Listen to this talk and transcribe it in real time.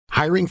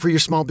Hiring for your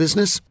small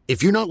business?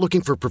 If you're not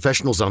looking for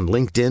professionals on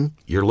LinkedIn,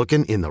 you're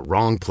looking in the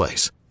wrong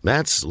place.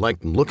 That's like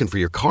looking for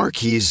your car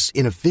keys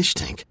in a fish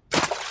tank.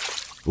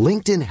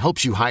 LinkedIn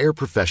helps you hire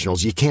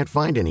professionals you can't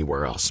find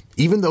anywhere else,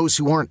 even those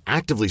who aren't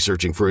actively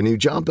searching for a new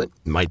job but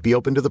might be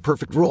open to the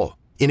perfect role.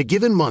 In a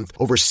given month,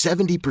 over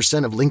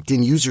 70% of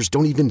LinkedIn users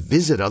don't even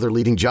visit other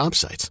leading job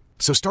sites.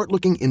 So start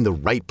looking in the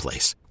right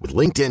place. With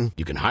LinkedIn,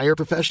 you can hire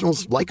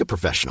professionals like a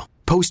professional.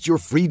 Post your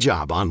free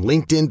job on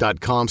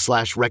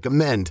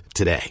linkedin.com/recommend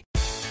today.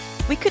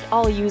 We could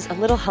all use a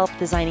little help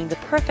designing the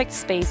perfect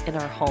space in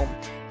our home,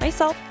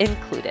 myself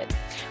included.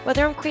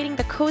 Whether I'm creating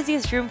the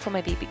coziest room for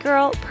my baby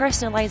girl,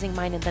 personalizing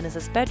mine and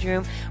Dennis's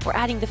bedroom, or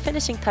adding the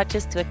finishing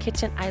touches to a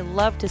kitchen I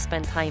love to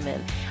spend time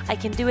in, I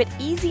can do it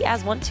easy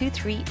as 1, 2,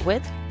 3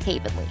 with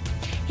Havenly.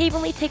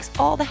 Havenly takes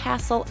all the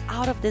hassle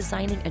out of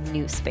designing a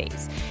new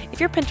space. If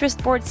your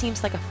Pinterest board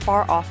seems like a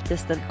far-off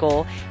distant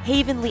goal,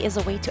 Havenly is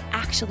a way to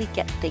actually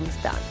get things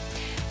done.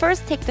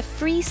 First, take the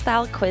free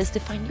style quiz to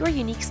find your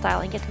unique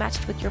style and get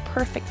matched with your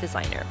perfect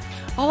designer.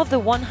 All of the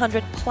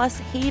 100 plus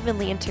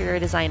Havenly interior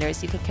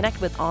designers you can connect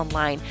with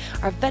online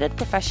are vetted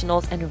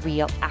professionals and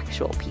real,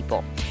 actual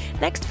people.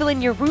 Next, fill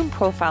in your room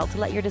profile to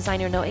let your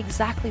designer know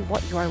exactly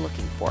what you are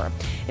looking for.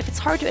 If it's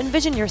hard to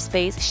envision your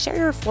space, share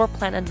your floor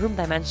plan and room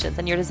dimensions,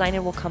 and your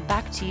designer will come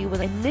back to you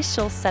with an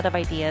initial set of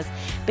ideas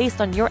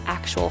based on your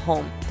actual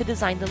home to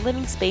design the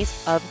living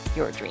space of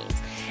your dreams.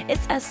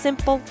 It's as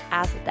simple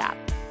as that.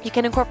 You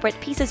can incorporate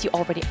pieces you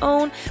already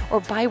own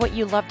or buy what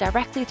you love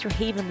directly through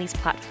Havenly's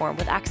platform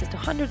with access to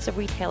hundreds of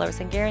retailers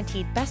and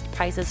guaranteed best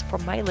prices for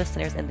my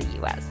listeners in the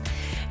US.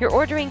 Your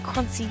ordering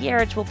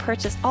concierge will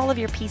purchase all of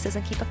your pieces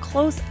and keep a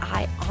close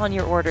eye on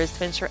your orders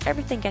to ensure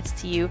everything gets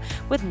to you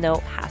with no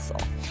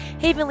hassle.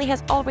 Havenly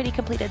has already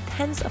completed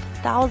tens of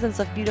thousands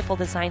of beautiful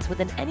designs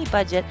within any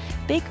budget,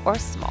 big or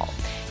small.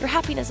 Your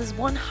happiness is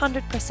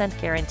 100%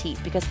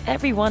 guaranteed because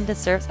everyone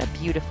deserves a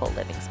beautiful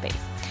living space.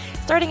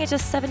 Starting at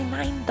just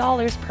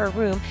 $79 per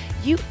room,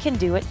 you can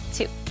do it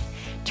too.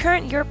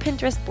 Turn your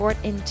Pinterest board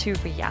into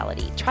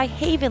reality. Try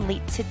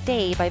Havenly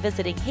today by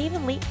visiting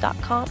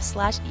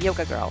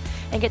havenly.com/yogagirl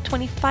and get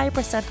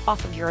 25%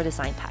 off of your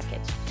design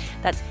package.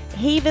 That's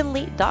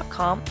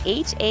havenly.com,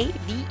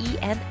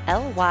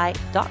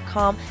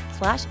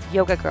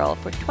 havenly.com/yogagirl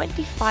for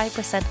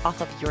 25%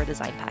 off of your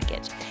design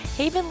package.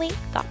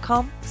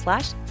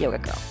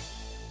 havenly.com/yogagirl.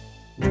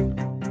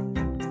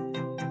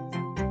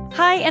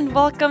 Hi, and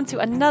welcome to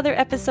another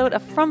episode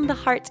of From the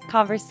Heart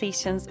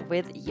Conversations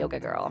with Yoga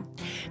Girl.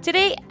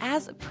 Today,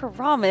 as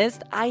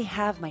promised, I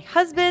have my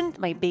husband,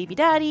 my baby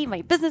daddy,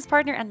 my business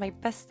partner, and my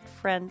best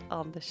friend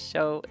on the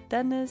show,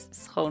 Dennis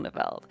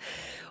Schoneveld.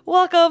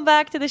 Welcome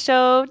back to the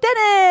show,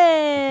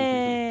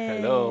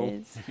 Dennis!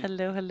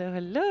 Hello.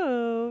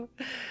 Hello.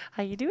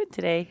 How you doing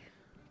today?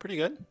 Pretty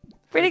good.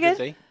 Pretty good?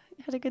 Day.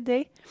 Had a good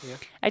day? Yeah.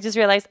 I just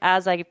realized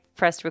as I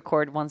pressed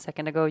record 1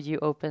 second ago, you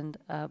opened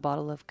a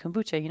bottle of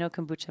kombucha. You know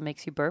kombucha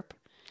makes you burp?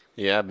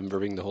 Yeah, I've been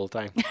burping the whole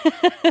time.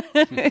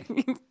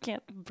 You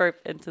can't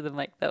burp into the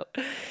mic though.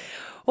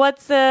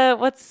 What's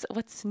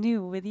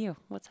new with you?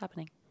 What's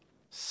happening?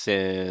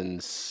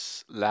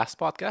 Since last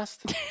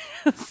podcast?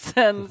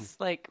 Since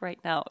like right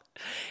now.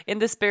 In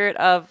the spirit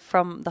of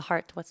From the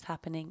Heart, what's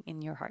happening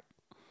in your heart?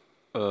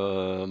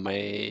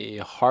 My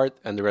heart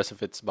and the rest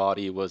of its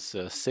body was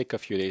sick a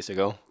few days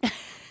ago.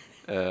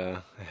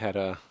 I had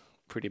a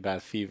pretty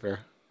bad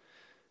fever,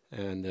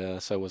 and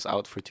so I was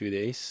out for 2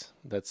 days.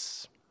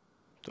 That's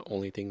the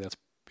only thing that's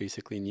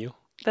basically new.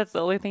 That's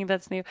the only thing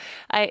that's new.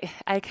 I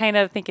kind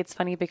of think it's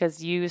funny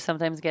because you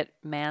sometimes get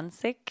man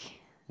sick.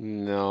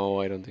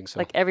 No, I don't think so.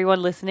 Like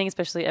everyone listening,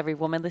 especially every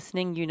woman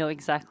listening, you know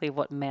exactly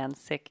what man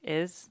sick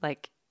is.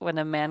 Like when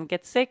a man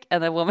gets sick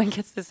and a woman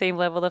gets the same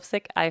level of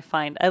sick, I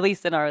find, at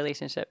least in our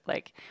relationship,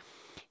 like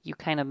you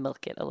kind of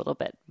milk it a little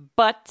bit.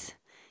 But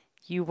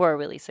you were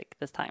really sick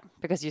this time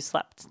because you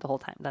slept the whole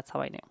time. That's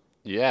how I knew.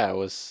 Yeah, I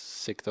was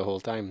sick the whole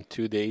time.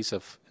 2 days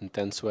of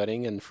intense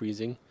sweating and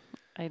freezing.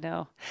 I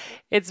know.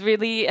 It's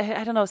really,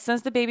 I don't know,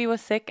 since the baby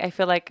was sick, I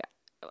feel like,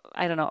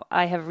 I don't know,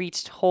 I have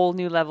reached whole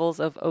new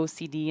levels of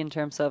OCD in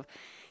terms of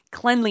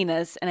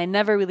cleanliness. And I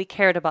never really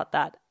cared about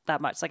that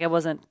much. Like I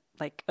wasn't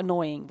like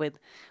annoying with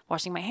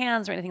washing my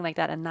hands or anything like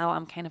that. And now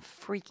I'm kind of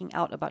freaking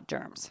out about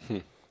germs.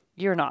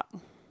 You're not.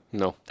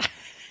 No.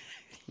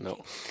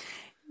 No.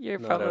 You're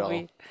Not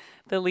probably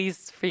the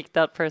least freaked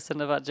out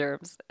person about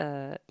germs.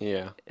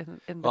 Yeah.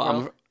 In the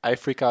world. I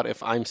freak out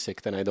if I'm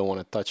sick, then I don't want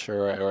to touch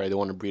her or I don't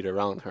want to breathe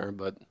around her.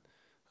 But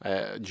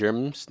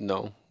germs,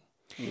 no.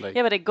 Like,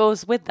 yeah, but it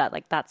goes with that.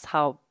 Like that's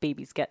how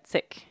babies get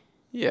sick.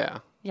 yeah.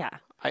 Yeah.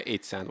 I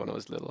ate sand when I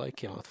was little. I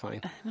came out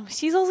fine. No,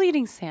 she's also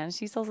eating sand.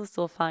 She's also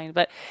still fine.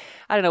 But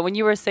I don't know, when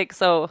you were sick,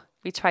 so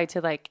I tried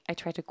to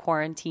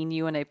quarantine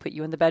you and I put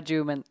you in the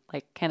bedroom and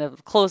like kind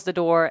of closed the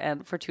door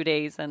and for 2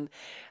 days. And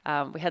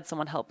we had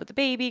someone help with the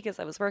baby because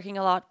I was working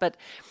a lot. But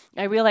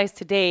I realized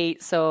today,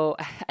 so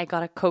I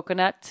got a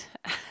coconut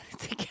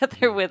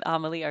together with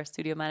Amelie, our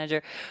studio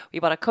manager. We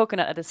bought a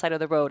coconut at the side of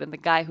the road. And the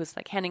guy who's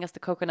like handing us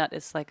the coconut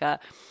is like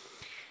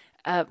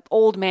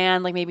old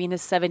man, like maybe in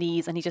his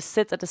 70s, and he just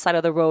sits at the side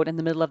of the road in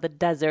the middle of the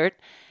desert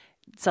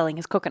selling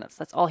his coconuts.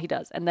 That's all he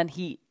does. And then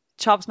he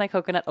chops my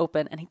coconut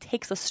open and he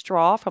takes a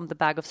straw from the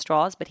bag of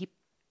straws, but he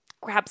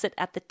grabs it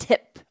at the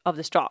tip of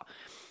the straw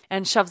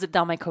and shoves it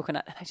down my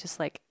coconut. And I just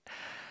like,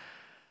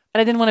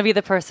 and I didn't want to be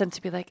the person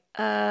to be like,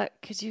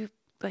 could you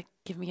like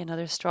give me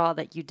another straw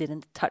that you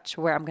didn't touch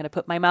where I'm going to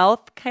put my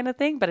mouth kind of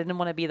thing. But I didn't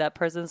want to be that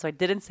person. So I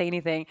didn't say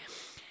anything.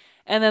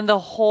 And then the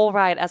whole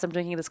ride, as I'm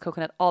drinking this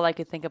coconut, all I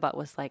could think about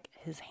was like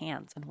his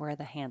hands and where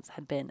the hands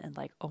had been. And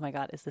like, oh my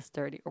God, is this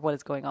dirty or what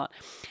is going on?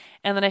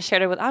 And then I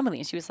shared it with Amelie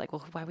and she was like,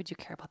 well, why would you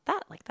care about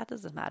that? Like, that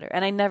doesn't matter.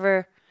 And I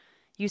never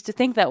used to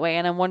think that way.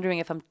 And I'm wondering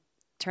if I'm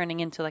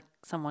turning into like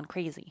someone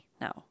crazy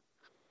now.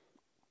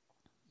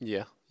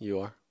 Yeah,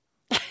 you are.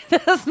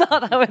 That's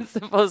not how it's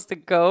supposed to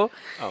go.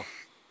 Oh.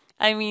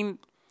 I mean,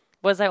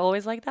 was I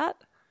always like that?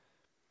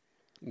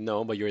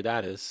 No, but your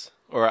dad is.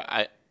 Or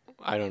I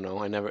don't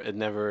know. It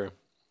never.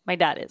 My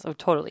dad is. Oh,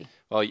 totally.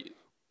 Well,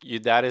 your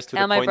dad is to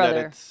And the my point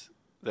brother.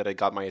 that it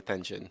got my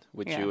attention.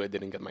 With Yeah. you, it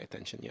didn't get my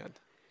attention yet.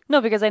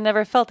 No, because I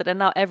never felt it. And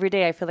now every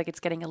day I feel like it's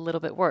getting a little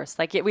bit worse.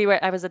 Like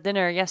I was at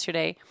dinner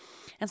yesterday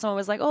and someone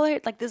was like, oh,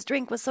 like this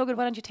drink was so good.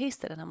 Why don't you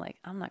taste it? And I'm like,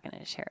 I'm not going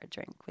to share a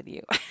drink with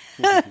you.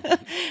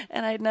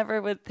 And I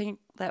never would think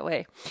that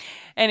way.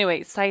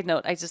 Anyway, side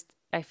note,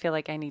 I feel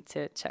like I need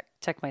to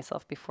check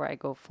myself before I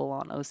go full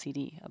on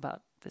OCD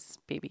about this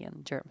baby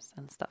and germs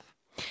and stuff.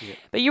 Yeah.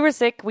 But you were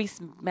sick. We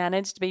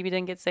managed. Baby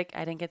didn't get sick.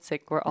 I didn't get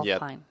sick. We're all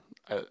fine.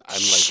 I'm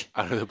like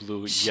out of the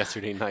blue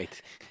yesterday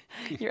night.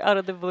 You're out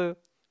of the blue.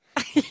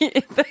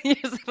 You're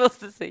supposed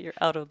to say you're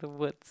out of the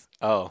woods.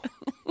 Oh,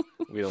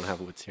 we don't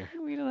have woods here.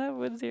 We don't have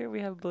woods here. We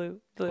have blue.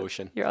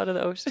 Ocean. You're out of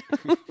the ocean.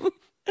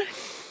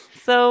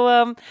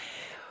 So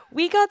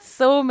we got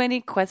so many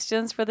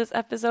questions for this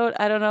episode.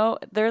 I don't know.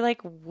 They're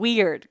like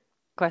weird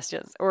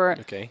questions. Or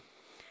Okay.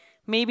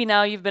 maybe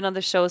now you've been on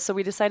the show. So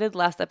we decided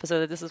last episode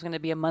that this was going to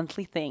be a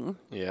monthly thing.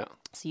 Yeah.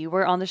 So you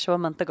were on the show a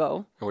month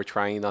ago. And we're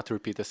trying not to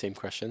repeat the same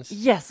questions.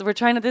 Yes, we're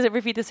trying to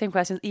repeat the same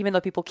questions, even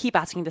though people keep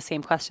asking the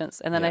same questions.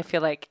 And then Yeah. I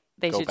feel like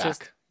they Go should just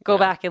back. go Yeah.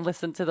 back and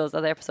listen to those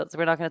other episodes.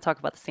 We're not going to talk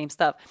about the same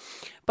stuff.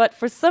 But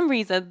for some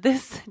reason,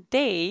 this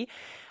day,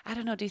 I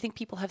don't know, do you think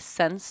people have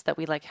sensed that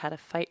we like had a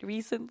fight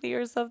recently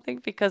or something?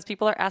 Because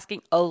people are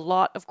asking a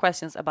lot of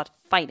questions about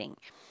fighting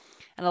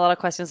and a lot of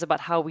questions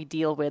about how we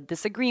deal with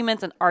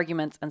disagreements and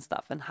arguments and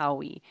stuff and how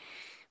we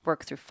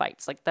work through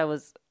fights. Like that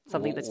was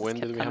something that just When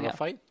kept did we coming have a up.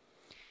 fight?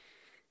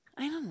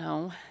 I don't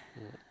know.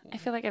 I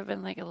feel like I've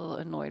been like a little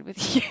annoyed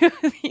with you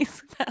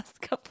these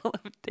past couple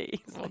of days.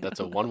 Well, that's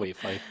a one-way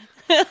fight.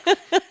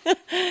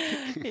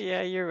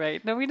 Yeah, you're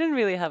right. No, we didn't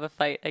really have a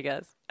fight, I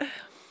guess.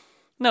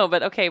 No,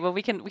 but okay, well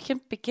we can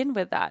begin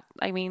with that.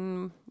 I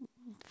mean,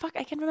 fuck,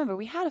 I can remember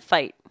we had a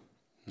fight.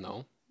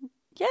 No.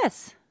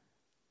 Yes.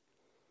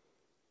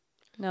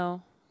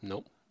 No.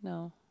 Nope.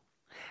 No.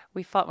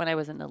 We fought when I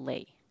was in LA.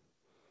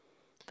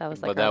 That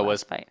was like But that our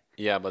was last fight.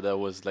 Yeah, but that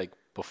was like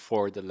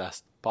before the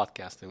last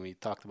podcast, and we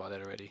talked about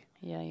it already.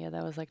 Yeah,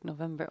 that was like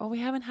November. Oh, we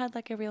haven't had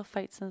like a real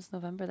fight since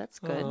November. That's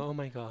good. Oh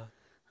my god.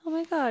 Oh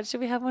my God,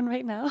 should we have one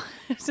right now?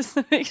 Just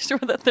to make sure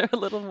that they're a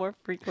little more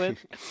frequent.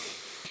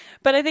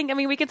 But I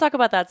mean, we can talk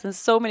about that since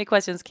so many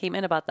questions came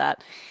in about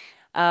that.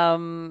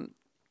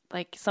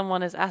 Like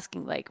someone is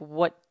asking, like,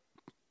 what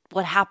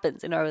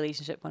happens in our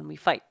relationship when we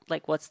fight?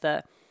 Like, what's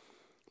the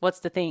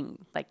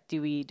thing? Like,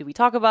 do we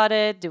talk about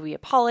it? Do we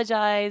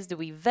apologize? Do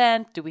we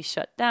vent? Do we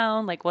shut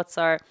down? Like, what's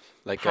our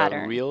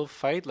pattern? A real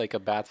fight, like a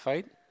bad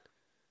fight?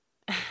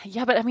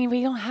 Yeah, but I mean,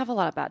 we don't have a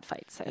lot of bad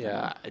fights. I don't know.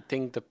 Yeah, I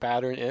think the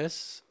pattern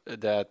is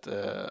that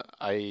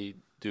I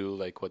do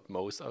like what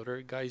most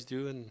other guys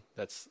do, and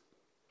that's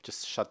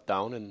just shut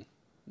down and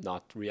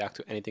not react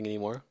to anything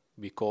anymore.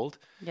 Be cold.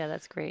 Yeah,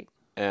 that's great.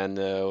 And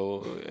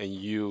there's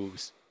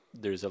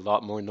a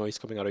lot more noise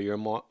coming out of your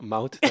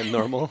mouth than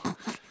normal,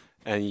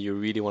 and you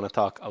really want to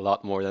talk a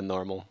lot more than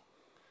normal.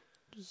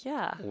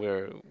 Yeah.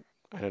 Where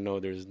I don't know,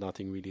 there's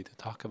nothing really to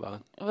talk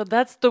about. Well,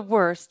 that's the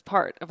worst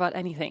part about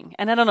anything.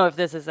 And I don't know if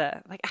this is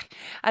I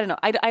don't know.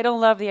 I don't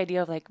love the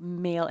idea of like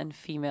male and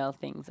female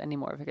things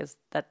anymore because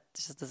that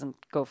just doesn't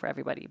go for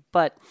everybody.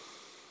 But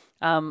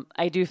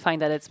I do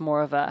find that it's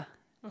more of a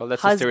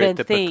that's husband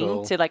a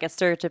thing to like a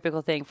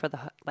stereotypical thing for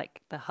the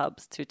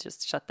hubs to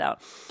just shut down.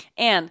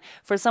 And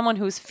for someone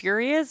who's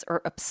furious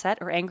or upset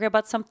or angry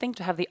about something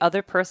to have the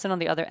other person on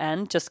the other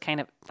end just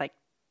kind of like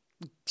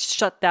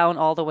shut down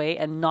all the way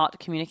and not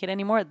communicate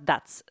anymore,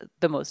 that's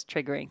the most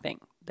triggering thing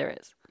there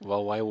is.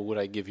 Well, why would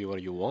I give you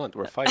what you want?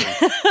 We're fighting.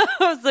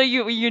 So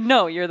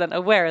you're then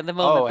aware in the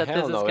moment that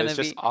this is going to be... It's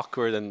just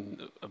awkward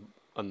and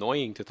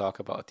annoying to talk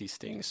about these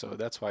things, so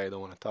that's why I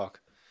don't want to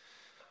talk.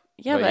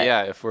 Yeah, but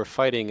yeah, if we're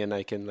fighting and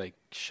I can like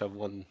shove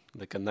one,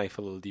 like a knife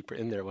a little deeper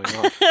in there, why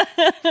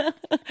not?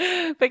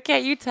 But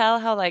can't you tell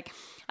how like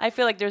I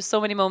feel like there's so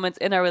many moments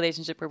in our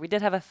relationship where we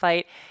did have a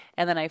fight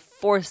and then I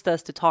forced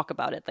us to talk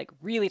about it, like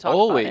really talk about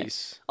it.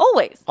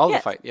 Always. All yes.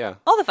 the fight, yeah.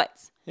 All the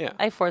fights. Yeah.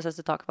 I forced us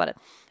to talk about it.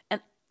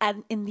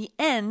 And in the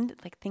end,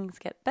 like things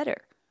get better.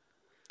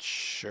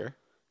 Sure.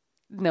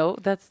 No,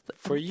 that's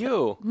For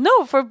you.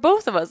 no, for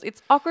both of us.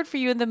 It's awkward for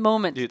you in the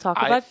moment Dude, to talk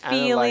I about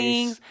analyze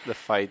feelings. the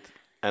fight,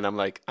 and I'm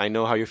like, I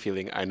know how you're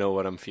feeling. I know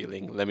what I'm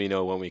feeling. Let me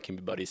know when we can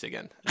be buddies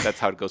again. That's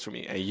how it goes for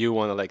me. And you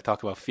want to like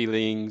talk about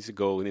feelings,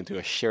 go into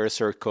a share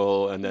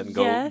circle, and then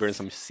go Yes. burn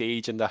some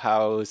sage in the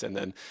house, and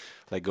then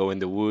like go in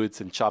the woods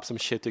and chop some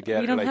shit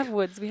together. We don't like, have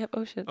woods, we have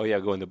ocean. oh yeah,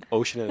 go in the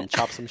ocean and then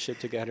chop some shit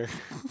together.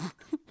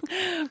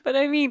 But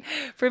I mean,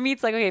 for me,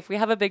 it's like, okay, if we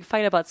have a big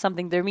fight about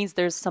something, there means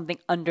there's something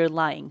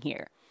underlying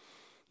here.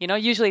 You know,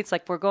 usually it's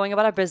like we're going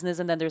about our business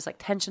and then there's like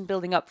tension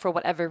building up for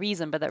whatever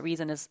reason, but that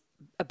reason is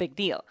a big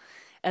deal.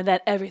 And then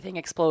everything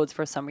explodes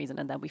for some reason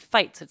and then we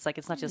fight. So it's like,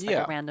 it's not just like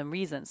Yeah. a random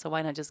reason. So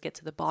why not just get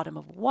to the bottom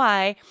of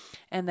why?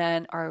 And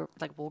then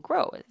we'll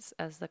grow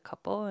as the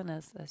couple and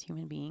as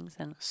human beings.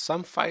 And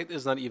Some fight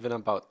is not even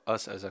about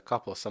us as a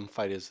couple. Some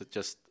fight is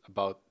just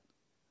about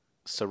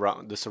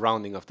the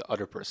surrounding of the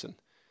other person.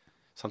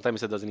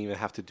 Sometimes it doesn't even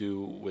have to do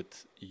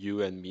with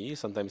you and me.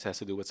 Sometimes it has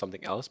to do with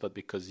something else. But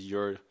because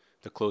you're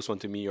the close one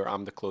to me or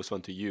I'm the close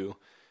one to you,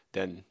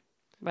 then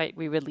right,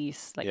 we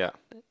release like yeah,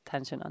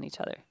 tension on each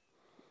other.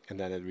 and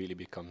then it really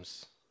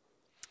becomes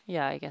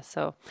Yeah, I guess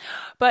so.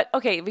 But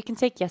okay, we can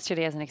take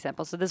yesterday as an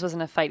example. So this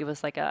wasn't a fight; it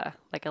was like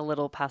a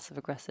little passive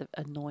aggressive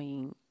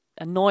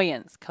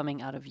annoyance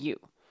coming out of you.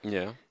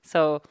 yeah.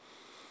 So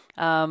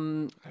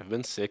I've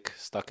been sick,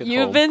 stuck at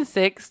you've home been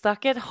sick,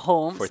 stuck at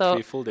home for so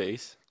 3 full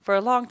days, for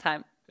a long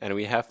time. and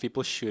we have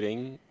people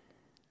shooting.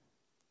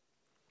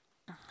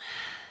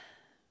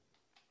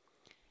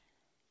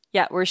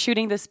 Yeah, we're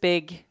shooting this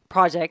big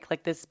project,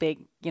 like this big,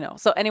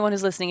 So anyone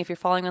who's listening, if you're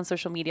following on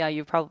social media,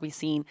 you've probably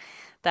seen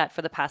that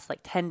for the past like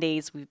 10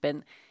 days, we've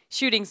been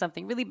shooting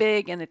something really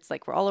big, and it's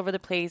like we're all over the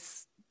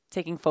place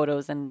taking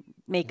photos and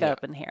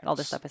makeup and hair and all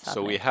this stuff is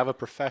happening. So we have a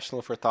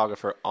professional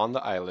photographer on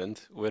the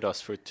island with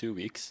us for 2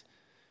 weeks,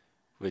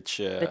 which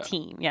the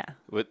team, yeah.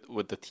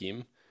 with the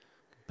team.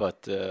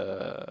 But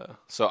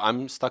so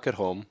I'm stuck at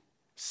home,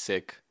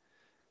 sick,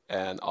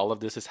 and all of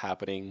this is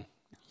happening.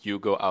 You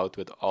go out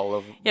with all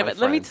of Yeah, my but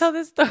let me friends. tell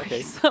this story.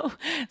 Okay.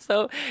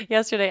 So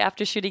yesterday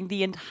after shooting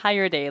the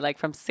entire day, like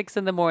from 6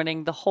 in the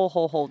morning, the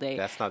whole day.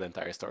 That's not the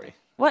entire story.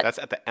 What? That's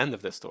at the end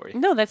of the story.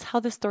 No, that's how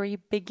the story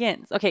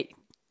begins. Okay,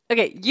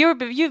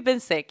 you've been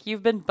sick.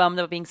 You've been bummed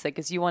about being sick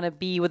because you want to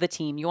be with a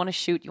team. You want to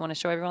shoot. You want to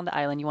show everyone the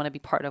island. You want to be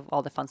part of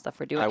all the fun stuff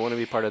we're doing. I want to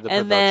be part of the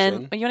and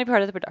production. then you want to be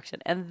part of the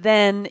production. And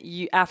then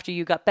after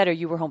you got better,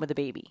 you were home with the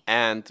baby.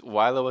 And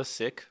while I was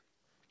sick,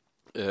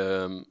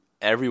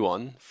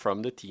 everyone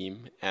from the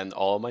team and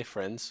all my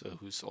friends,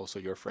 who's also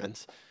your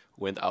friends,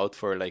 went out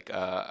for like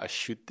a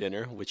shoot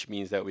dinner, which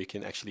means that we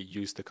can actually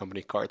use the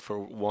company card for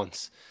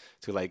once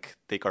to like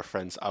take our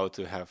friends out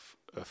to have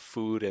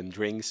food and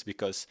drinks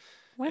because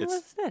When it's,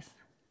 was this?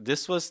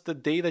 this was the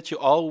day that you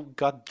all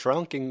got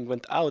drunk and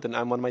went out and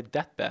I'm on my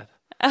deathbed.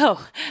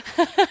 Oh,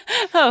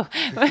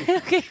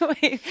 okay,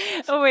 wait.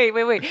 Oh,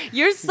 wait.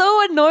 You're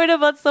so annoyed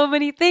about so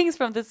many things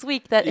from this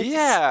week that it's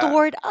Yeah.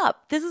 stored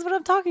up. This is what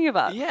I'm talking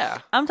about. Yeah.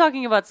 I'm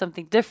talking about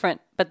something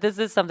different, but this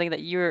is something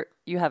that you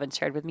haven't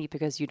shared with me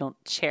because you don't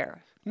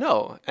share.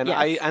 No, and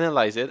I Yes.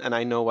 analyze it and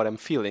I know what I'm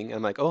feeling.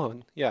 I'm like,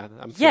 oh, yeah,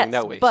 I'm Yes, feeling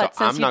that way. but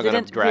So since I'm not you going to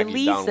didn't drag you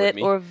release down with it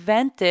me. or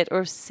vent it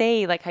or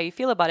say like how you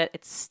feel about it,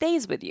 it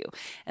stays with you.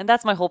 And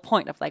that's my whole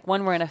point of like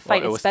when we're in a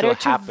fight, it it's was better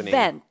still to happening.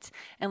 vent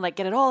and like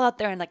get it all out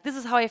there and like this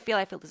is how I feel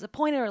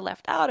disappointed or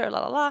left out or la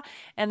la la.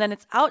 And then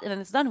it's out and then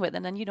it's done with.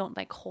 And then you don't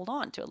like hold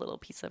on to a little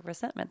piece of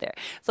resentment there.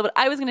 So what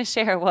I was gonna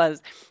share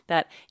was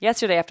that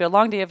yesterday after a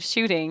long day of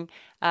shooting,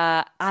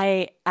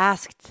 I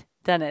asked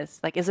Dennis,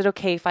 like, is it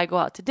okay if I go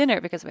out to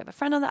dinner? Because we have a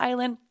friend on the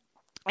island.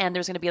 And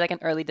there's going to be like an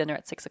early dinner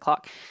at 6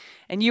 o'clock.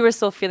 And you were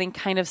still feeling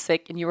kind of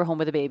sick and you were home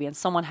with the baby and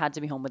someone had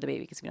to be home with the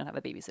baby because we don't have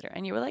a babysitter.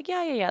 And you were like,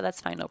 yeah,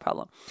 that's fine, no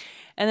problem.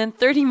 And then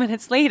 30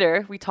 minutes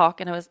later, we talk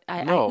and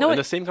I in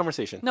the same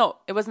conversation. No,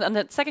 it wasn't. On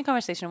the second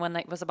conversation one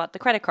night was about the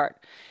credit card.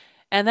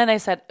 And then I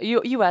said,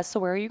 you asked, so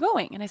where are you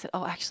going? And I said,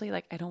 oh, actually,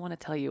 like, I don't want to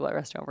tell you what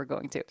restaurant we're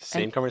going to.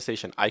 Same And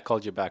conversation. I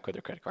called you back with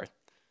your credit card.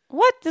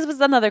 what? This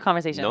was another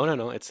conversation.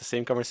 No. It's the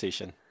same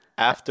conversation.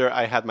 After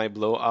I had my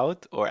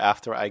blowout or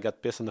after I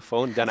got pissed on the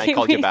phone, then I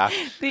called you back.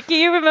 Can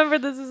you remember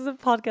this is a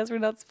podcast? We're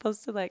not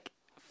supposed to like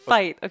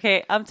fight.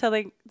 Okay, I'm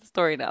telling the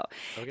story now.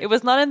 Okay. It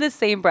was not in the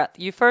same breath.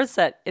 You first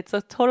said it's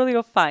a totally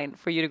fine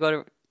for you to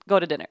go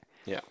to dinner.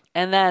 Yeah.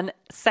 And then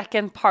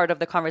second part of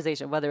the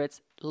conversation, whether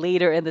it's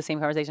later in the same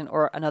conversation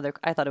or another,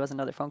 I thought it was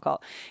another phone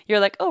call.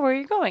 You're like, oh, where are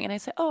you going? And I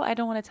said, oh, I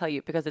don't want to tell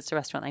you because it's a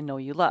restaurant I know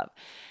you love.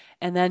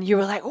 And then you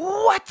were like,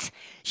 what?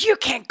 You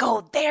can't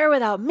go there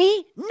without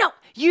me? No,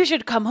 you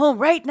should come home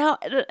right now.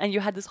 And you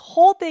had this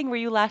whole thing where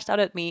you lashed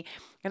out at me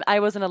and I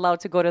wasn't allowed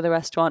to go to the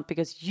restaurant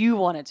because you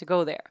wanted to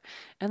go there.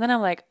 And then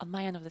I'm like, on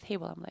my end of the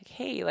table, I'm like,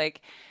 hey,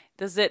 like,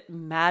 does it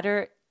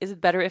matter is it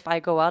better if I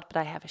go out but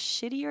I have a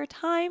shittier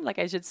time? Like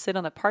I should sit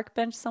on a park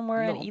bench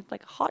somewhere and No. eat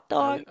like a hot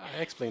dog?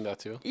 I explained that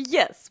too.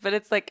 Yes, but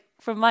it's like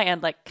from my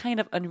end, like kind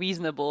of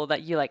unreasonable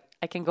that you like,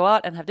 I can go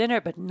out and have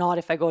dinner, but not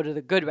if I go to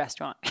the good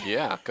restaurant.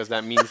 Yeah, because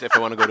that means if I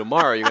want to go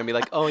tomorrow, you're gonna be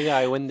like, oh yeah,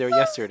 I went there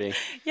yesterday.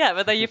 Yeah,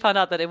 but then you found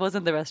out that it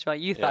wasn't the restaurant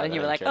you thought, and then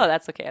you were I like, don't care. oh,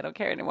 that's okay, I don't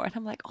care anymore. And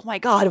I'm like, oh my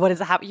God, what is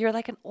happening? You're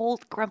like an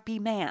old grumpy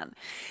man.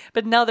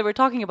 But now that we're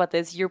talking about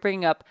this, you're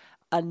bringing up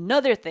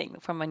another thing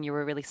from when you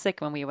were really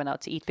sick when we went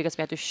out to eat because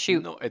we had to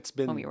shoot. No, it's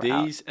been when we were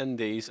out. days and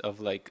days of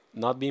like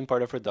not being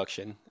part of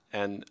production,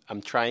 and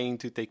I'm trying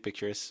to take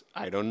pictures.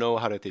 I don't know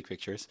how to take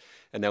pictures,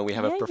 and then we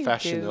have Yeah, a you do.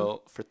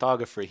 professional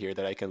photographer here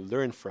that I can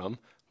learn from.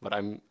 But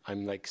I'm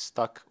like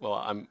stuck. Well,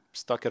 I'm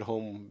stuck at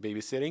home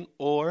babysitting,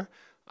 or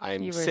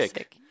I'm You were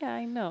sick. Yeah,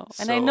 I know.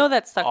 And So I know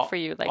that sucked all, for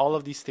you. Like, all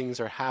of these things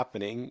are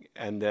happening,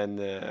 and then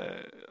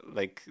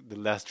like the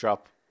last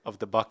drop of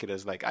the bucket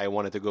is like I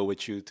wanted to go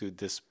with you to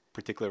this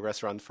particular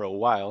restaurant for a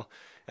while,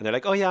 and they're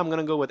like, oh yeah, I'm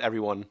gonna go with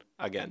everyone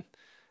again,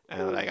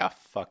 and I'm like, ah,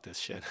 fuck this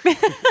shit.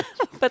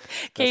 but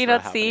can you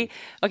not not see?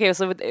 Okay,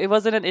 so it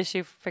wasn't an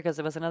issue because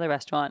it was another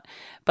restaurant.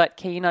 But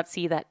can you not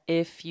see that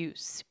if you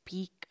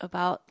speak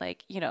about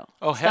like, you know,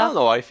 Oh stuff, hell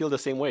no, I feel the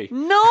same way.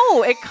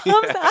 No, it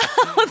comes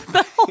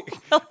out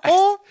the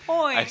whole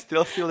point. I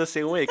still feel the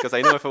same way because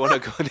I know if I want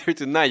to go there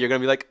tonight, you're gonna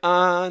be like,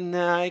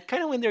 nah, I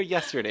kind of went there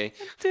yesterday.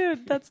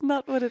 Dude, that's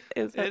not what it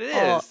is. It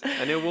at all. is,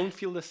 and it won't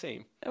feel the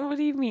same. What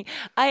do you mean?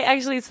 I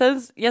actually,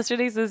 since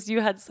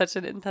you had such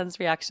an intense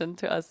reaction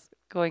to us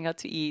going out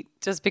to eat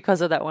just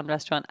because of that one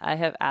restaurant, I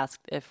have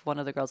asked if one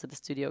of the girls at the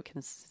studio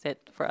can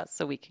sit for us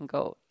so we can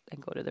go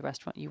to the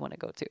restaurant you want to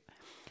go to.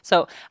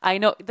 So I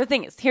know the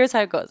thing is, here's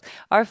how it goes.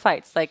 Our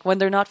fights, like when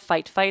they're not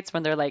fights,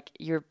 when they're like,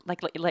 you're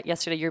like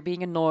yesterday, you're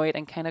being annoyed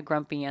and kind of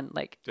grumpy and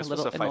like This a was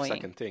little a 5 annoying.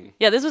 second thing.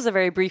 Yeah, this was a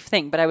very brief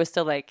thing, but I was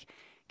still like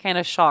kind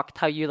of shocked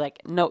how you like,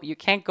 no, you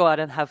can't go out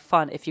and have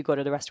fun if you go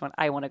to the restaurant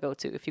I want to go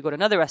to. If you go to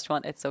another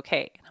restaurant, it's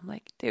okay. And I'm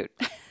like, dude.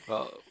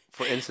 Well,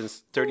 for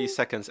instance, 30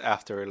 seconds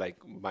after like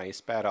my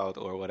spat out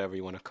or whatever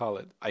you want to call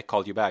it, I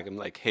called you back. I'm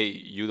like, hey,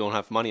 you don't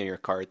have money on your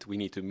card. We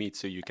need to meet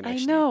so you can I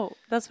actually. know.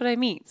 That's what I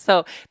mean.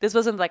 So this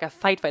wasn't like a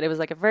fight. It was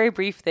like a very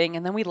brief thing.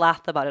 And then we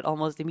laughed about it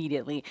almost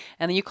immediately.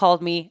 And then you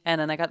called me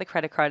and then I got the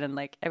credit card and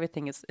like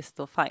everything is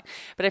still fine.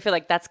 But I feel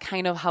like that's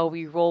kind of how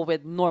we roll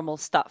with normal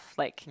stuff.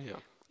 Like,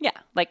 yeah,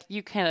 like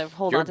you kind of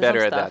hold You're on to better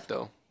some at stuff. that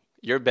though.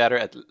 You're better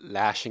at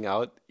lashing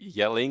out,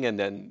 yelling, and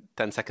then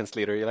 10 seconds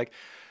later you're like,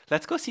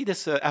 let's go see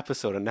this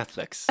episode on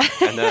Netflix.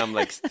 And then I'm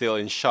like still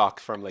in shock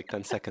from like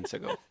 10 seconds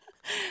ago.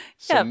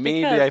 So Yeah,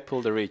 maybe because- I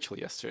pulled a Rachel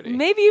yesterday.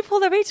 Maybe you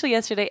pulled a Rachel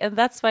yesterday, and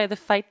that's why the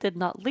fight did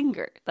not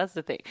linger. That's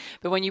the thing.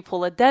 But when you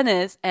pull a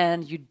Dennis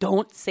and you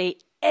don't say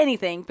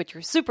anything, but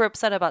you're super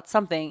upset about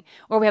something,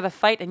 or we have a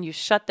fight and you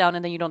shut down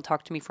and then you don't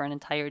talk to me for an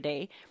entire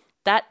day,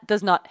 that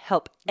does not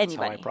help That's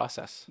anybody. how I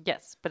process.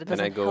 Yes, but it Then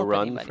doesn't I go help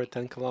run anybody. for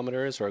 10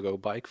 kilometers or I go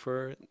bike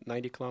for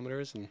 90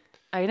 kilometers. And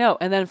I know.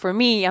 And then for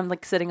me, I'm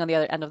like sitting on the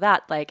other end of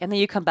that, like, and then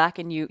you come back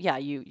and you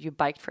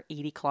biked for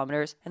 80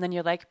 kilometers, and then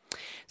you're like,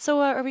 so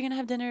are we gonna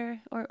have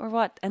dinner or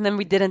what? And then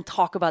we didn't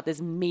talk about this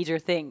major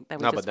thing that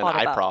we No, just but then fought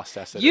I about.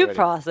 processed it You already.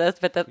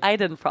 processed, but then I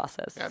didn't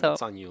process. yeah, so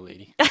that's on you,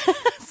 lady.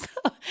 so,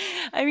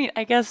 I mean,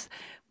 I guess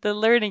the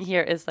learning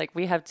here is like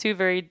we have two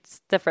very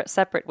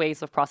separate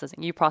ways of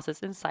processing. You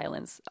process in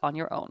silence on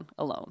your own,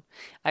 alone.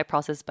 I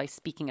process by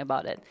speaking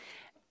about it.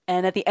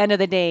 And at the end of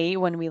the day,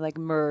 when we like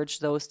merge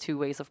those two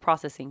ways of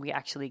processing, we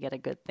actually get a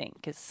good thing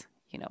because,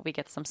 you know, we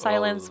get some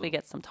silence, we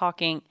get some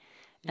talking,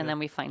 and then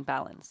we find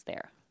balance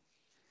there.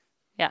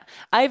 Yeah.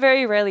 I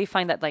very rarely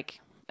find that like,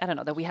 I don't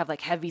know, that we have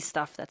like heavy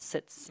stuff that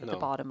sits at the No.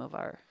 bottom of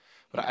our...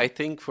 But I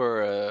think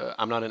for,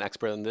 I'm not an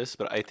expert on this,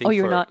 but I think Oh,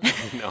 you're for, not?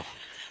 no,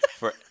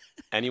 for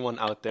anyone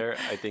out there,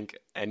 I think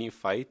any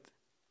fight,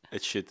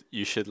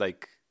 you should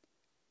like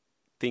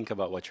think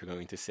about what you're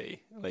going to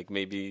say. Like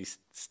maybe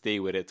stay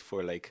with it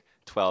for like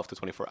 12 to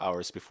 24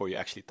 hours before you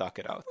actually talk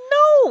it out.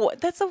 No,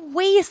 that's a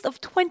waste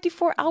of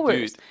 24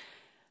 hours. Dude,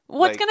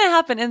 What's like- going to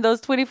happen in those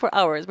 24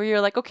 hours where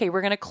you're like, okay,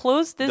 we're going to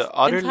close this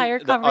entire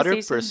the other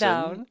conversation person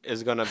down?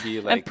 is gonna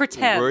be like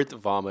pretend. word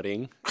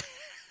vomiting,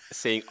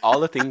 saying all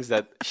the things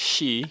that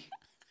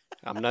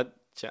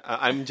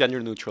I'm gender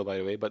neutral by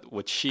the way, but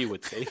what she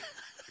would say,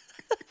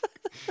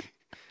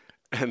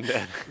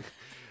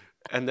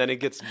 and then it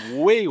gets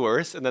way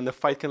worse, and then the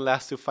fight can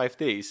last to 5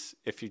 days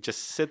if you just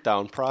sit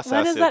down, process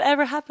When has it. that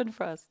ever happened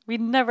for us? We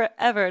never,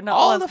 ever, not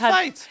All once the had...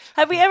 fights.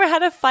 Have we ever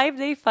had a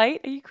 5-day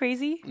fight? Are you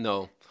crazy?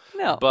 No,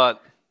 No.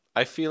 but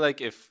I feel like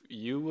if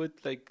you would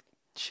like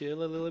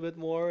chill a little bit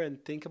more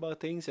and think about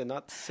things and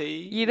not say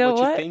You know what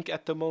what? you think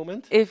at the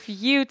moment. If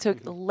you took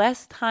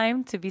less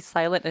time to be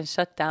silent and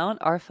shut down,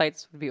 our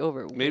fights would be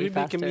over Maybe way we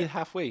faster. can meet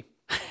halfway.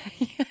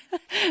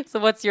 So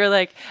what's your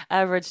like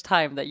average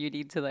time that you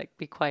need to like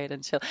be quiet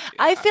and chill?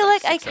 I feel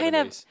like I 6-7 kind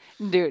of, days.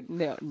 dude,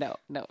 no.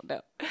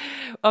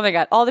 Oh my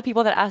God. All the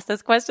people that asked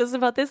us questions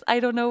about this, I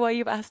don't know why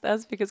you've asked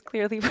us because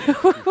clearly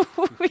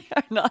we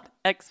are not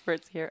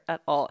experts here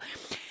at all.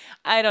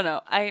 I don't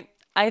know.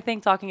 I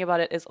think talking about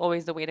it is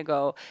always the way to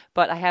go.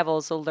 But I have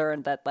also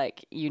learned that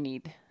like you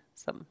need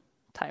some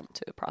time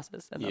to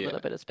process and a little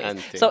bit of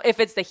space. So if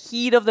it's the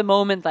heat of the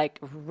moment, like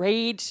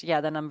rage,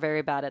 then I'm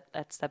very bad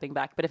at stepping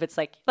back. But if it's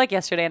like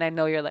yesterday and I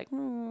know you're like,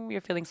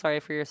 you're feeling sorry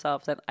for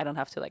yourself, then I don't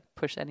have to like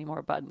push any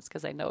more buttons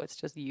because I know it's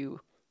just you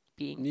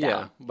being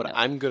down. But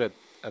I'm good at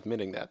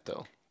admitting that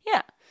though.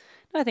 Yeah.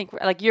 I think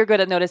like you're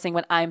good at noticing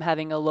when I'm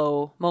having a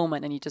low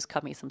moment and you just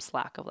cut me some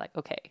slack of like,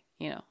 okay,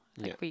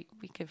 we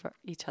give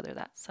each other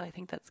that. So I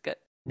think that's good.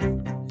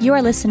 You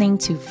are listening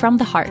to From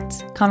the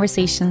Heart,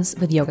 Conversations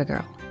with Yoga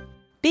Girl.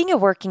 Being a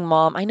working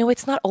mom, I know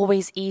it's not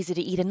always easy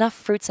to eat enough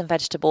fruits and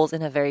vegetables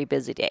in a very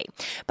busy day.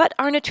 But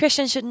our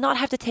nutrition should not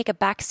have to take a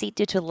backseat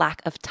due to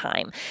lack of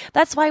time.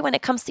 That's why when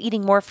it comes to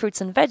eating more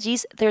fruits and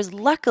veggies, there's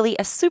luckily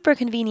a super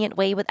convenient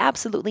way with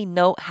absolutely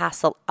no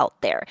hassle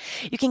out there.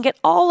 You can get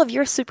all of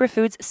your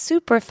superfoods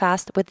super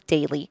fast with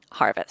Daily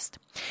Harvest.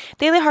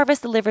 Daily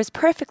Harvest delivers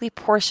perfectly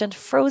portioned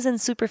frozen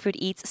superfood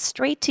eats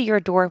straight to your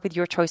door with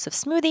your choice of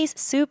smoothies,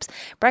 soups,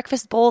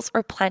 breakfast bowls,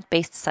 or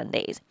plant-based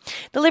sundaes.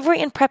 Delivery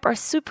and prep are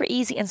super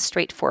easy and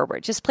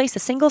straightforward. Just place the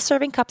single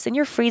serving cups in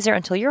your freezer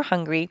until you're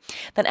hungry,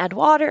 then add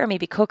water or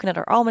maybe coconut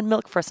or almond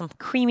milk for some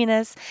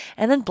creaminess,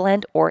 and then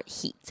blend or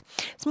heat.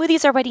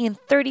 Smoothies are ready in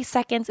 30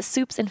 seconds,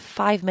 soups in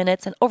 5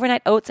 minutes, and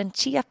overnight oats and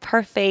chia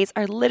parfaits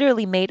are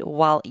literally made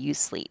while you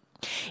sleep.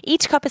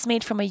 Each cup is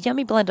made from a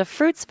yummy blend of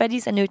fruits,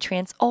 veggies, and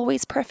nutrients,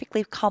 always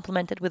perfectly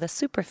complemented with a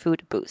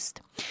superfood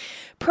boost.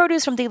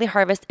 Produce from Daily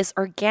Harvest is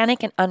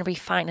organic and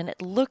unrefined, and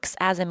it looks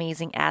as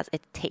amazing as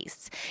it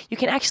tastes. You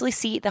can actually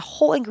see the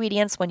whole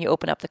ingredients when you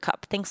open up the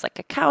cup. Things like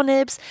cacao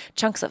nibs,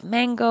 chunks of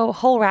mango,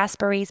 whole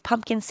raspberries,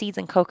 pumpkin seeds,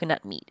 and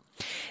coconut meat.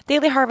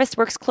 Daily Harvest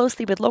works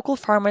closely with local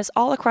farmers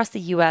all across the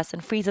U.S.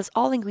 and freezes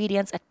all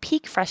ingredients at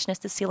peak freshness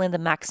to seal in the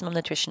maximum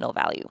nutritional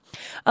value,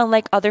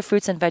 unlike other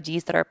fruits and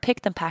veggies that are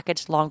picked and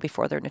packaged long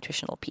before their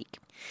nutritional peak.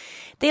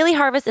 Daily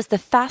Harvest is the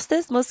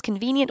fastest, most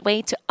convenient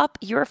way to up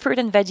your fruit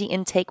and veggie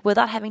intake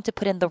without having to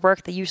put in the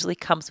work that usually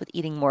comes with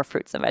eating more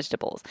fruits and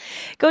vegetables.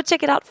 Go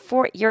check it out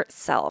for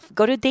yourself.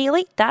 Go to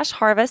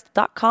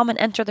daily-harvest.com and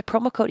enter the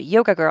promo code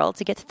YogaGirl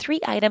to get 3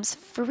 items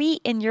free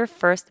in your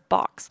first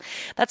box.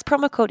 That's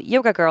promo code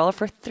YogaGirl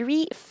for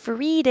 3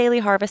 free Daily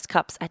Harvest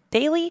cups at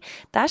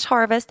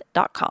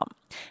daily-harvest.com.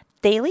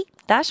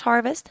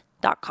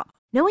 daily-harvest.com.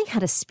 Knowing how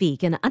to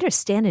speak and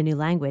understand a new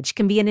language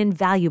can be an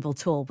invaluable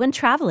tool when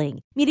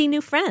traveling, meeting new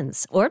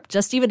friends, or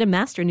just even to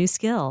master a new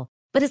skill.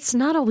 But it's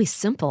not always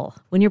simple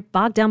when you're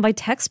bogged down by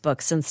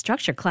textbooks and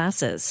structured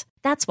classes.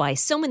 That's why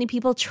so many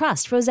people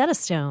trust Rosetta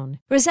Stone.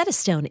 Rosetta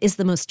Stone is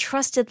the most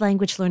trusted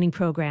language learning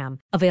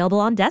program, available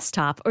on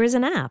desktop or as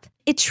an app.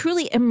 It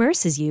truly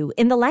immerses you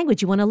in the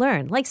language you want to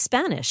learn, like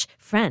Spanish,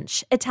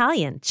 French,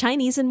 Italian,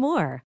 Chinese, and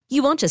more.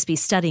 You won't just be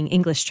studying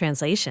English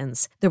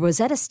translations. The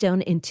Rosetta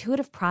Stone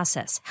intuitive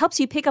process helps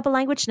you pick up a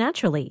language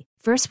naturally,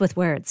 first with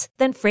words,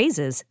 then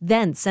phrases,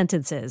 then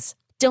sentences.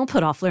 Don't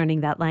put off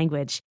learning that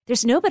language.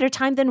 There's no better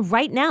time than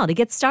right now to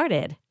get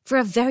started. For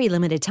a very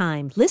limited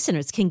time,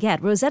 listeners can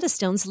get Rosetta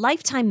Stone's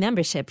lifetime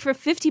membership for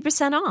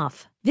 50%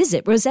 off.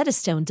 Visit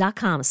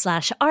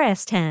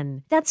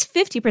rosettastone.com/rs10. That's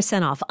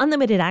 50% off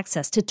unlimited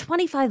access to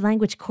 25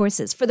 language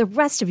courses for the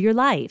rest of your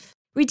life.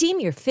 Redeem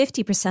your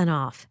 50%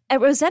 off at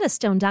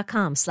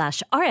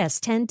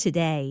rosettastone.com/rs10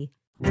 today.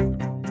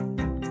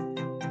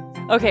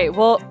 Okay,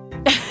 well,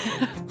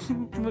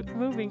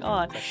 moving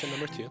on. Question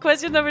number two.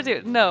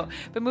 No,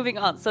 but moving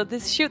on. So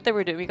this shoot that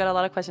we're doing, we got a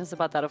lot of questions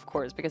about that, of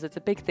course, because it's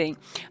a big thing.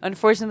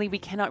 Unfortunately, we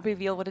cannot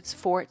reveal what it's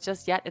for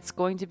just yet. It's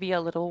going to be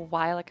a little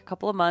while, like a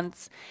couple of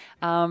months,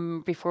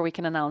 before we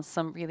can announce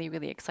some really,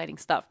 really exciting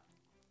stuff.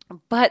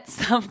 But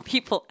some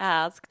people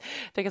asked,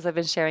 because I've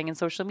been sharing in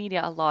social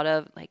media a lot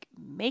of like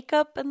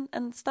makeup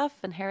and stuff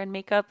and hair and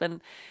makeup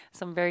and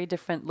some very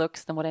different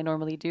looks than what I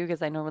normally do,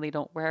 because I normally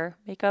don't wear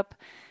makeup.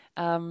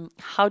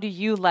 How do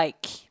you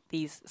like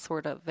these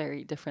sort of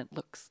very different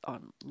looks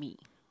on me?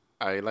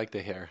 I like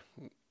the hair.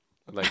 I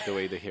like the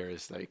way the hair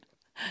is like,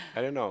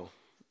 I don't know.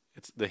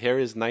 The hair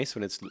is nice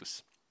when it's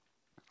loose.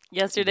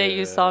 Yesterday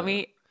you saw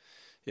me.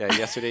 Yeah,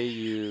 yesterday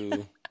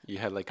you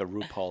had like a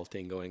RuPaul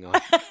thing going on.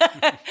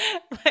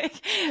 Like,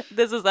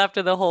 this was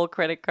after the whole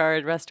credit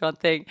card restaurant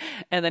thing.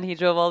 And then he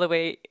drove all the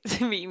way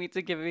to meet me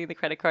to give me the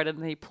credit card. And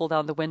then he pulled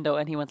down the window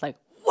and he went like,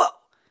 whoa.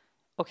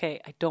 Okay,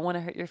 I don't want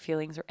to hurt your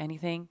feelings or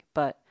anything,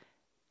 but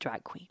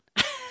drag queen.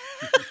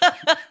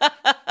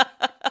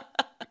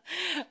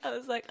 I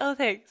was like, oh,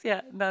 thanks.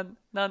 Yeah,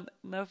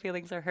 no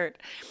feelings are hurt.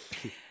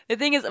 The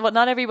thing is, what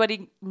not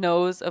everybody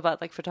knows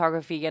about like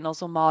photography and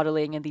also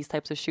modeling and these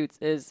types of shoots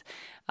is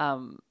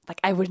like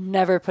I would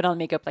never put on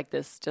makeup like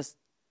this just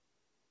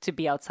to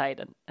be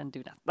outside and do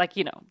nothing. Like,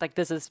 you know, like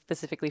this is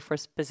specifically for a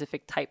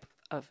specific type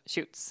of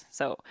shoots.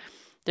 So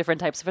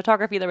different types of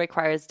photography that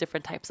requires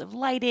different types of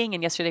lighting.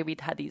 And yesterday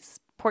we'd had these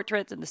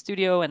portraits in the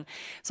studio. And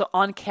so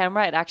on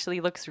camera, it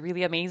actually looks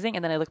really amazing.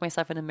 And then I look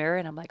myself in the mirror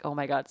and I'm like, oh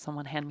my God,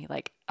 someone hand me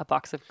like a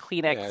box of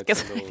Kleenex. Yeah,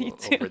 it's a little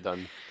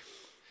overdone.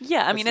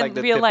 Yeah, I mean, in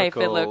real life,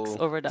 it looks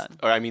overdone.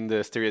 Or I mean,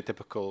 the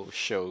stereotypical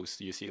shows,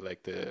 you see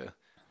like the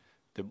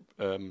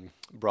the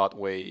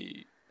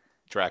Broadway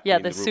drag Yeah,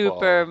 queen, the RuPaul.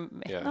 super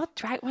Yeah. not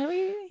drag. What are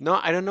we? No,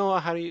 I don't know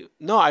how do you.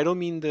 No, I don't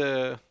mean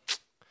the.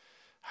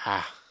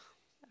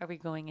 Are we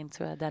going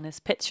into a Dennis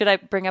pit? Should I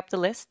bring up the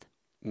list?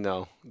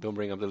 No, don't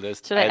bring up the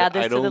list. Should I add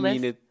this I to don't the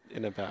mean list? it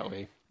in a bad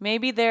way.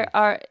 Maybe there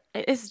are.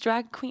 Is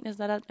drag queen? Is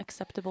that an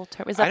acceptable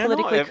term? Is that I don't know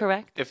politically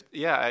correct?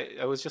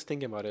 I was just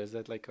thinking about it. Is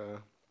that like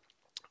a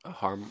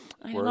harm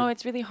I word? don't know.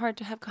 It's really hard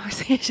to have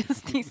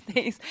conversations these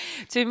days.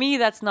 To me,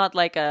 that's not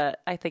like a.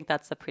 I think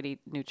that's a pretty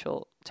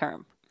neutral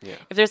term. Yeah.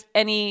 If there's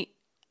any,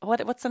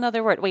 what's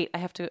another word? Wait, I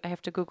have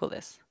to Google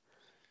this.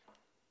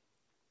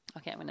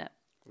 Okay, I'm gonna.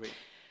 Wait.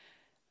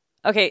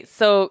 Okay,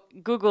 so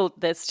Google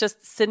this.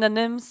 Just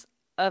synonyms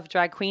of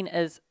drag queen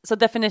is so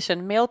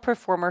definition: male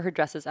performer who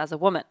dresses as a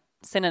woman.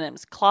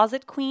 Synonyms: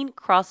 closet queen,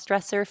 cross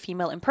dresser,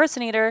 female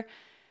impersonator,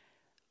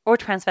 or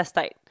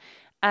transvestite.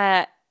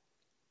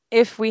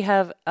 If we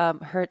have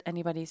hurt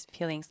anybody's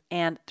feelings,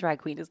 and drag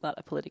queen is not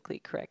a politically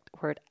correct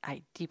word,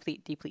 I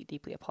deeply, deeply,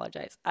 deeply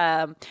apologize.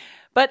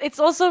 But it's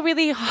also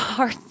really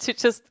hard to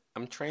just.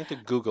 I'm trying to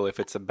Google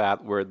if it's a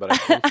bad word, but I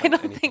can't I find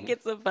don't anything. think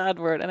it's a bad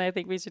word, and I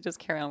think we should just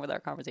carry on with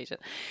our conversation.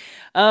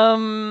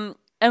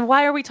 And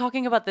why are we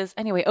talking about this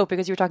anyway? Oh,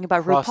 because you were talking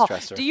about RuPaul.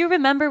 Cross-dresser. Do you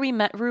remember we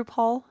met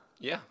RuPaul?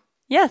 Yeah,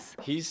 Yes.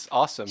 he's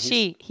awesome.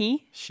 He.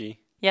 She.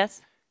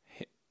 Yes.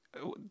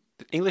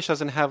 English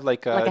doesn't have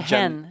like a Like a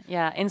hen.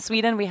 Yeah. In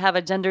Sweden, we have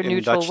a gender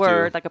neutral Dutch too.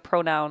 word, like a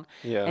pronoun.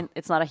 Yeah. And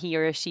it's not a he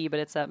or a she, but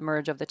it's a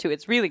merge of the two.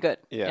 It's really good.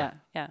 Yeah.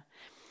 Yeah.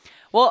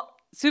 Well,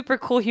 super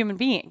cool human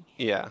being.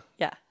 Yeah.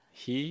 Yeah.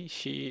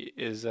 She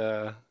is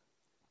a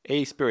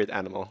spirit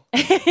animal.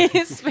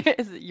 Is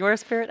it your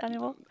spirit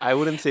animal? I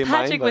wouldn't say mine,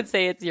 Patrick but would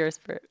say it's your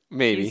spirit.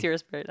 maybe. He's your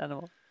spirit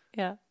animal.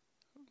 Yeah.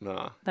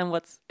 No, Then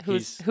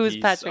who's He's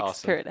Patrick's awesome.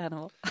 spirit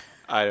animal?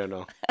 I don't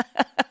know.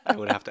 I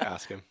would have to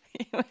ask him.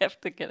 You have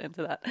to get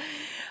into that.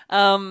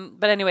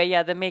 But anyway,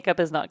 yeah, the makeup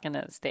is not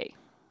gonna stay.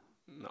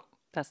 No.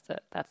 That's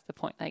the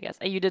point, I guess.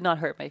 You did not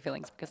hurt my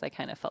feelings because I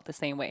kind of felt the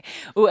same way.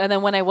 Oh, and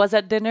then when I was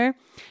at dinner,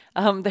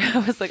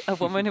 there was like a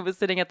woman who was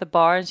sitting at the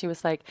bar, and she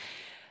was like,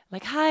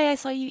 hi, I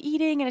saw you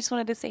eating, and I just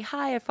wanted to say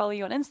hi. I follow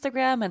you on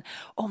Instagram, and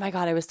oh my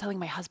God, I was telling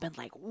my husband,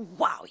 like,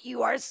 wow,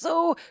 you are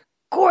so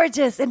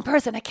gorgeous in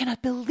person. I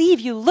cannot believe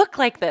you look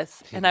like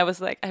this. And I was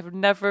like, I've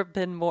never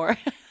been more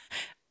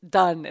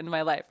done in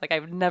my life. Like,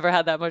 I've never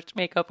had that much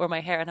makeup or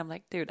my hair. And I'm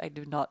like, dude, I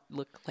do not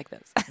look like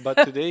this. But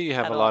today you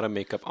have At a all. lot of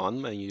makeup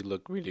on, and you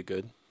look really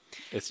good.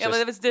 It's Yeah, just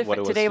but it was what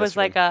different. Today was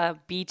yesterday. like a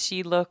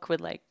beachy look with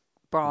like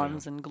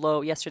bronze and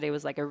glow. Yesterday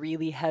was like a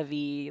really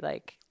heavy,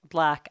 like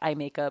black eye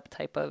makeup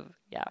type of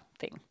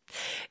thing.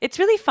 It's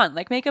really fun.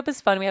 Like, makeup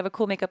is fun. We have a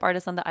cool makeup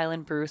artist on the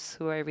island, Bruce,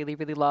 who I really,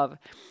 really love,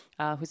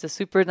 who's a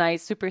super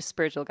nice, super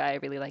spiritual guy. I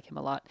really like him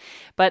a lot.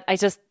 But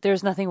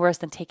there's nothing worse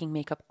than taking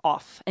makeup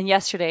off. And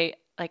yesterday,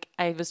 like,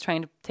 I was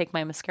trying to take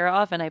my mascara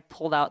off and I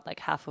pulled out like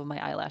half of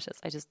my eyelashes.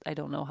 I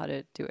don't know how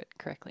to do it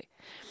correctly.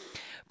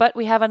 But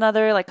we have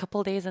another like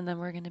couple days and then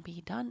we're going to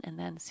be done. And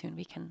then soon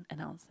we can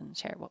announce and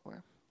share what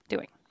we're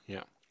doing.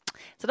 Yeah.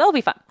 So that'll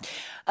be fun.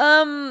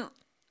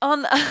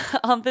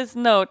 On this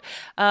note,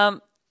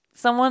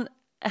 someone,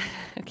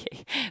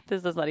 okay,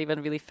 this does not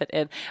even really fit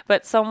in,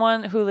 but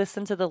someone who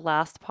listened to the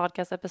last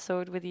podcast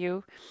episode with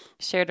you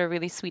shared a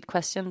really sweet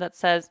question that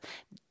says,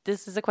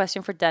 this is a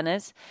question for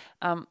Dennis.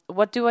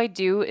 What do I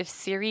do if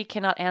Siri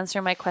cannot answer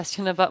my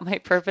question about my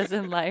purpose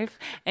in life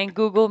and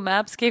Google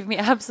Maps gave me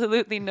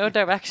absolutely no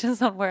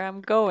directions on where I'm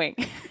going?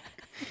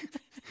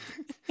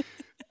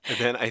 And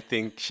then I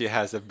think she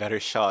has a better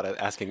shot at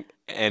asking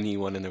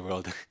anyone in the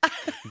world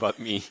but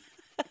me.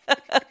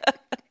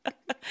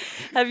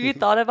 Have you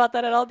thought about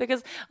that at all?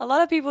 Because a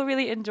lot of people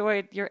really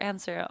enjoyed your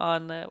answer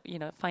on,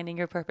 finding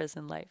your purpose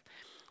in life.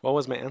 What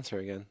was my answer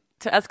again?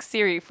 To ask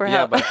Siri for Yeah,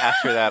 help. but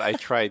after that, I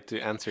tried to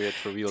answer it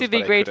for real. To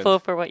be grateful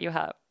for what you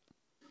have.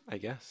 I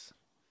guess.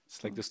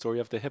 It's like the story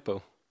of the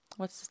hippo.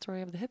 What's the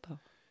story of the hippo?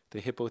 The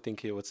hippo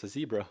think it was a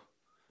zebra.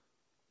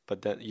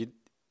 But then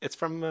it's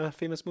from a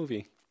famous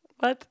movie.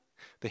 What?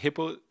 The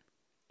hippo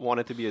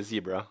wanted to be a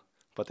zebra,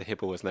 but the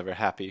hippo was never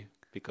happy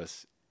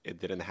because it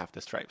didn't have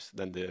the stripes.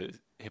 Then the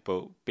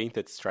hippo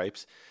painted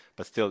stripes,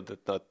 but still did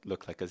not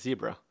look like a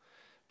zebra.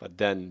 But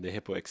then the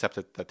hippo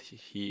accepted that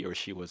he or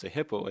she was a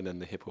hippo, and then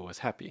the hippo was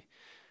happy.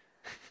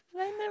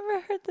 I never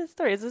heard this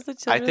story. Is this a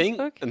children's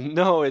book?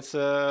 No, it's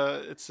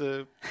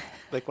a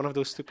like one of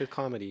those stupid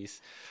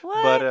comedies.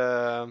 What?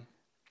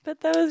 But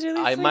that was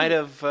really I sweet. might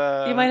have.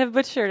 You might have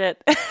butchered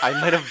it. I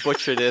might have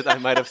butchered it. I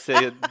might have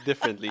said it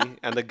differently,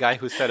 and the guy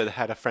who said it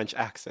had a French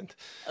accent.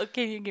 Oh,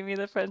 can you give me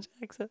the French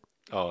accent?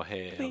 Oh,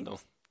 hey, Please. no.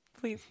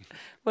 Please.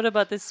 What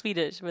about the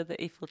Swedish with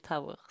the Eiffel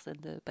Towers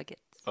and the baguettes?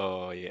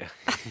 Oh, yeah.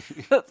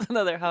 That's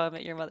another How I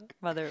Met Your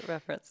Mother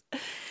reference.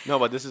 No,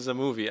 but this is a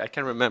movie. I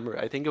can't remember.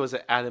 I think it was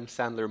an Adam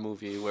Sandler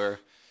movie where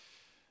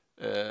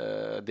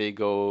they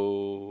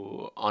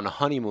go on a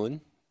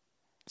honeymoon.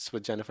 It's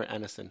with Jennifer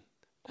Aniston.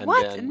 And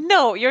what? then,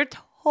 No, you're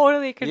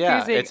totally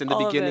confusing. yeah, it's in the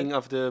all beginning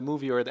of of the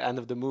movie or at the end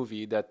of the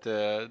movie that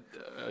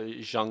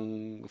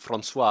Jean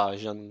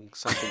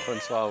something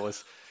Francois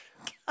was.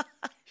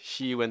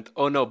 She went,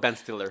 oh no, Ben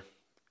Stiller.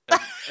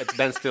 It's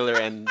Ben Stiller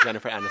and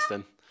Jennifer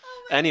Aniston.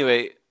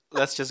 Anyway,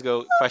 let's just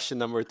go question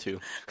number 2.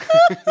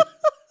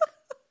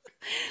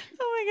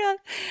 Oh my god.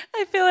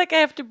 I feel like I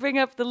have to bring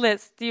up the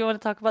list. Do you want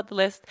to talk about the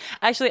list?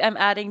 Actually, I'm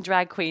adding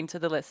drag queen to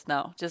the list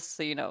now, just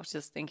so you know,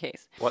 just in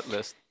case. What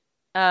list?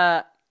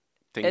 it-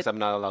 Things I'm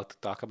not allowed to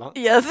talk about?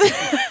 Yes.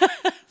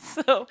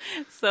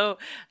 So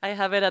I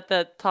have it at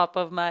the top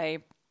of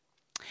my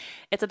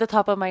it's at the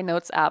top of my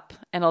notes app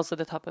and also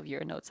the top of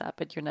your notes app,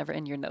 but you're never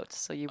in your notes,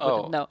 so you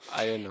wouldn't know.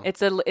 I don't know.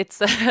 It's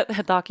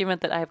a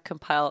document that I have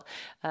compiled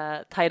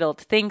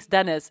titled Things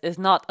Dennis is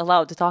Not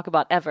Allowed to Talk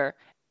About Ever,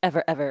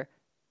 Ever, Ever,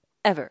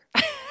 Ever.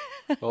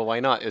 Well, why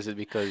not? Is it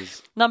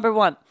because Number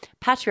 1,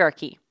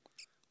 patriarchy.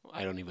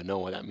 I don't even know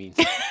what that means?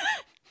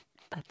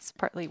 That's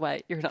partly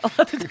why you're not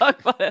allowed to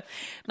talk about it.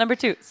 Number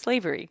 2,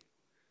 slavery.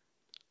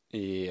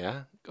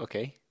 Yeah,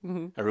 okay.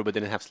 Aruba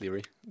didn't have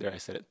slavery. There, I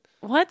said it.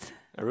 What?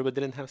 Aruba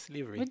didn't have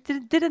slavery. We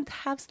didn't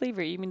have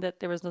slavery. You mean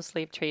that there was no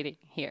slave trading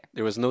here?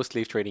 There was no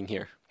slave trading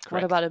here. Correct.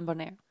 What about in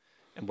Bonaire?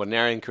 In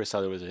Bonaire and Curacao,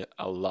 there was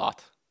a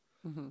lot.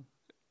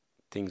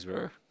 Things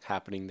were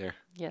happening there.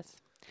 Yes.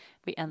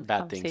 We end the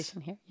Bad things.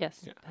 conversation here.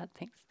 Yes, Yeah. bad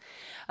things.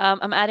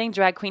 I'm adding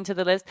drag queen to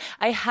the list.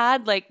 I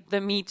had like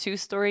the Me Too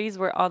stories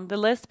were on the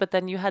list, but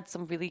then you had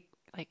some really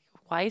like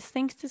wise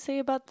things to say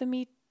about the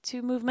Me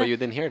Too movement. But you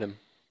didn't hear them.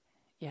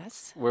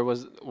 Yes.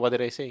 What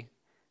did I say?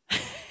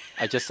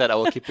 I just said I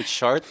will keep it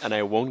short and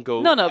I won't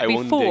go. No, I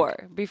won't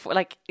dig. before,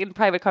 like in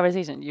private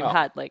conversation, you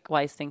had like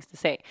wise things to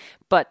say,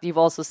 but you've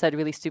also said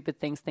really stupid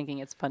things, thinking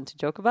it's fun to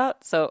joke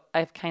about. So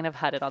I've kind of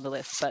had it on the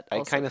list, but I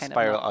also kind of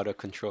spiral not. out of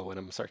control when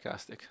I'm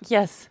sarcastic.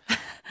 Yes,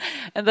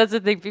 and that's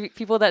the thing.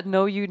 People that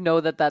know you know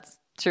that that's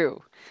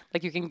true.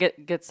 Like you can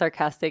get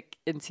sarcastic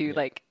into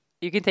like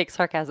you can take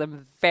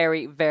sarcasm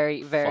very,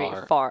 very, very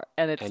far,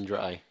 and it's And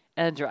dry.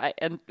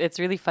 and it's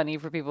really funny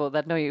for people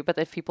that know you. But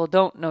if people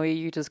don't know you,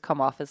 you just come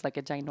off as like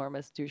a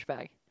ginormous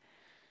douchebag.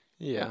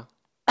 Yeah.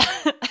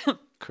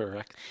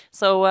 Correct.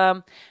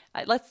 So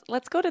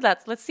let's go to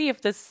that. Let's see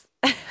if this.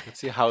 Let's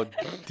see how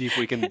deep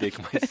we can dig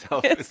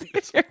myself. Yes, into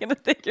this you're gonna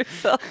dig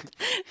yourself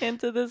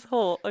into this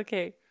hole.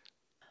 Okay.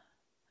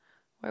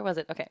 Where was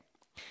it? Okay.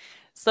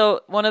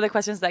 So one of the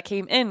questions that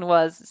came in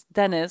was,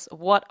 Dennis,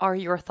 what are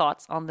your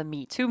thoughts on the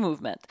Me Too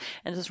movement?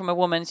 And this is from a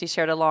woman. She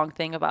shared a long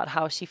thing about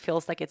how she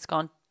feels like it's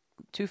gone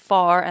too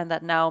far and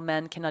that now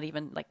men cannot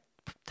even like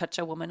touch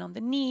a woman on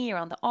the knee or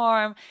on the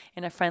arm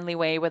in a friendly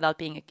way without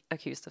being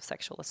accused of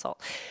sexual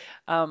assault.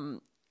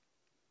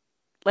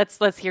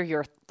 Let's hear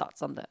your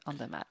thoughts on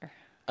the matter.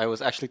 I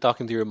was actually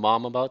talking to your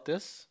mom about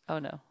this. Oh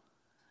no.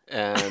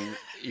 And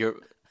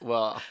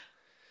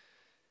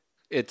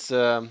it's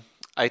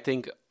I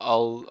think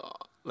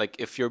like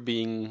if you're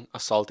being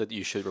assaulted,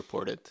 you should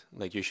report it.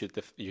 Like you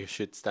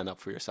should stand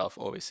up for yourself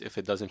always. If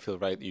it doesn't feel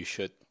right, you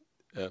should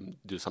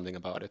do something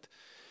about it.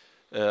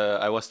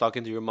 I was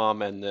talking to your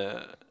mom, and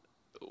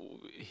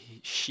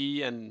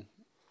she and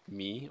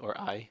me, or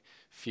I,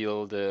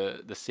 feel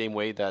the same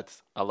way,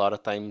 that a lot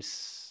of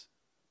times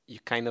you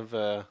kind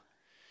of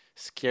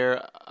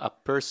scare a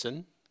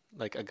person,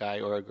 like a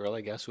guy or a girl,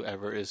 I guess,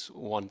 whoever is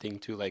wanting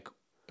to like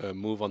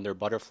move on their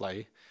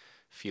butterfly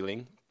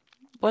feeling.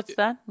 What's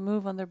that?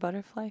 Move on their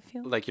butterfly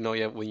feel? Like, you know,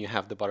 when you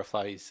have the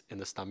butterflies in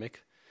the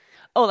stomach.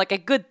 Oh, like a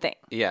good thing.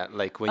 Yeah,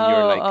 like when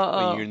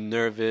when you're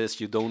nervous,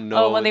 you don't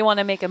know. Oh, when they want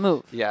to make a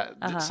move. Yeah,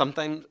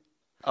 sometimes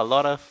a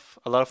lot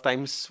of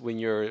times when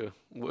you're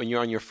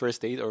on your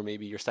first date, or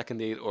maybe your second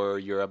date, or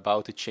you're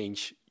about to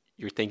change,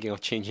 you're thinking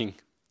of changing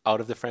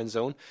out of the friend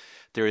zone,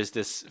 there is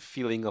this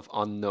feeling of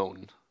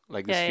unknown.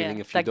 Like this feeling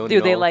if like, you don't know.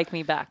 Do they like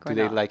me back or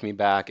do not? they like me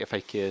back if I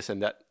kiss?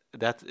 And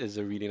that is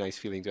a really nice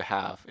feeling to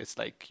have. It's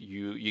like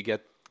you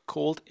get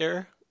cold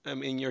air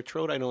in your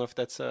throat. I don't know if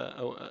that's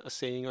a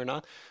saying or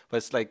not, but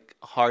it's like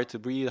hard to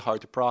breathe,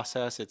 hard to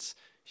process. You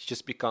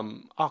just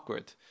become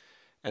awkward,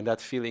 and that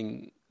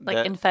feeling,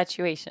 like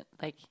infatuation,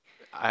 like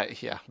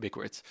big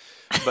words,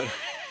 but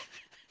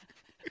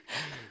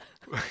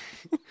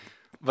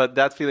but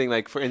that feeling,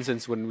 like for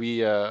instance, when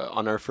we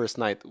on our first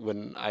night,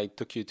 when I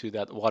took you to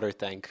that water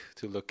tank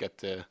to look at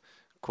the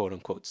quote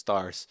unquote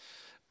stars.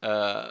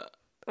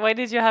 Why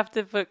did you have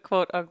to put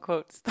quote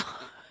unquote stars?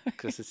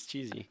 Because it's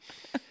cheesy.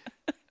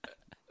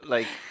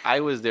 Like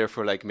I was there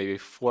for like maybe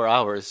 4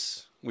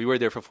 hours. We were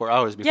there for 4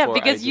 hours before. Yeah,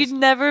 because you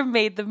never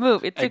made the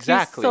move. It took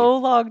you so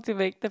long to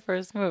make the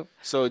first move.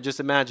 So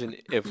just imagine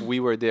if we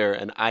were there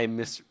and I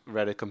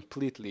misread it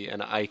completely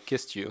and I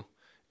kissed you,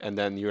 and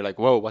then you're like,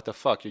 "Whoa, what the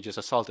fuck? You just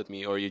assaulted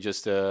me, or you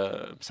just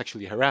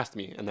sexually harassed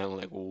me," and then I'm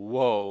like,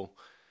 "Whoa,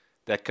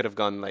 that could have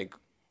gone like,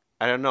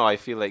 I don't know." I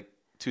feel like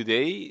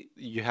today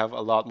you have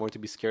a lot more to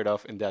be scared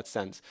of in that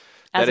sense.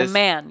 As a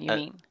man, you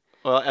mean?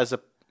 Well,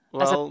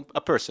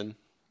 a person.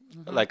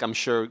 Mm-hmm. Like I'm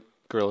sure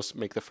girls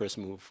make the first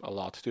move a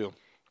lot too.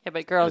 Yeah,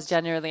 but girls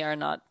generally are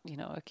not,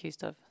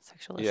 accused of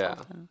sexual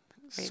assault. And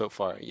rape. So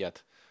far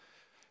yet.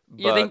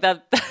 You think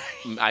that?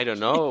 I don't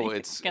know.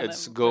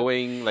 It's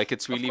going like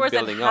it's really building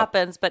up. Of course, it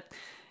happens, but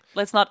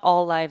let's not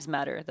all lives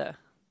matter. The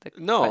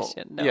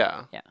question. No.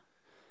 Yeah.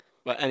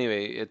 But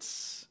anyway,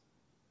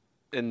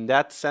 in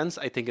that sense,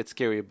 I think it's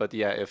scary. But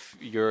yeah, if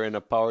you're in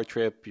a power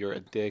trip, you're a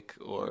dick,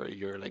 or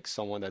you're like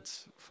someone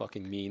that's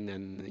fucking mean,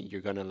 and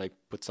you're gonna like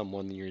put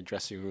someone in your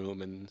dressing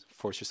room and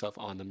force yourself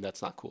on them,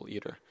 that's not cool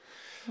either.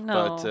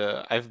 No.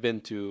 But I've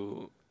been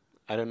to,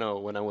 I don't know,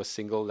 when I was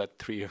single, that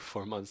 3 or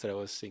 4 months that I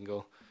was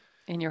single,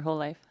 In your whole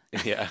life.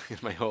 yeah, in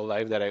my whole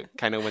life, that I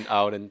kind of went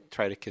out and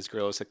tried to kiss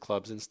girls at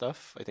clubs and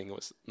stuff. I think it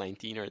was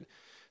 19 or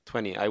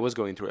 20. I was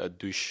going through a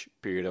douche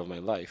period of my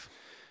life,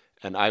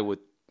 and I would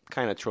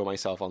kind of throw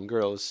myself on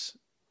girls,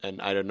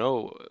 and I don't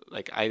know,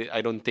 like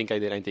I don't think I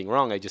did anything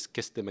wrong. I just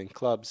kissed them in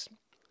clubs,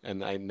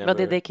 and I never. But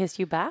did they kiss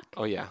you back?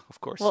 Oh yeah, of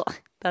course. Well,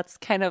 that's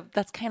kind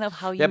of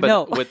how you yeah, but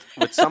know. with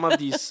some of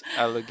these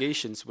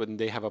allegations, when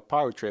they have a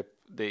power trip,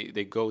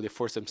 they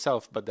force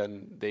themselves, but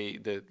then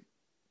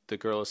the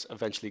girls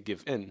eventually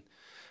give in.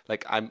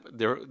 Like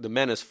the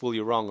man is fully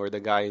wrong, or the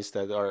guys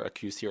that are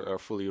accused here are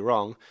fully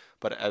wrong.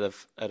 But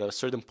at a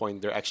certain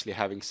point, they're actually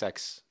having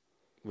sex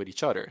with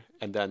each other,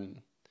 and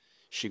then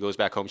she goes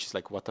back home. She's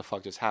like, "What the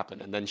fuck just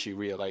happened?" And then she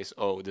realized,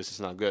 "Oh, this is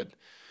not good."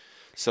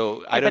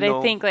 So I don't know. But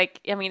I think, like,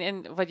 I mean,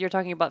 and what you're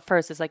talking about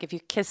first is like if you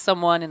kiss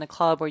someone in a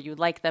club or you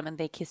like them and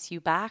they kiss you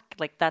back,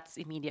 like that's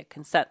immediate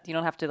consent. You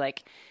don't have to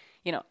like,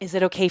 is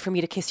it okay for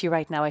me to kiss you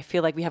right now? I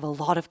feel like we have a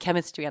lot of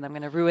chemistry and I'm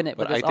going to ruin it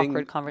with this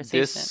awkward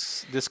conversation.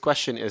 This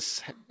question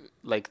is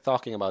like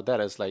talking about that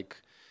as like.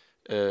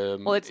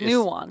 Well, it's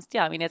nuanced.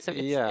 Yeah, I mean,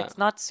 it's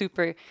not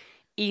super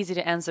easy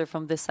to answer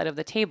from this side of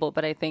the table,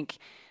 but I think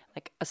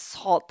like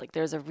assault, like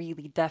there's a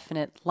really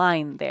definite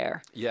line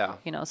there. Yeah.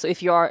 So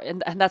if you are,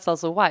 and that's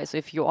also why, so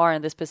if you are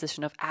in this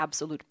position of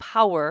absolute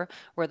power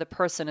where the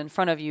person in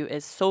front of you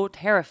is so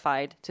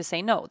terrified to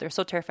say no, they're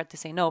so terrified to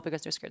say no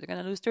because they're scared they're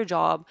going to lose their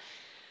job.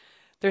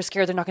 They're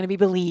scared they're not going to be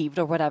believed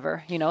or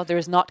whatever,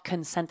 there's not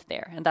consent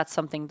there. And that's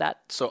something that...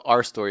 So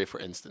our story, for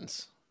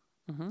instance,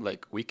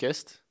 like we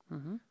kissed.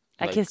 Mm-hmm.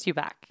 I kissed you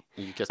back.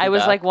 You kissed me I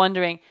was back? like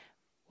wondering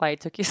why it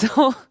took you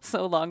so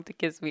long to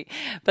kiss me.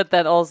 But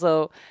then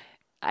also...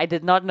 I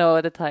did not know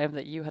at the time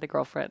that you had a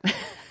girlfriend.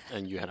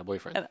 And you had a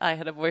boyfriend. And I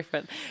had a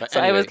boyfriend. But so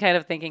anyway. I was kind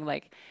of thinking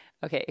like,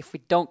 okay, if we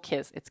don't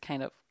kiss, it's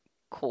kind of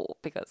cool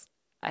because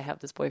I have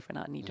this boyfriend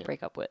I need to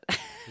break up with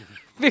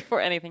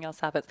before anything else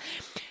happens.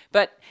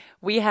 But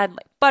we had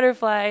like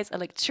butterflies,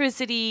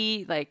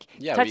 electricity, like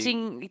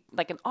touching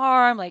like an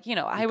arm, like,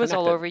 I was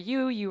all over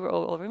you, you were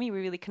all over me. We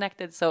really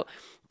connected. So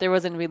there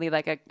wasn't really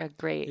like a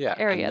gray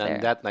area and then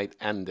there. that night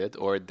ended,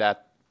 or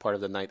that part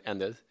of the night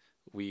ended.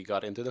 We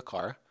got into the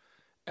car.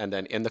 And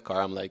then in the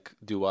car, I'm like,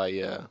 do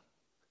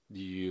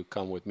you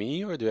come with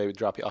me or do I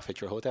drop you off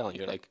at your hotel? And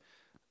you're like,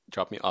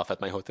 drop me off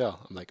at my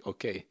hotel. I'm like,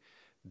 okay.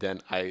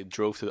 Then I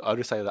drove to the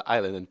other side of the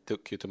island and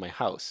took you to my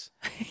house.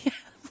 Yes.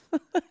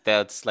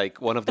 That's like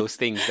one of those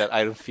things that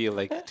I don't feel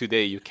like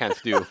today you can't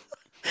do.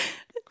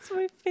 It's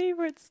my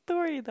favorite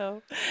story,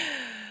 though.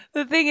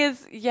 The thing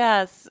is,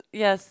 yes,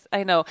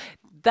 I know.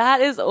 That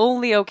is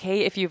only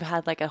okay if you've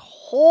had like a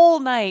whole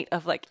night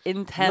of like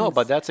intense... No,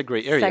 but that's a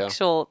great area.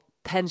 ...sexual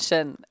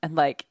tension, and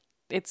like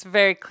it's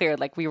very clear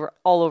like we were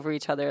all over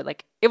each other,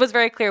 like it was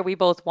very clear we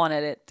both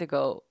wanted it to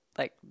go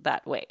like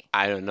that way.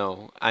 I don't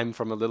know, I'm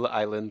from a little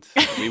island.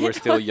 We were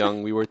still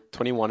young. We were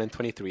 21 and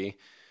 23.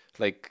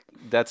 Like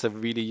that's a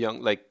really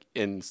young, like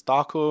in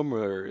Stockholm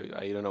or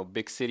I don't know,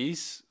 big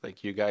cities,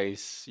 like you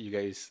guys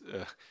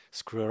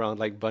screw around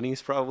like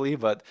bunnies probably.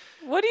 But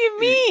what do you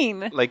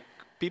mean? Like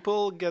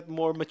people get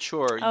more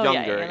mature,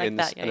 younger in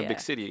a big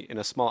city, in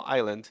a small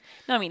island.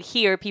 No, I mean,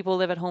 here, people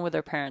live at home with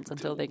their parents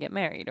until they get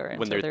married or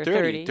when until they're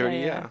 30. 30,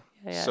 yeah.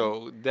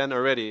 So then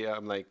already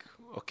I'm like,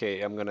 okay,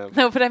 I'm going to...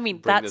 No, but I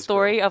mean, that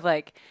story of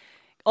like,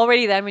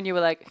 already then when you were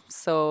like,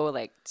 so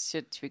like,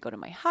 should we go to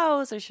my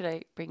house or should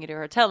I bring you to a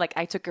hotel? Like,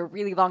 I took a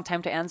really long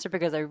time to answer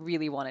because I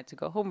really wanted to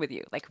go home with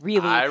you. Like,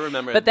 really. I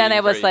remember but then I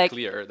was like,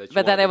 clear that you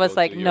but then I was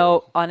like, no,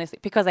 no, honestly,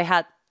 because I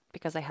had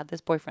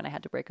this boyfriend I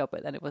had to break up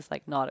with and it was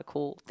like not a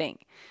cool thing.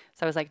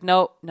 So I was like,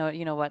 no,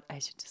 you know what? I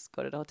should just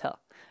go to the hotel.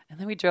 And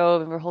then we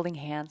drove and we were holding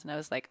hands and I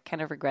was like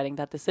kind of regretting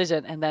that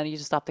decision. And then you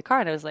just stopped the car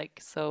and I was like,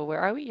 so where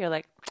are we? You're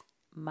like,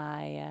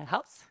 my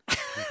house.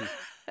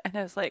 And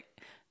I was like,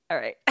 all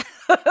right,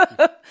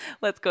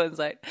 let's go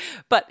inside.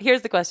 But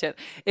here's the question.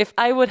 If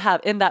I would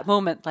have in that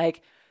moment,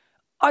 like,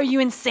 are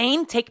you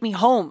insane? Take me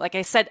home. Like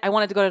I said, I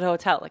wanted to go to the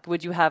hotel. Like,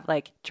 would you have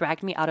like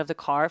dragged me out of the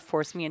car,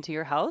 forced me into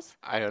your house?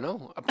 I don't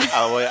know.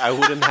 I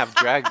wouldn't have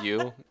dragged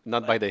you,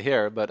 not by the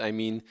hair, but I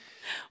mean,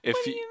 if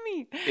what do you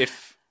mean?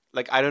 If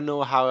like I don't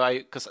know how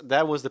because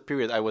that was the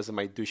period I was in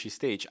my douchey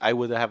stage. I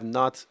would have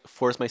not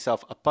forced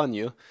myself upon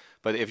you.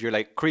 But if you're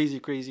like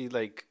crazy,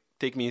 like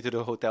take me into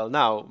the hotel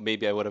now,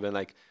 maybe I would have been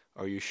like,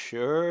 are you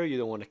sure you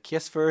don't want to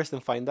kiss first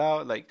and find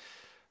out? Like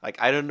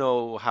I don't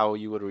know how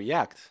you would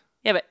react.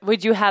 Yeah, but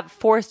would you have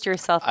forced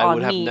yourself on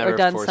me or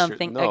done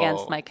something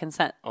against my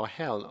consent? Oh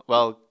hell no.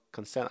 Well,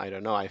 consent, I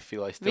don't know. I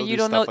feel I still but you do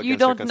don't stuff know. against You your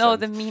don't know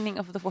consent. the meaning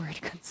of the word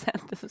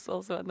consent. This is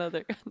also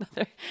another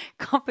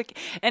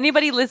complicated.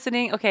 Anybody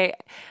listening? Okay,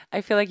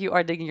 I feel like you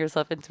are digging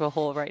yourself into a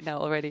hole right now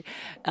already.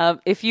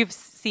 If you've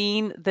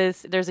seen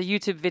this, there's a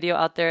YouTube video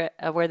out there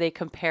where they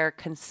compare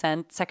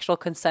sexual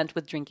consent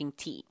with drinking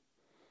tea.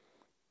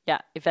 Yeah,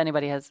 if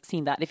anybody has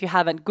seen that. If you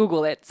haven't,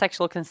 Google it,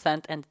 sexual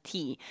consent and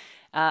tea.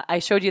 I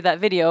showed you that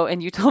video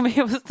and you told me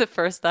it was the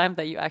first time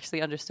that you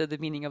actually understood the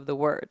meaning of the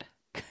word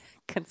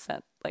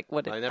consent. Like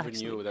what it I never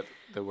actually... knew that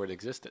the word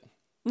existed.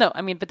 No,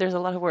 I mean, but there's a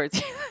lot of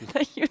words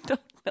that you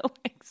don't know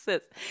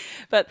exist.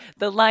 But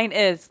the line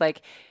is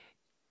like,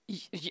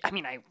 I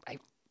mean, I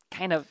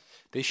kind of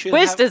wish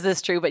this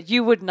is true, but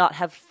you would not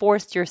have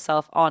forced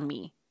yourself on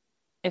me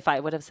if I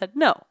would have said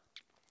no.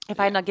 If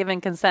I had not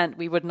given consent,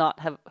 we would not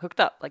have hooked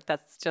up. Like,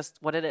 that's just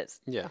what it is.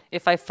 Yeah.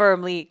 If I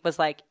firmly was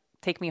like,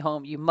 take me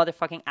home, you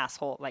motherfucking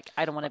asshole. Like,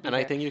 I don't want to be And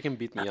here. I think you can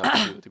beat me up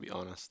too, to be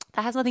honest.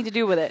 That has nothing to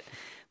do with it.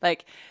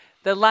 Like,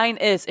 the line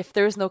is, if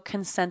there's no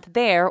consent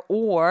there,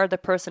 or the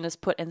person is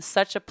put in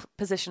such a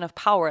position of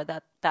power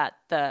that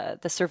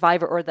the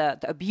survivor or the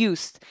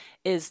abused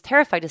is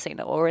terrified to say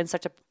no, or in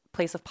such a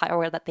place of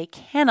power that they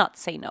cannot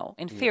say no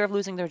in fear of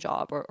losing their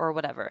job or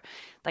whatever.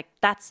 Like,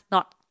 that's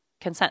not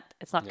consent.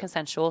 It's not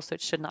consensual, so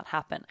it should not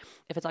happen.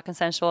 If it's not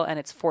consensual and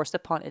it's forced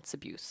upon, it's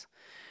abuse,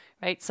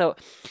 right? So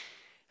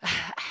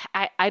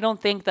I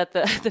don't think that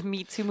the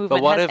Me Too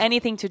movement has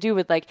anything to do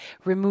with like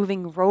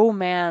removing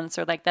romance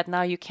or like that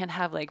now you can't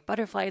have like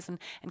butterflies and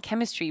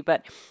chemistry.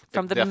 But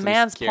from the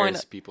man's point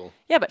of people.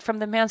 Yeah, but from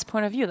the man's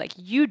point of view, like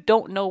you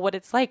don't know what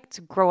it's like to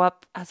grow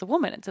up as a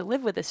woman and to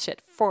live with this shit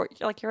for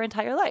like your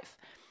entire life.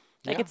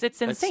 Like it's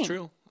insane. That's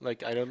true.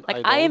 Like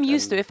I am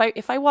used to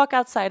if I walk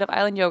outside of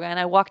Island Yoga and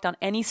I walk down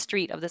any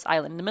street of this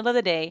island in the middle of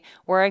the day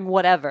wearing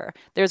whatever,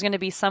 there's going to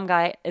be some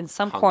guy in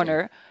some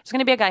corner. There's going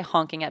to be a guy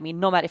honking at me,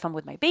 no matter if I'm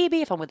with my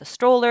baby, if I'm with a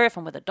stroller, if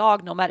I'm with a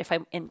dog, no matter if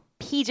I'm in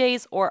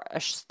PJs or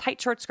a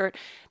tight short skirt.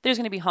 There's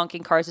going to be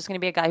honking cars. There's going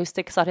to be a guy who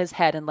sticks out his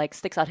head and like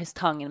sticks out his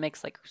tongue and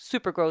makes like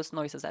super gross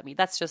noises at me.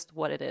 That's just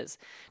what it is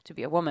to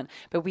be a woman.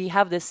 But we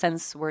have this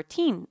sense we're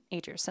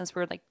teenagers, since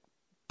we're like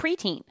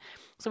preteen.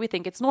 So we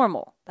think it's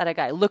normal that a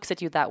guy looks at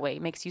you that way,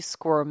 makes you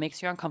squirm,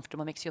 makes you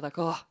uncomfortable, makes you like,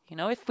 oh, you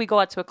know, if we go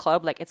out to a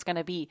club, like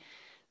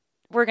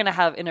we're going to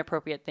have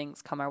inappropriate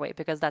things come our way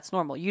because that's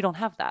normal. You don't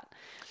have that.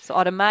 So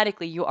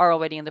automatically you are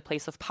already in the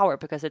place of power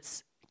because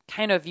it's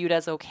kind of viewed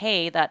as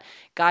okay that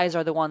guys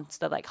are the ones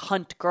that like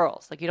hunt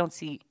girls. Like you don't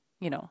see,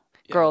 you know,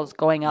 girls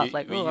going out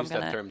like, oh, I'm going to. We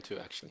use that term too,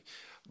 actually.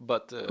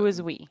 But who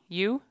is we?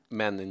 You?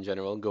 Men in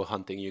general go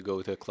hunting. You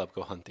go to a club,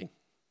 go hunting.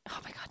 Oh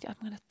my God, I'm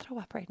going to throw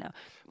up right now.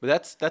 But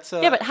that's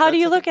yeah, but how do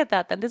you look at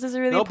that then? This is a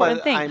really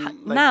important thing.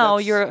 Like, now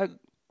you're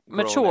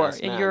mature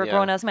and you're a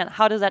grown-ass man.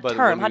 How does that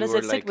term, how does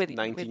it sit with you?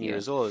 19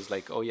 years old, it's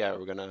like, oh yeah,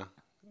 we're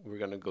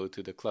gonna go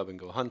to the club and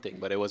go hunting.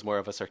 But it was more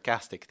of a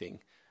sarcastic thing.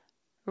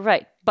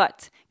 Right,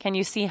 but can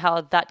you see how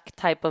that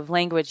type of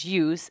language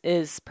use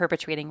is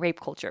perpetuating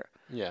rape culture?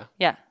 Yeah.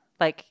 Yeah,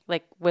 like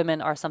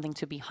women are something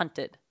to be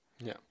hunted.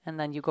 Yeah. And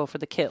then you go for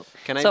the kill.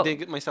 Can I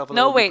dig myself a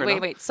little deeper? No,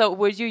 wait. So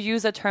would you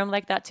use a term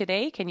like that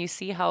today? Can you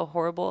see how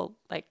horrible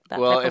like that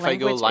well, type of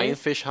language is? Well, if I go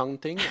lionfish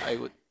hunting, I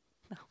would...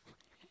 No.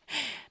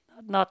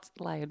 Not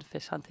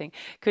lionfish hunting.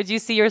 Could you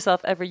see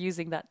yourself ever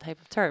using that type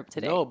of term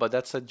today? No, but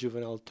that's a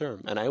juvenile term.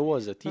 And I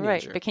was a teenager.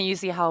 Right, but can you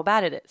see how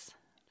bad it is?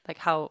 Like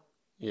how...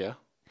 Yeah.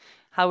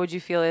 How would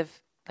you feel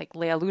if like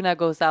Lea Luna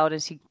goes out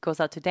and she goes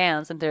out to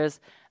dance and there's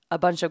a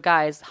bunch of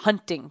guys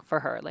hunting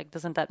for her? Like,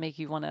 doesn't that make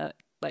you want to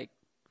like...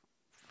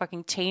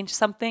 fucking change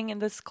something in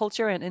this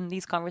culture and in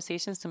these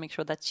conversations to make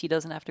sure that she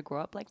doesn't have to grow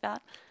up like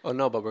that? Oh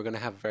no, but we're gonna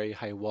have very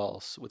high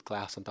walls with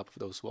glass on top of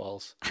those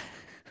walls.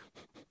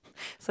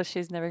 So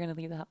she's never gonna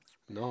leave the house?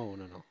 No.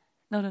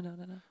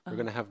 We're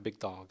gonna have big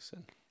dogs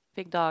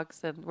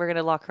and we're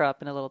gonna lock her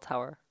up in a little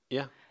tower.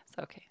 Yeah.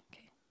 So okay.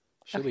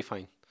 She'll be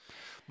fine.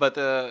 But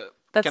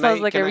that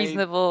sounds like a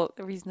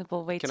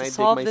reasonable way to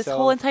solve this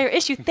whole entire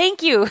issue.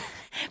 Thank you.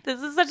 This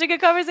is such a good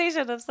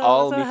conversation. I'm so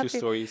all so Me happy. Too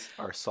stories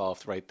are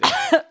solved right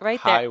there. Right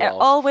High there.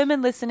 walls. All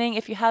women listening,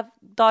 if you have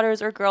daughters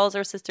or girls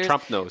or sisters,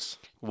 Trump knows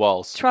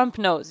walls. Trump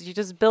knows. You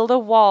just build a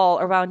wall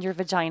around your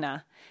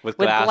vagina with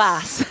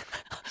glass.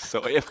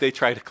 So if they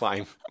try to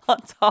climb on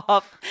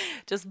top,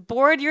 just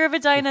board your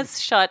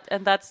vaginas shut,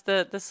 and that's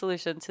the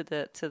solution to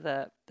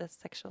the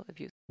sexual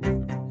abuse.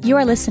 You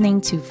are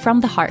listening to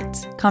From the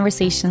Heart,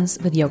 Conversations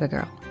with Yoga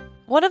Girl.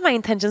 One of my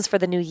intentions for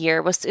the new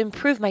year was to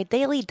improve my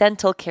daily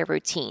dental care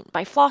routine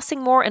by flossing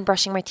more and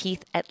brushing my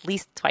teeth at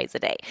least twice a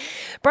day.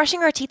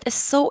 Brushing our teeth is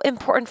so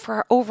important for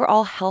our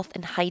overall health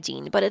and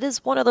hygiene, but it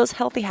is one of those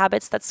healthy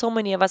habits that so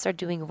many of us are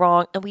doing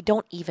wrong and we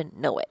don't even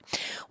know it.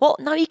 Well,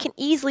 now you can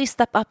easily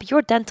step up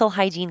your dental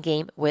hygiene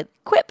game with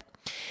Quip.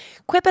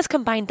 Quip has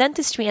combined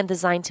dentistry and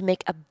design to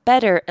make a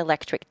better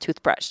electric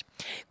toothbrush.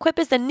 Quip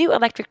is the new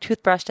electric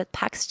toothbrush that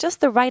packs just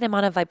the right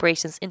amount of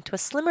vibrations into a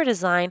slimmer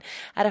design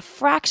at a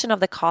fraction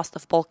of the cost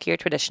of bulkier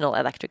traditional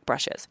electric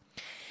brushes.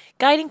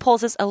 Guiding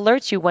pulses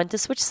alert you when to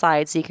switch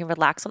sides so you can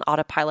relax on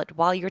autopilot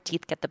while your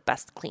teeth get the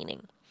best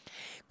cleaning.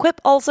 Quip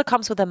also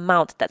comes with a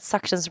mount that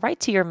suctions right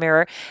to your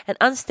mirror and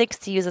unsticks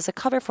to use as a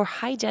cover for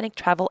hygienic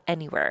travel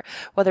anywhere,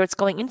 whether it's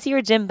going into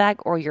your gym bag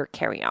or your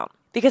carry-on.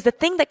 Because the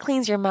thing that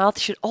cleans your mouth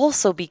should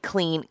also be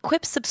clean.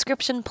 Quip's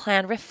subscription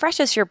plan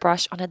refreshes your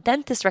brush on a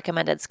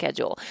dentist-recommended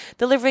schedule,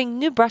 delivering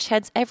new brush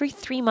heads every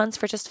 3 months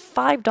for just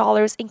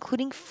 $5,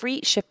 including free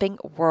shipping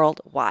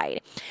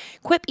worldwide.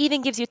 Quip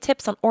even gives you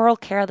tips on oral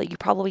care that you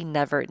probably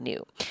never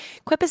knew.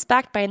 Quip is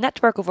backed by a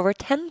network of over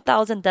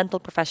 10,000 dental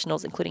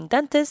professionals, including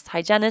dentists,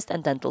 hygienists,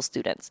 and dental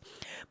students.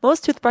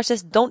 Most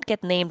toothbrushes don't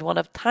get named one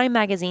of Time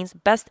Magazine's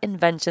best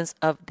inventions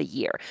of the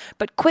year,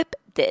 but Quip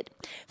did.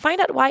 Find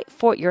out why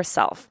for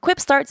yourself. Quip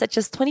starts at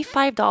just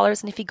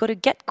 $25, and if you go to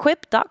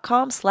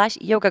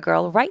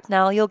getquip.com/yogagirl right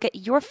now, you'll get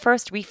your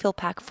first refill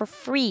pack for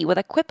free with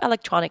a Quip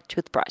electronic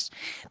toothbrush.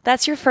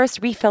 That's your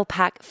first refill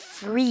pack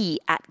free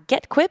at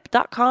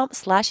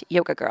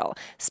getquip.com/yogagirl.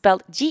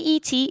 Spelled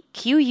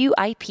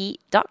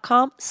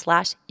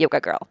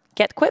GETQUIP.com/yogagirl.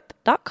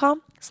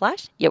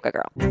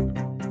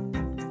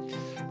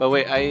 Getquip.com/yogagirl. But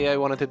wait, I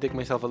wanted to dig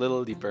myself a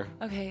little deeper.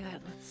 Okay,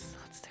 let's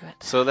do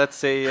it. So let's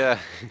say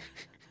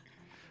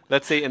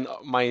let's say in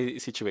my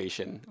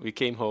situation, we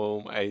came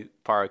home, I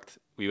parked,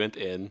 we went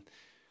in,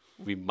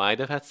 we might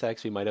have had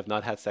sex, we might have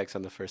not had sex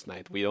on the first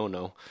night, we don't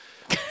know.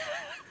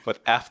 But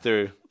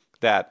after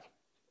that,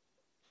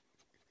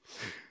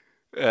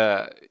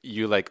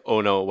 you like,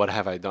 oh no, what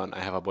have I done? I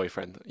have a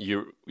boyfriend.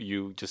 You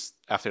just,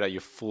 after that, you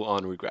full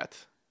on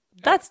regret.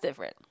 That's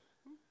different.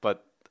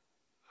 But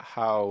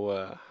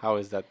how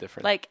is that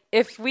different? Like,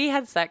 if we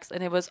had sex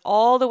and it was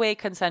all the way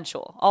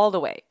consensual, all the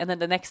way, and then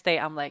the next day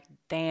I'm like,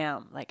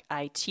 damn, like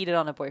I cheated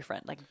on a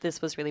boyfriend. Like,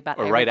 this was really bad.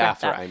 Or I right regret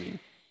after, that. I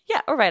mean.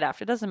 Yeah, or right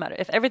after. It doesn't matter.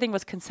 If everything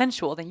was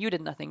consensual, then you did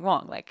nothing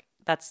wrong. Like,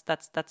 that's a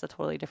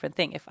totally different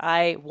thing. If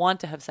I want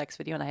to have sex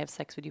with you and I have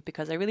sex with you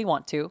because I really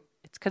want to,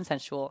 it's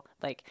consensual.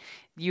 Like,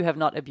 you have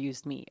not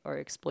abused me or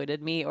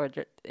exploited me or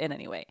in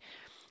any way.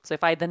 So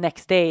if I the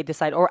next day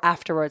decide, or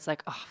afterwards,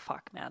 like, oh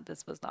fuck, man,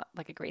 this was not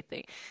like a great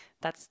thing,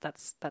 that's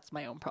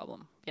my own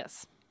problem.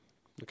 Yes.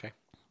 Okay.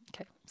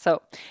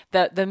 So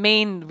the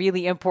main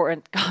really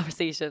important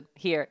conversation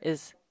here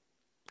is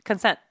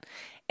consent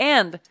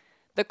and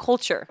the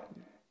culture.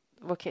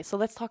 Okay, so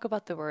let's talk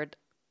about the word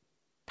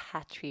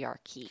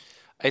patriarchy.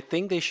 I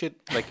think they should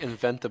like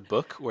invent a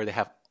book where they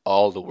have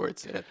all the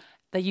words in it.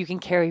 That you can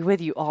carry with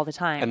you all the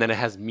time. And then it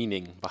has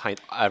meaning behind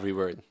every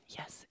word.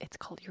 Yes, it's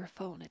called your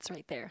phone. It's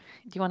right there.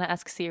 Do you want to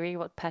ask Siri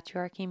what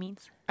patriarchy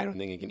means? I don't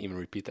think I can even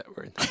repeat that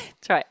word.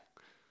 Try it.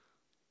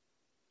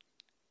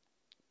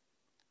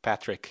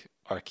 Patrick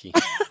Archie.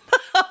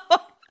 I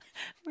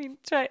mean,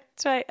 try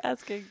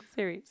asking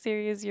Siri.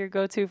 Siri is your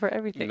go-to for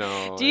everything.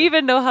 No. Do you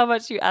even know how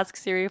much you ask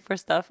Siri for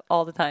stuff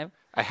all the time?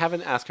 I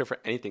haven't asked her for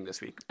anything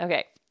this week.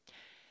 Okay.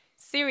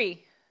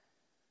 Siri.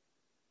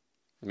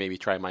 Maybe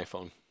try my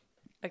phone.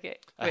 Okay.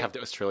 I have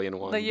the Australian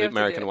one. No, The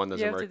American one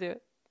doesn't work.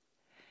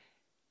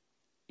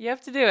 You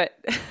have to do it.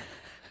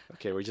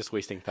 Okay, we're just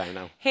wasting time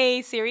now.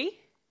 Hey, Siri.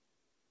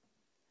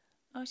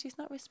 Oh, she's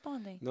not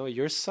responding. No,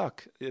 yours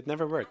suck. It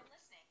never worked.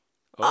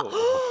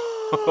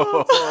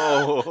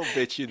 Oh,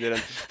 bitch, you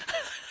didn't.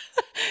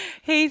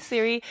 Hey,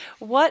 Siri.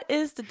 What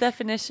is the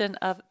definition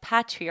of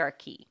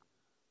patriarchy?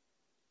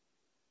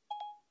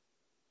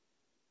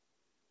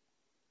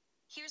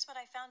 Here's what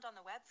I found on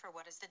the web for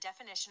what is the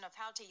definition of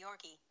how to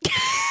Yorkie.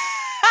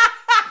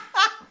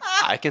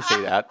 I can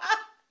say that.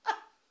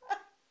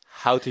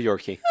 How to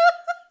Yorkie.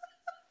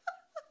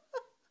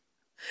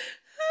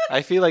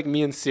 I feel like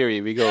me and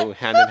Siri, we go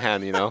hand in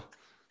hand, you know?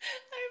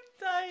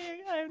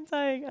 I'm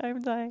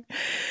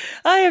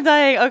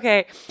dying.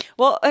 Okay.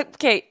 Well,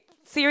 okay.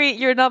 Siri,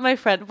 you're not my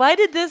friend. Why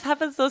did this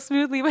happen so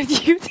smoothly when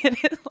you did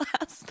it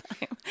last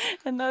time?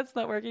 And now it's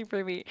not working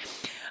for me.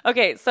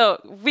 Okay, so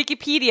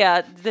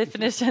Wikipedia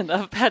definition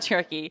of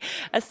patriarchy: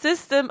 a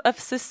system of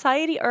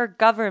society or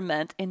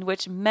government in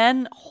which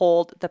men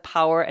hold the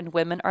power and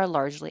women are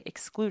largely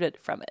excluded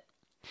from it.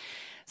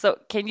 So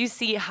can you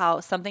see how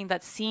something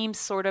that seems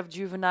sort of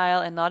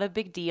juvenile and not a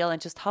big deal,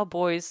 and just how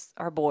boys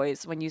are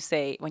boys, when you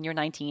say, when you're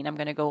 19, I'm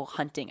going to go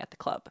hunting at the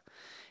club.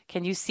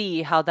 Can you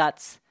see how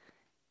that's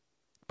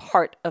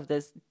part of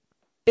this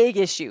big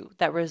issue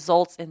that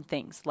results in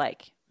things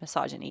like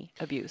misogyny,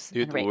 abuse,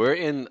 Dude, and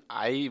rape?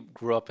 I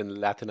grew up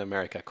in Latin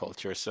America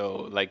culture,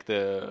 so like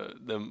the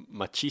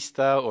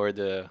machista, or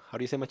how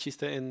do you say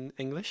machista in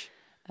English?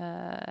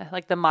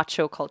 Like the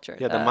macho culture.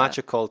 Yeah, the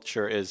macho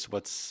culture is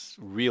what's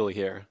real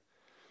here.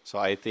 So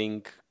I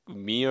think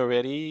me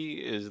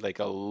already is like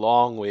a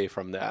long way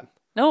from that.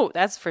 No,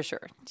 that's for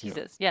sure.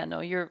 Jesus. Yeah,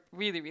 no, you're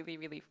really, really,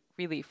 really,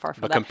 really far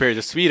from But that. compared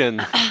to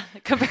Sweden,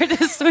 Compared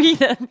to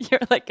Sweden,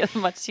 you're like a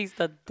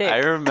machista dick. I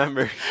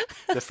remember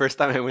the first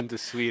time I went to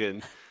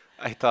Sweden,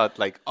 I thought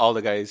like all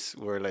the guys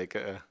were like,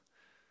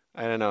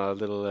 I don't know, a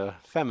little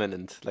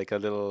feminine, like a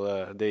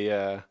little,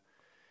 they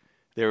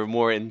were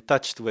more in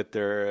touch with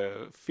their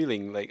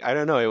feeling. Like, I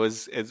don't know, it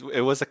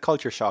was a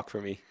culture shock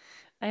for me.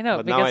 I know,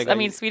 But now because I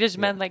mean, Swedish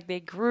men, like, they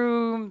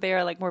groom, they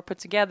are like more put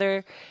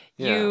together.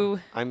 Yeah,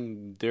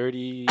 I'm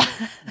dirty,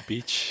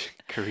 beach,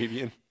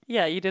 Caribbean.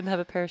 Yeah, you didn't have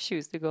a pair of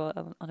shoes to go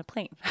on a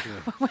plane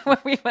when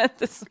we went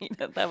to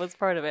Sweden. That was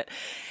part of it.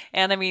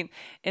 And I mean,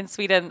 in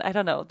Sweden, I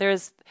don't know.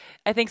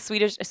 I think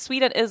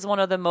Sweden is one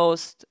of the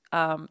most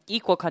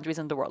equal countries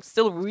in the world.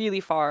 Still really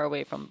far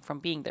away from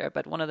being there,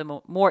 but one of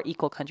the more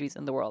equal countries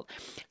in the world.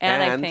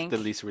 And I think the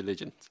least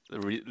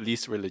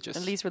least religious.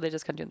 the least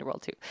religious country in the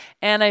world too.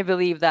 And I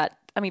believe that,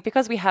 I mean,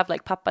 because we have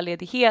like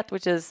pappaledighet,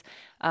 which is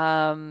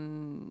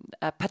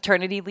a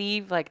paternity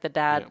leave, like the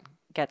dad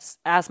gets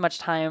as much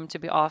time to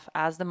be off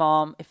as the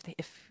mom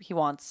if he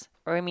wants.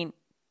 Or I mean,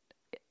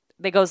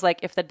 it goes like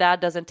if the dad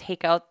doesn't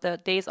take out the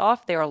days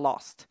off, they are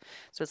lost.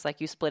 So it's like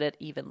you split it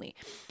evenly.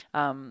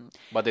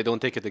 But they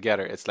don't take it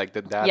together. It's like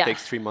the dad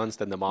takes 3 months,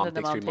 then the mom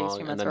takes 3 months,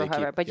 and then they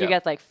keep. But you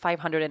get like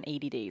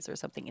 580 days or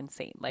something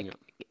insane, like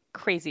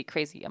crazy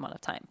amount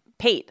of time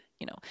paid.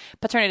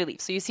 Paternity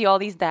leave. So you see all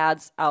these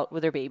dads out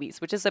with their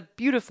babies, which is a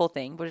beautiful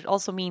thing, but it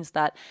also means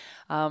that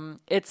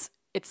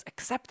it's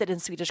accepted in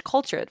Swedish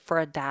culture for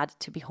a dad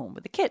to be home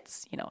with the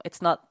kids.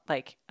 It's not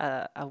like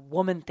a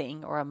woman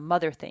thing or a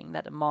mother thing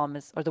that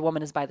the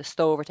woman is by the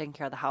stove or taking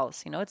care of the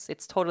house.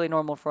 It's totally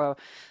normal for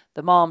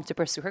the mom to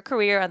pursue her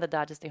career and the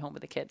dad to stay home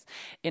with the kids.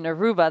 In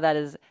Aruba, that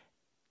is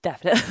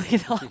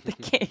definitely not the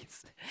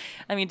case.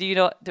 I mean,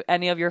 do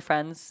any of your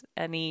friends,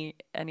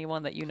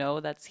 anyone that you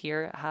know that's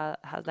here has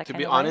that kind of life? To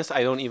be honest,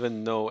 I don't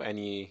even know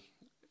any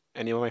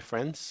of my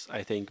friends.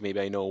 I think maybe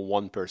I know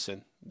one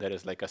person that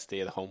is like a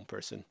stay-at-home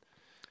person.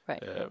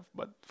 Right.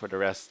 But for the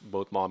rest,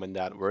 both mom and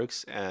dad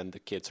works, and the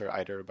kids are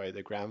either by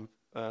the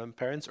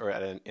grandparents or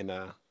in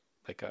a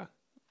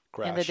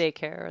crash. In the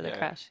daycare or the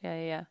crash.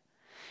 Yeah.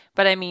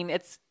 But I mean,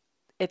 it's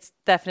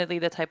definitely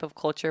the type of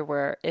culture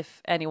where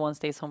if anyone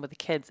stays home with the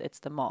kids, it's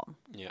the mom.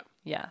 Yeah.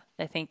 Yeah.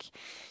 I think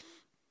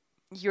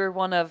you're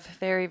one of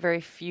very,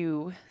 very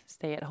few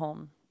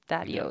stay-at-home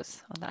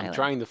daddios on the island. I'm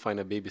trying to find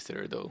a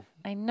babysitter though.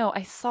 I know.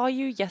 I saw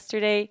you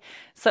yesterday.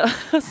 So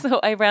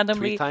I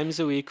randomly 3 times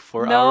a week,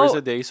 4 hours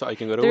a day so I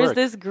can go to work. There's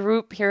this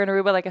group here in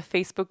Aruba, like a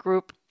Facebook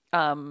group,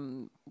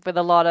 with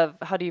a lot of,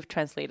 how do you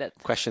translate it?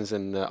 Questions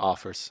and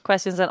offers.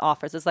 Questions and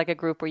offers. It's like a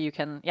group where you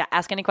can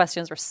ask any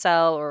questions or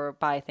sell or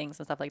buy things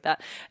and stuff like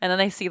that. And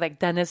then I see like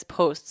Dennis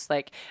posts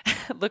like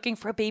looking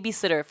for a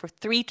babysitter for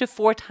 3 to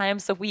 4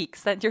 times a week.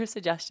 Send your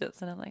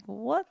suggestions. And I'm like,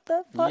 what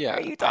the fuck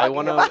are you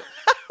talking about?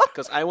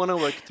 Because I want to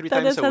work 3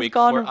 Dennis times a week,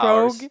 has gone 4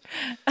 hours. rogue.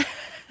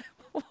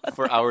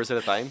 4 hours at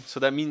a time. So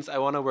that means I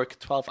want to work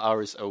 12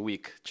 hours a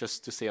week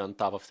just to stay on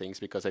top of things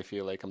because I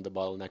feel like I'm the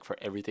bottleneck for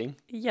everything.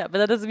 Yeah, but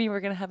that doesn't mean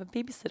we're going to have a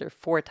babysitter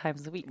 4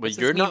 times a week. But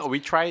you're not, we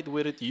tried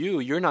with it.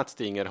 You're not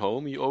staying at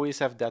home. You always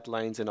have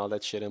deadlines and all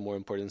that shit and more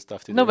important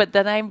stuff to do. No, but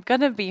then I'm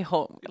going to be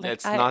home.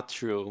 That's not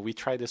true. We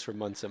tried this for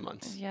months and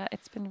months. Yeah,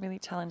 it's been really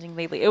challenging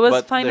lately. It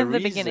was fine in the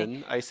beginning. The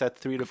reason I said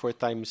 3 to 4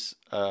 times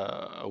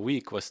a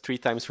week was 3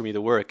 times for me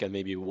to work and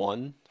maybe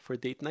 1 for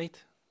date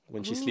night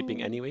when she's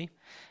sleeping anyway.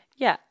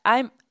 Yeah,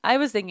 I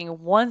was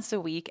thinking once a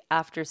week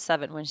after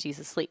 7 when she's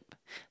asleep.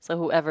 So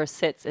whoever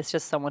sits, it's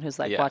just someone who's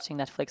like watching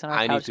Netflix on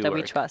our couch that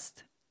we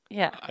trust.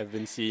 Yeah. I've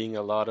been seeing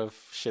a lot of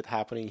shit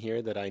happening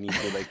here that I need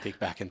to like take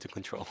back into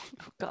control.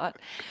 Oh God.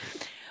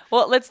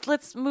 Well,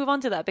 let's move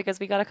on to that because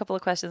we got a couple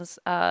of questions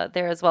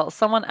there as well.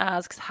 Someone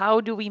asks,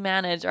 how do we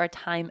manage our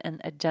time and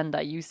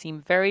agenda? You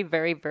seem very,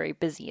 very, very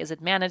busy. Is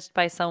it managed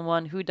by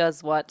someone? Who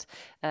does what?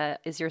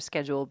 Is your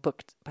schedule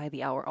booked by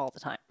the hour all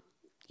the time?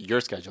 Your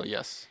schedule,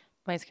 yes.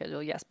 My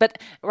schedule, yes. But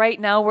right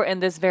now we're in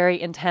this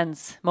very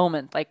intense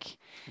moment.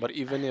 But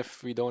even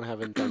if we don't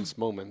have intense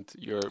moment,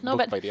 you're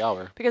booked by the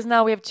hour. Because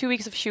now we have 2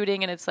 weeks of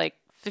shooting and it's like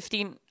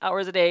 15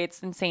 hours a day.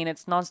 It's insane.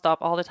 It's nonstop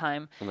all the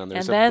time. And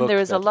then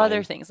there's a lot of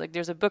other things. Like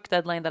there's a book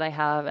deadline that I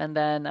have, and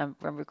then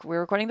we're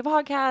recording the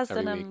podcast,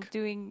 and I'm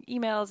doing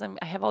emails, and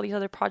I have all these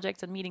other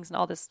projects and meetings and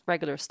all this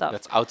regular stuff.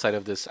 That's outside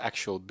of this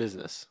actual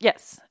business.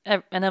 Yes.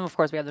 And then of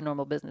course we have the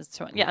normal business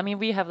too. Yeah, I mean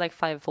we have like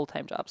 5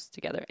 full-time jobs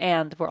together,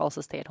 and we're also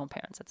stay-at-home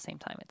parents at the same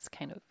time. It's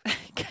kind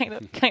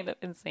of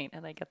insane,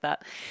 and I get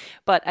that.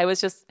 But I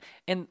was just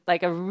in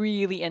like a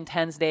really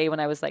intense day when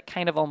I was like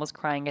kind of almost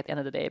crying at the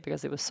end of the day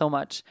because it was so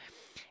much.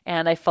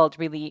 And I felt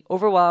really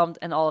overwhelmed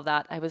and all of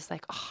that. I was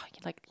like,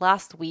 like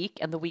last week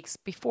and the weeks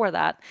before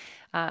that,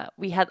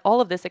 we had all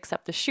of this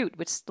except the shoot,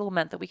 which still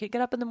meant that we could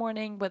get up in the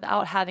morning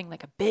without having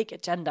like a big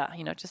agenda,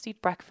 just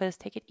eat breakfast,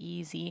 take it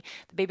easy.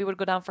 The baby would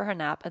go down for her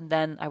nap, and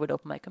then I would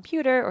open my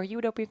computer, or you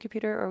would open your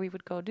computer, or we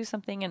would go do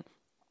something. And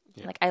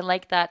like, I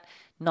like that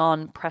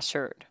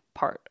non-pressured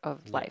part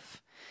of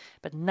life.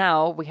 But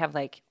now we have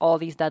like all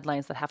these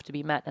deadlines that have to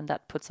be met, and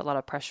that puts a lot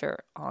of pressure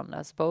on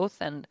us both.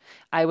 And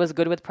I was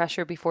good with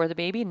pressure before the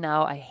baby.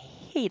 Now I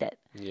hate it.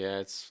 Yeah,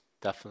 it's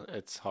definitely,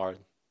 it's hard.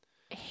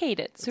 I hate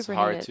it. Super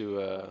hard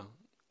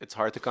it's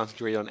hard to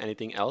concentrate on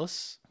anything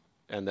else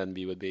and then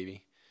be with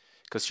baby,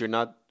 because you're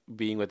not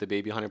being with the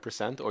baby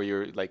 100%, or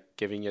you're like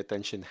giving your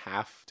attention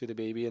half to the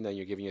baby and then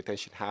you're giving your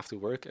attention half to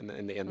work, and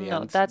in the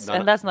end that's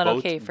not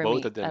okay for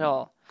me at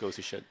all. Goes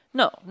to shit.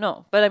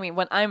 No, but I mean,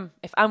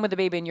 if I'm with the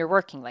baby and you're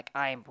working, like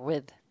I'm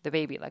with the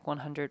baby, like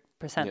 100%.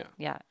 Yeah.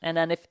 Yeah. And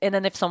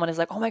then if someone is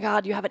like, oh my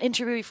God, you have an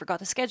interview, you forgot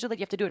to schedule it,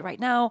 you have to do it right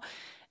now.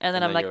 And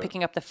then I'm then like you're-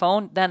 picking up the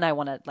phone, then I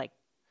want to like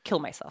kill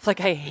myself.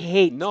 Like I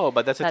hate. No,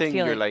 but that's the that thing.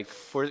 You're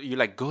feeling.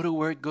 like, go to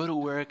work, go to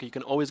work. You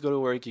can always go to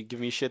work. You give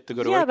me shit to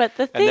go to Yeah, work. but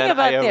the And thing then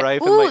about I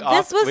arrive in ooh, my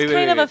this was wait,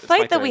 kind of a it's my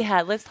fight that we turn.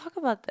 had. Let's talk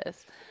about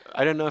this.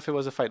 I don't know if it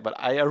was a fight, but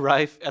I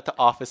arrive at the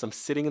office. I'm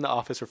sitting in the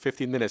office for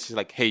 15 minutes. She's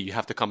like, hey, you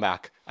have to come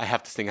back. I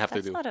have this thing I have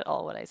That's to do. not at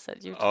all what I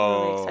said. You're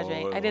totally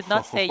exaggerating. I did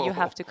not say you Oh.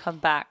 have to come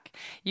back.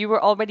 You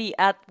were already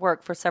at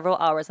work for several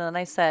hours, and then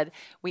I said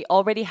we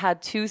already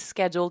had 2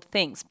 scheduled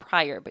things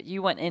prior, but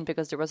you went in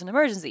because there was an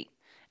emergency,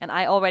 and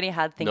I already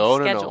had things No.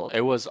 scheduled.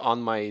 It was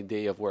on my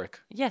day of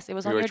work. Yes, it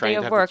was We on were your trying day to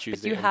of have the work, but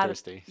Tuesday you and had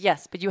Thursday.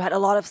 yes, but you had a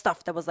lot of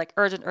stuff that was like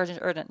urgent,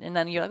 and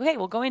then you're like, okay,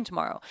 we'll go in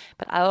tomorrow.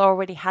 But I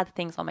already had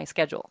things on my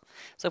schedule.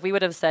 So if we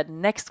would have said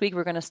next week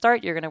we're going to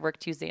start, you're going to work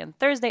Tuesday and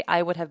Thursday,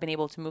 I would have been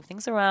able to move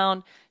things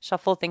around,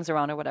 shuffle things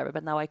around or whatever.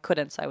 But now I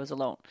couldn't, so I was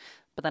alone.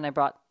 But then I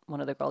brought one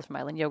of the girls from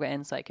Island Yoga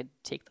in so I could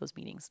take those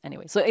meetings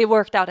anyway. So it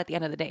worked out at the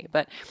end of the day.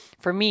 But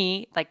for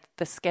me, like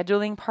the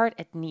scheduling part,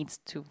 it needs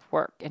to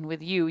work. And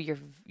with you,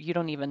 you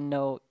don't even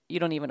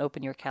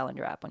open your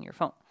calendar app on your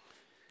phone.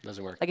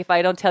 Doesn't work. Like if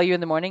I don't tell you in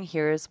the morning,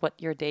 here's what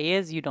your day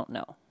is, you don't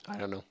know I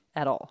don't know.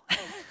 at all.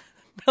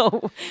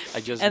 No. I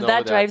just And know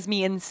that drives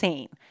me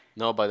insane.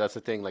 No, but that's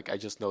the thing. Like, I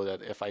just know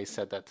that if I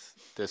said that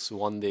this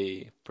 1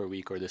 day per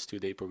week or this 2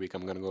 day per week,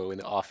 I'm gonna go in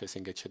the office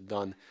and get shit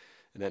done,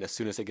 and then as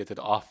soon as I get to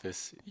the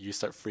office, you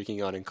start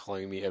freaking out and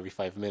calling me every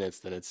 5 minutes,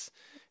 then it's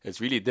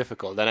really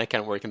difficult. Then I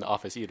can't work in the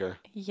office either.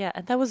 Yeah,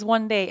 and that was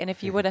 1 day. And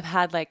if you would have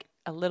had like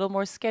a little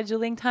more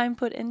scheduling time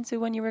put into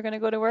when you were going to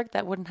go to work,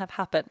 that wouldn't have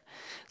happened.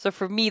 So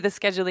for me, the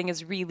scheduling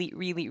is really,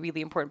 really,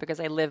 really important because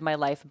I live my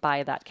life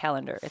by that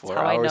calendar. It's 4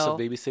 how I hours know. of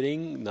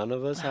babysitting, none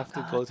of us have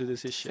to go to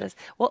this shit. Says,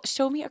 well,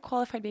 show me a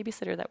qualified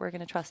babysitter that we're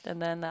going to trust,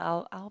 and then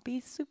I'll be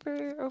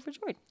super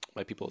overjoyed.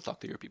 My people talk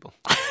to your people.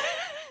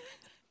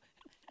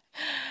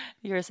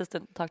 Your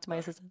assistant, talk to my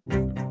assistant.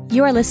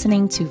 You are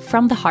listening to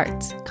From the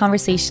Heart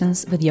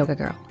Conversations with Yoga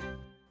Girl.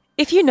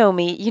 If you know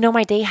me, you know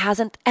my day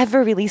hasn't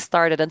ever really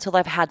started until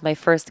I've had my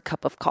first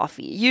cup of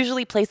coffee,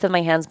 usually placed in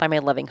my hands by my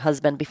loving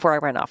husband before I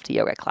run off to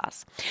yoga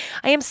class.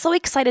 I am so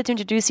excited to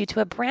introduce you to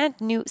a brand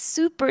new,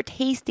 super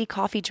tasty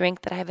coffee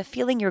drink that I have a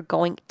feeling you're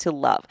going to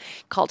love,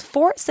 called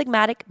Four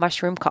Sigmatic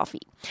Mushroom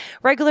Coffee.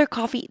 Regular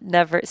coffee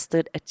never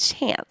stood a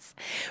chance.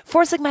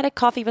 Four Sigmatic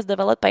Coffee was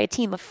developed by a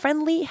team of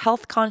friendly,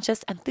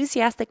 health-conscious,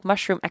 enthusiastic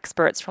mushroom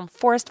experts from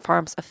forest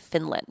farms of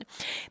Finland.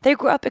 They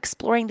grew up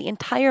exploring the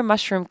entire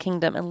mushroom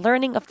kingdom and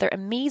learning of their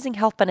amazing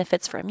health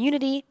benefits for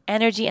immunity,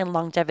 energy, and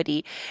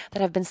longevity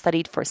that have been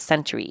studied for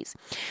centuries.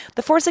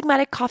 The Four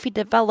Sigmatic coffee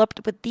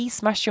developed with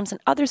these mushrooms and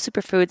other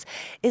superfoods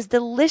is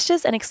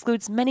delicious and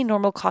excludes many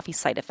normal coffee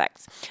side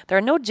effects. There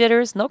are no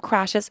jitters, no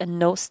crashes, and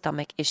no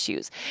stomach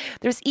issues.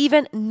 There's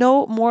even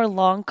no more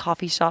long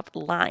coffee shop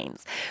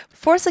lines.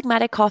 Four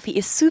Sigmatic coffee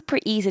is super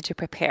easy to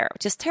prepare.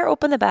 Just tear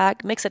open the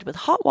bag, mix it with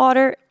hot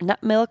water,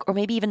 nut milk, or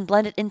maybe even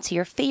blend it into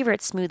your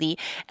favorite smoothie,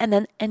 and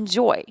then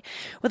enjoy.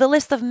 With a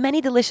list of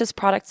many delicious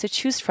products to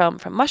choose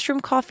from mushroom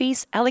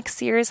coffees,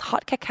 elixirs,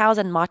 hot cacaos,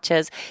 and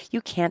matchas,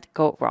 you can't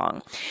go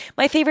wrong.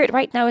 My favorite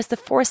right now is the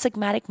Four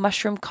Sigmatic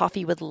mushroom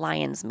coffee with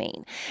lion's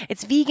mane.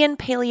 It's vegan,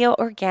 paleo,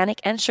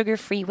 organic, and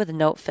sugar-free with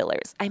no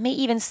fillers. I may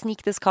even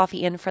sneak this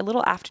coffee in for a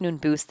little afternoon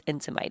boost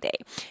into my day.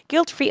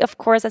 Guilt-free, of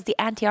course, as the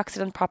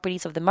antioxidant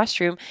properties of the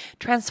mushroom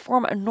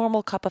transform a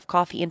normal cup of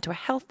coffee into a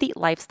healthy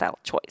lifestyle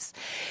choice.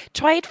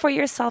 Try it for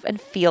yourself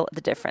and feel the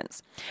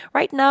difference.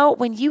 Right now,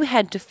 when you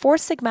head to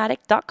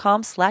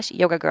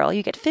foursigmatic.com/yogagirl,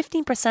 you get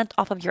 15%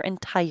 off of your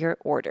entire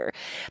order.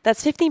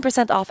 That's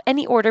 15% off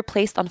any order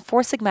placed on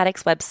Four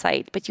Sigmatic's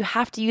website, but you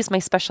have to use my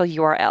special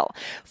URL,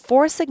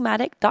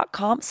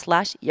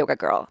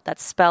 foursigmatic.com/yogagirl.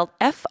 That's spelled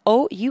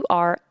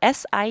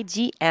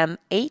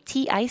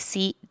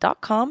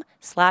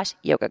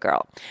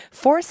foursigmatic.com/yogagirl.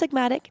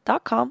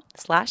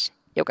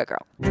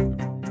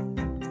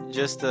 foursigmatic.com/yogagirl.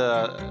 Just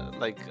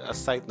like a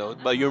side note,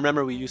 but you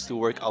remember we used to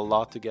work a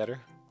lot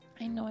together?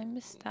 I know, I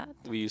missed that.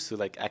 We used to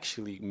like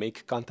actually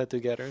make content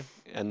together,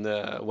 and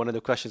one of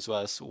the questions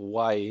was,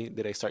 why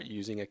did I start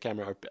using a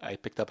camera, or I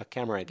picked up a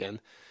camera again?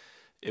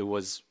 It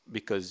was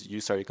because you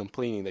started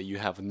complaining that you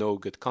have no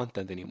good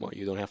content anymore.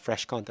 You don't have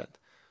fresh content.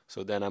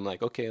 So then I'm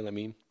like, okay, let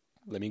me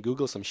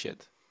Google some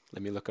shit.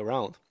 Let me look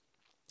around.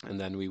 And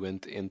then we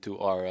went into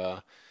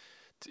our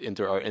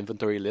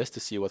inventory list to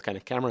see what kind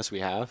of cameras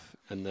we have.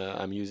 And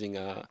I'm using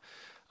a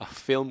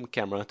film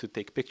camera to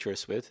take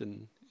pictures with,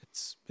 and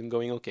it's been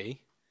going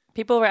okay.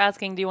 People were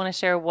asking, do you want to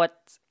share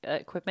what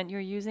equipment you're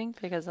using?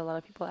 Because a lot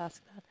of people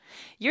ask that.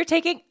 You're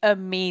taking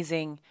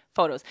amazing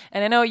photos.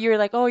 And I know you're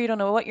like, oh, you don't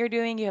know what you're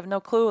doing. You have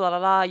no clue, la la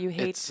la. You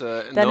hate,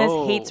 Dennis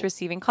hates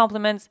receiving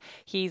compliments.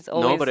 He's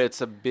always... No, but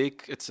it's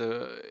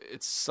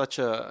such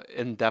a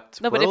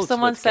in-depth No, but if world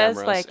someone with says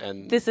cameras, like,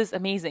 and this is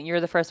amazing,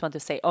 you're the first one to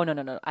say, oh,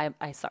 no,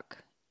 I suck.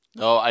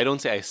 No, I don't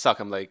say I suck.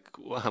 I'm like,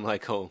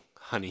 oh,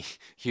 honey,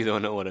 you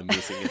don't know what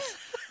amazing is.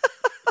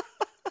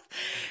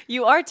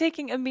 You are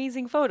taking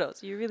amazing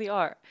photos. You really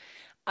are.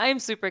 I'm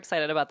super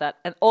excited about that.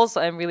 And also,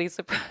 I'm really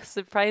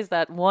surprised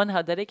that one,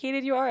 how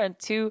dedicated you are, and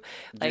two,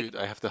 like, Dude,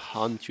 I have to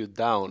hunt you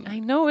down. I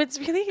know it's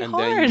really And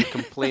hard. then you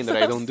complain That's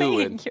that I what I'm don't do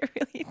saying. it. You're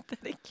really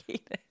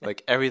dedicated.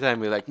 Like every time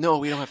we're like, no,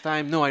 we don't have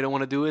time. No, I don't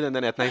want to do it. And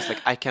then at night, it's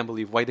like, I can't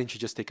believe, why didn't you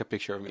just take a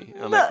picture of me?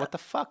 And I'm like, what the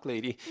fuck,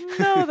 lady?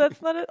 No,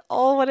 that's not at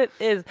all what it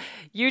is.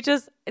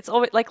 It's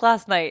always like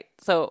last night.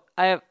 So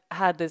I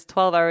had this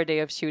 12-hour day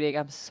of shooting.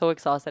 I'm so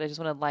exhausted. I just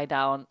want to lie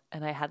down,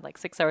 and I had like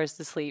 6 hours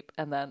to sleep,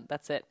 and then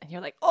that's it. And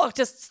you're like, oh,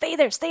 just stay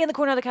there, stay in the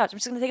corner of the couch. I'm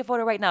just gonna take a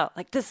photo right now.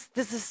 Like this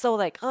is so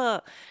like,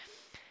 And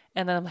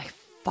then I'm like,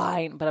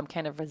 fine, but I'm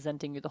kind of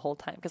resenting you the whole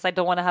time because I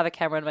don't want to have a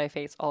camera in my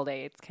face all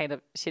day. It's kind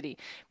of shitty.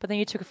 But then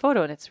you took a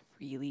photo, and it's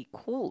really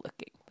cool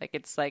looking. Like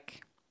it's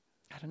like,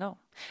 I don't know.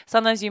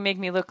 Sometimes you make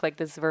me look like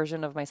this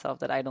version of myself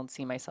that I don't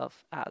see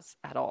myself as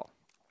at all.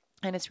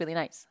 And it's really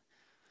nice.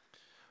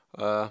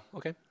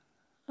 Okay.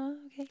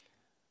 Okay.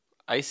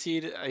 I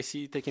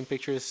see taking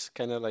pictures,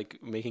 kind of like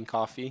making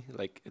coffee.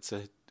 Like it's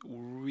a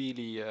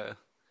really,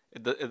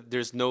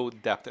 there's no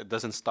depth. It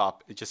doesn't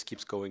stop. It just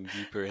keeps going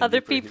deeper and Other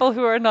deeper and people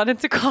who are not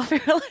into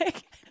coffee are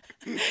like,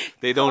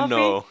 they don't coffee,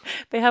 know.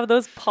 They have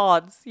those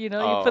pods, you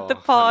know, you put the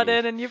Oh, pod honey.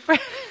 in and you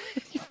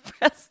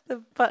press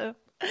the button.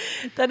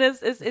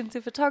 Dennis is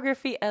into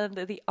photography and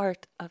the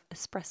art of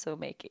espresso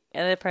making.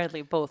 And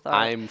apparently both are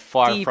I'm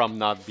far deep, from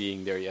not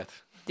being there yet.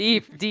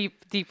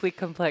 deeply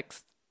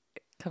complex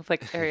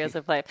areas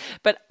of life.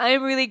 But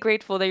I'm really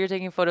grateful that you're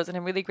taking photos, and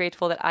I'm really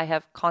grateful that I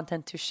have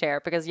content to share,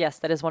 because yes,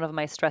 that is one of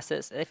my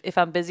stresses. If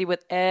I'm busy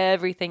with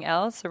everything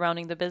else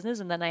surrounding the business,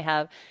 and then I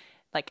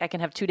can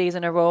have 2 days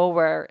in a row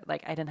where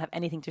like I didn't have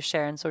anything to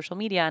share on social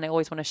media, and I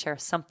always want to share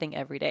something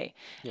every day.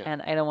 Yeah.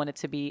 And I don't want it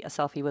to be a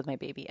selfie with my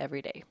baby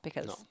every day,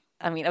 because No.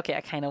 I mean, okay,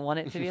 I kind of want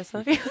it to be a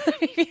selfie with my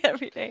baby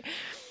every day.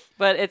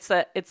 But it's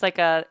a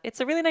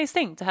really nice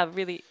thing to have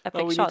really epic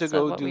Well, we need shots to of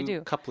go what we do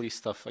do. coupley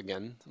stuff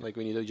again. Like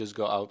we need to just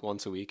go out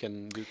once a week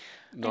and do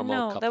normal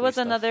No, that coupley was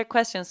stuff. another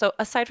question. So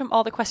aside from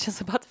all the questions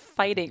about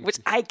fighting, which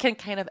I can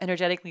kind of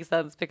energetically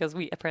sense because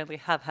we apparently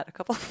have had a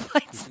couple of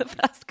fights the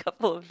past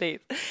couple of days.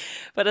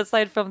 But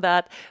aside from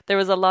that, there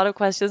was a lot of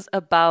questions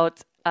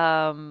about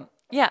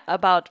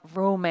about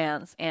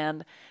romance.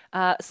 And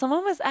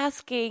someone was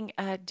asking,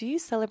 do you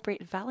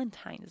celebrate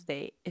Valentine's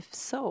Day? If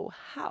so,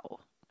 how?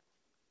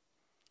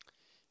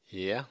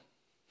 Yeah.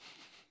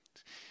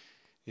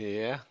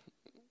 Yeah.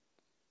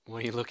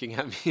 What are you looking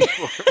at me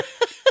for?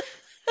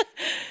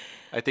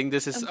 I think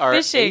this is I'm our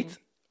fishing.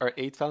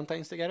 eighth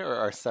Valentine's together, or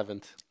our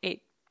seventh?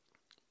 Eighth.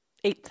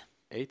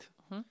 Eighth?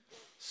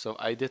 So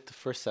I did the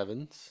first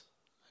sevens.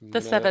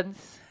 The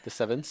seventh. The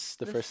sevens.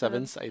 The first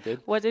seventh. sevens I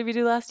did. What did we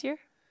do last year?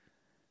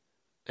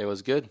 It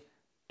was good.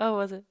 Oh,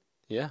 was it?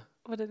 Yeah.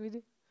 What did we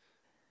do?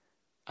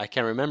 I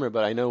can't remember,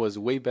 but I know it was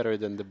way better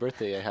than the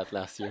birthday I had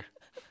last year.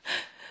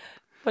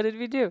 What did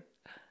we do?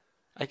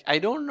 I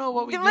don't know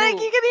what we Like,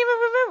 do. you can even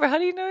remember. How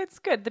do you know it's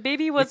good? The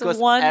baby was Because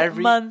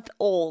 1 month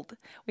old.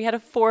 We had a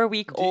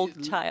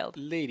 4-week-old child.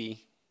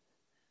 Lady,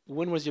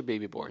 when was your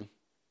baby born?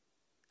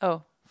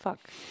 Oh, fuck.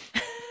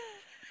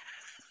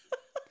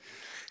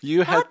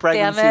 You had Damn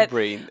pregnancy it.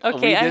 brain.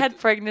 Okay, I had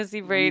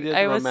pregnancy brain. did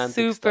I was romantic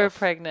super stuff.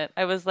 pregnant.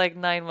 I was like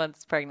 9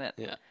 months pregnant.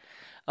 Yeah.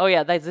 Oh,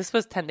 yeah. This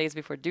was 10 days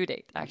before due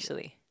date,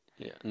 actually.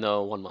 Yeah.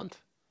 No, 1 month.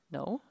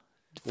 No.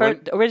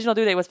 When- The original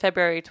due date was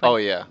February 20th. Oh,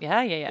 yeah.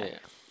 Yeah.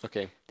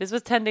 Okay. This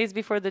was 10 days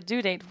before the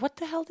due date. What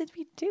the hell did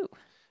we do?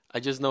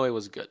 I just know it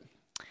was good.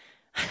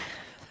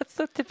 That's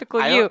so typical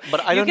I you. don't-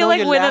 but I you don't can know like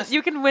your win last-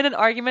 you can win an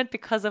argument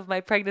because of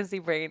my pregnancy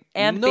brain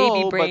and no,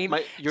 baby brain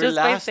but your just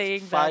by last saying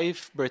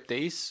 5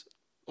 birthdays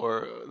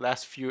or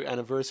last few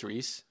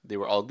anniversaries, they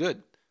were all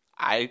good.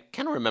 I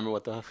can't remember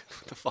what the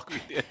fuck we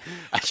did.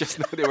 I just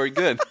know they were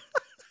good.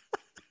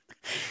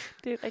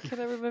 Dude, I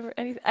cannot remember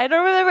anything. I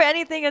don't remember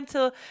anything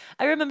until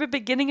I remember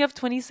beginning of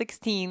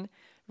 2016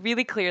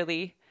 really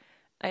clearly,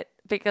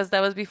 because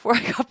that was before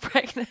I got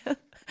pregnant.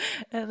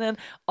 And then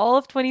all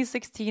of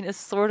 2016 is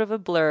sort of a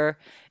blur,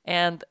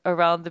 and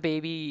around the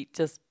baby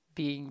just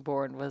being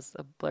born was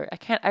a blur.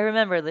 I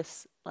remember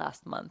this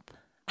last month.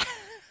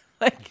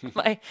 Like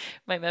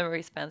my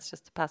memory spans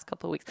just the past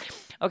couple of weeks.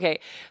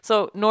 Okay,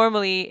 so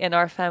normally in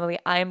our family,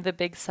 I'm the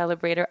big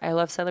celebrator. I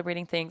love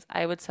celebrating things.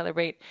 I would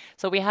celebrate.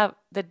 So we have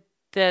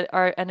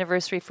our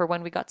anniversary for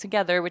when we got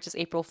together, which is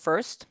April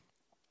 1st,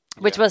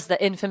 which was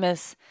the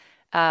infamous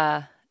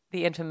night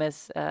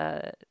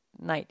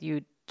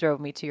you drove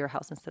me to your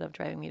house instead of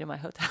driving me to my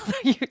hotel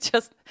that you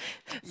just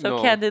so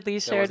No, candidly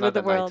that shared was not with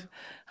the that night. world.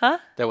 Huh?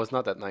 That was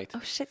not that night.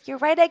 Oh shit, you're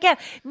right again.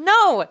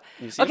 No.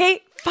 You see?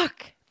 Okay,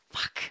 fuck.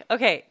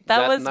 Okay, that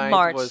That was night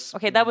March. was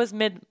Okay, that was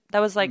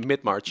like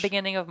mid-March.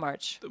 beginning of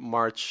March.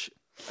 March.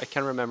 I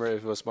can't remember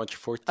if it was March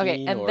 14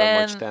 Okay, and or then-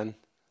 March 10.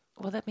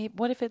 Well,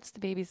 what if it's the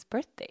baby's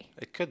birthday?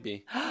 It could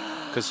be.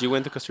 Because you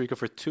went to Costa Rica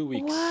for 2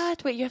 weeks.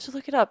 What? Wait, you have to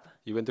look it up.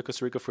 You went to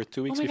Costa Rica for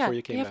 2 weeks Oh my before god,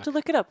 you came have back. to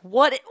look it up.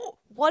 What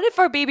if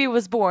our baby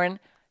was born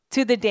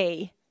to the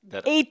day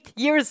That- 8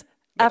 years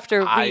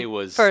after I we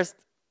was- first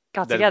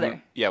got That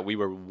together? we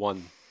were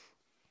one.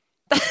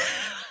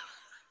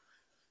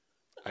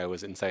 I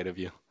was inside of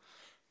you.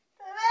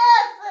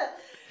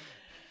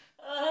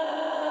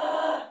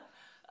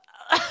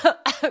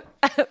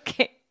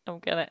 Okay, I'm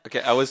gonna.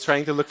 Okay, I was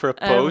trying to look for a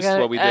post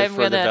what we did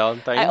for the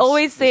Valentine's. I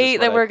always This say is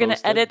that what I we're gonna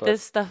posted, edit but-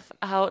 this stuff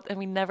out, and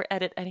we never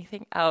edit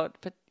anything out.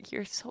 But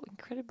you're so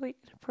incredibly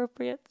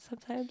inappropriate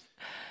sometimes.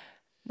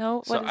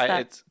 No, So what is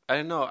that? I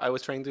don't know. I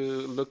was trying to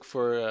look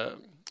for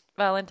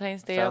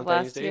Valentine's Day of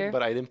Valentine's last Day, year.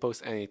 but I didn't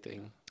post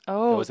anything.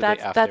 Oh, was the day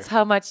that's after.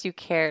 how much you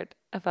cared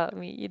about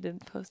me. You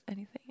didn't post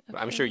anything.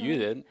 I'm Okay, sure you well,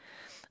 did.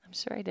 I'm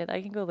sure I did.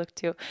 I can go look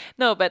too.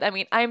 No, but I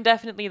mean, I'm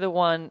definitely the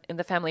one in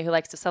the family who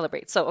likes to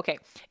celebrate. So, okay,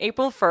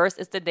 April 1st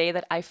is the day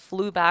that I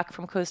flew back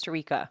from Costa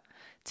Rica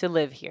to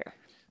live here.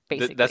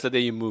 Basically, That's the day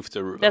you moved to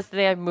Aruba. That's the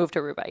day I moved to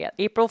Aruba. Yeah,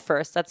 April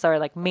 1st. That's our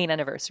like main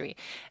anniversary,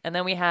 and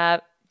then we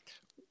have.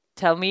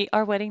 Tell me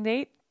our wedding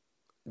date.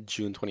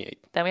 June 28th.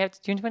 Then we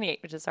have June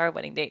 28th, which is our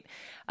wedding date.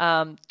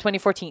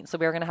 2014. So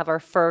we're gonna have our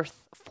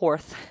fourth.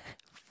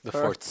 The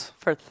fourth.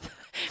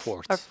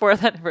 Our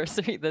fourth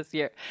anniversary this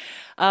year.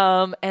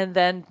 And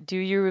then, do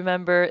you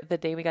remember the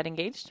day we got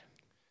engaged?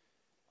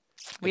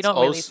 We It's don't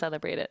really also-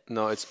 celebrate it.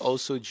 No, it's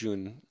also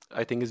June.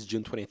 I think it's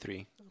June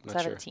 23. I'm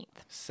not 17th.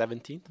 sure.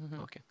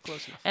 17th? Okay,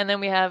 close enough. And then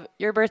we have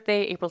your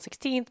birthday, April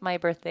 16th, my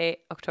birthday,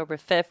 October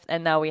 5th,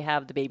 and now we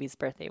have the baby's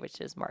birthday, which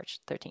is March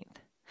 13th.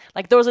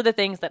 Like, those are the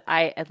things that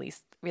I, at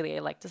least, really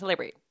like to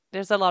celebrate.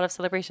 There's a lot of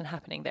celebration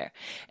happening there.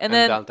 And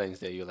then, Valentine's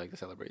Day you like to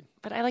celebrate.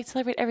 but I like to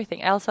celebrate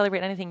everything. I'll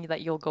celebrate anything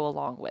that you'll go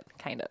along with,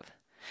 kind of.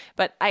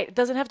 But it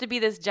doesn't have to be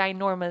this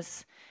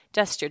ginormous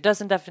gesture.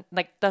 Doesn't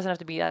have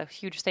to be a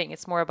huge thing.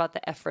 It's more about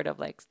the effort of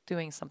like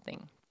doing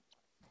something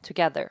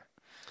together.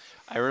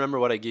 I remember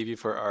what I gave you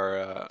for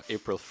our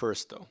April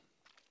 1st, though.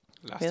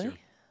 Last Really? year.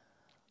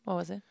 What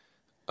was it?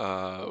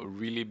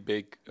 Really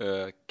big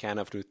can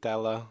of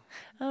Nutella.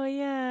 Oh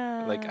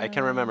yeah. Like, I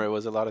can't remember. It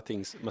was a lot of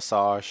things.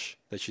 Massage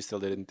that she still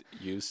didn't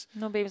use.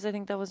 No, babes. I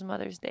think that was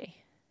Mother's Day.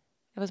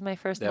 It was my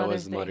first That Mother's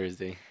was Day. Mother's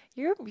Day.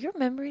 Your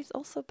memory is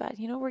also bad.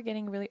 You know, we're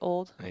getting really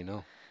old. I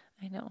know.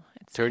 I know.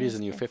 It's 30 is kinda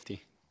the new scary.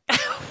 50.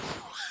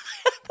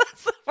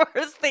 That's the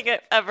worst thing I've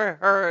ever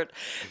heard.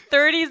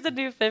 30 is the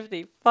new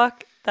 50.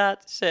 Fuck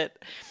that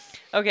shit.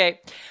 Okay.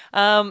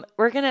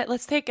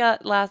 Let's take a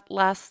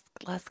last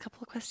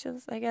couple of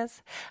questions, I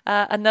guess.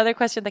 Another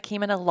question that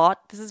came in a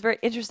lot. This is very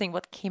interesting.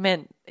 What came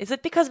in? Is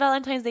it because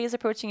Valentine's Day is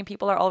approaching and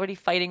people are already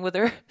fighting with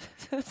their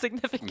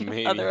significant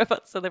Maybe. other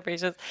about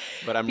celebrations?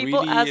 But I'm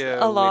People ask really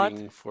a lot.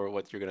 waiting for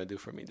what you're going to do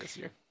for me this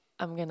year.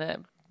 I'm gonna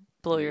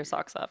blow your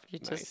socks off. You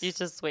Nice.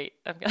 just wait.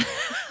 I'm gonna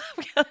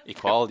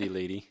Equality,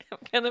 lady. I'm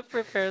gonna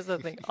prepare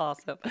something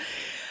awesome.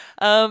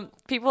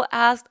 People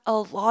asked a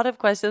lot of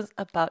questions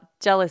about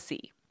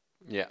jealousy.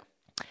 Yeah.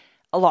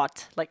 A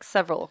lot, like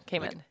several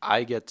came Like, in.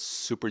 I get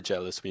super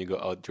jealous when you go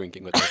out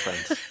drinking with my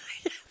friends.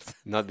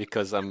 Not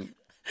because I'm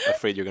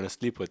afraid you're going to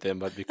sleep with them,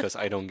 but because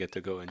I don't get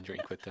to go and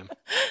drink with them.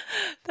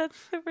 That's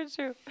super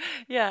true.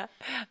 Yeah,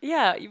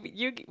 yeah.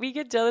 We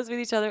get jealous with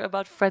each other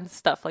about friend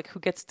stuff, like who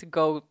gets to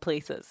go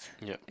places.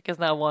 Yeah. Because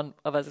now one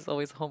of us is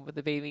always home with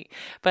the baby.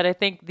 But I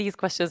think these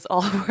questions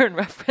all were in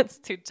reference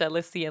to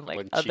jealousy and like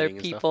When other cheating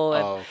and stuff? people,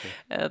 and, Oh, okay.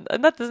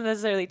 and not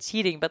necessarily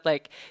cheating, but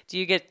like, do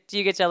you get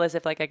jealous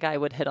if like a guy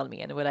would hit on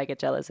me, and would I get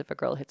jealous if a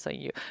girl hits on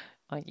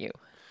you?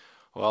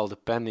 Well,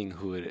 depending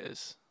who it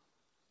is.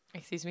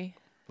 Excuse me.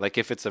 Like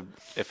if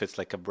it's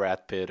like a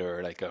Brad Pitt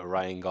or like a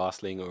Ryan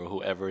Gosling or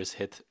whoever is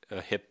hip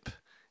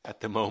at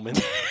the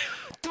moment,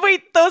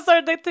 Wait, those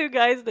are the two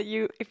guys that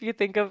if you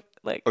think of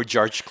like. or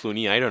George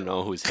Clooney, I don't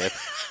know who's hip.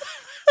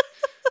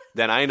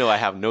 Then I know I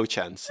have no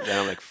chance. Then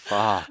I'm like,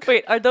 fuck.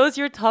 Wait, are those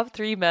your top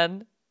 3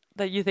 men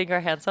that you think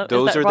are handsome?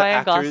 Those is that are the Ryan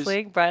actors-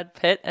 Gosling, Brad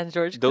Pitt, and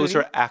George Those Clooney?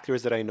 are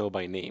actors that I know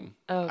by name.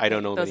 Oh, I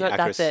don't know those many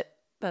actors.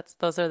 That's it.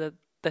 Those are the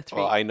 3.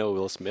 Well, I know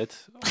Will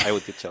Smith. I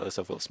would get jealous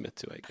of Will Smith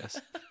too, I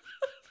guess.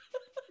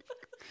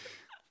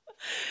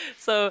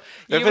 So If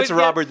you it's would get-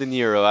 Robert De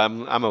Niro,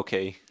 I'm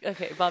okay.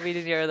 Okay, Bobby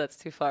De Niro, that's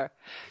too far.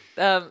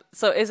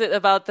 So is it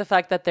about the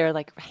fact that they're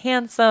like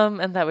handsome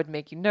and that would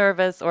make you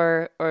nervous,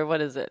 or what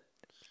is it?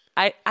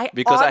 I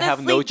Because I have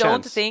honestly no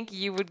don't chance. think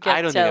you would get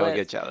I don't jealous. think I would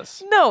get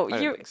jealous. No, I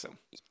don't you think so.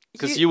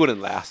 Because you- you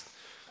wouldn't last.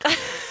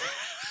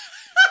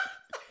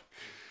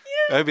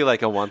 That would be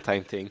like a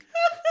one-time thing.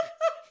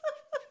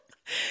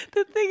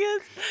 The thing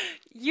is,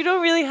 you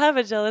don't really have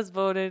a jealous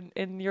bone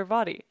in your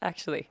body,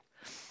 actually.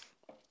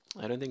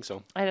 I don't think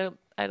so. I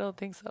don't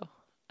think so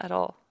at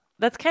all.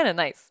 That's kind of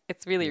nice.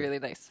 It's really, really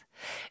nice.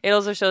 It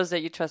also shows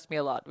that you trust me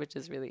a lot, which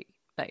is really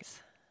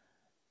nice.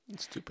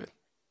 It's stupid.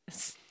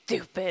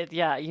 Stupid.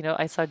 Yeah. You know,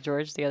 I saw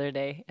George the other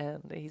day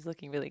and he's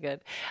looking really good.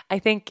 I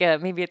think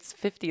maybe it's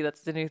 50.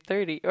 That's the new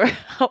 30. Or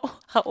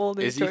how old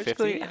is Is he George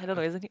 50? Clooney? I don't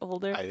know. Isn't he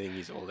older? I think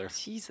he's older.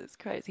 Jesus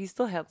Christ. He's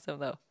still handsome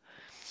though.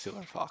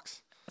 Silver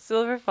Fox.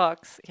 Silver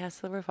Fox. Yeah,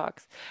 Silver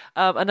Fox.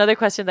 Another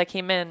question that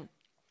came in.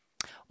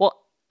 Well,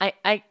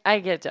 I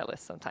get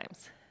jealous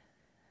sometimes.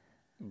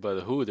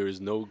 But who? There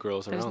is no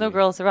girls around. There's no me.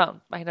 girls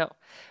around. I know.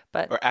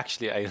 But Or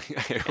actually, I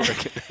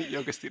work at a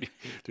yoga studio.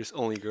 There's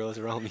only girls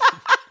around me.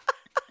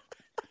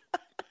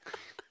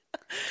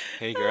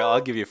 Hey, girl,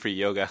 I'll give you free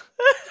yoga.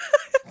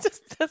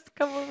 just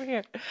come over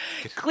here.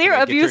 Clear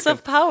can I get your abuse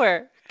of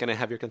power. Can I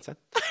have your consent?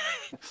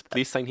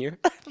 Please sign here,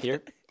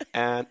 here,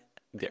 and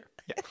There.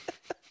 Yeah.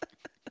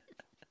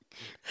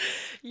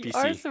 You PC.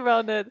 are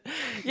surrounded.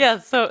 Yeah,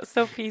 so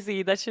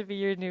PC. That should be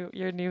your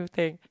new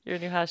thing, your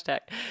new hashtag.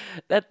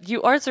 That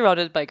you are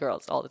surrounded by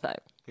girls all the time.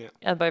 Yeah.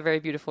 And by very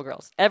beautiful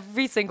girls.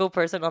 Every single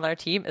person on our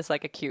team is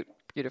like a cute,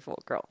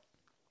 beautiful girl.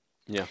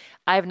 Yeah.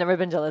 I've never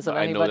been jealous of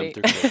I know them anybody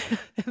too close.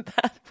 in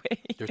that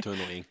way. They're too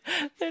annoying.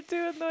 They're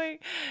too annoying.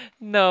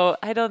 No,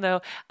 I don't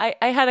know. I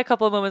had a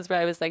couple of moments where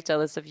I was like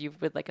jealous of you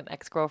with like an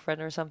ex-girlfriend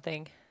or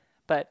something,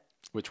 but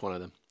Which one of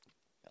them?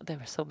 there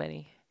were so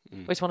many.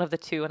 Which one of the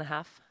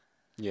 2.5?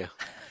 Yeah.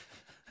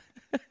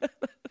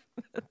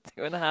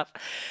 2.5.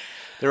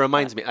 That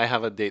reminds me, I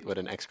have a date with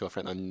an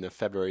ex-girlfriend on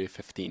February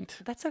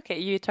 15th. That's okay.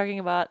 You're talking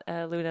about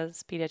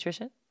Luna's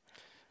pediatrician?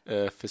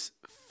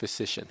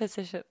 Physician.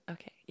 Physician.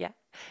 Okay, yeah.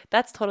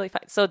 That's totally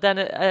fine. So then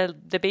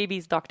the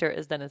baby's doctor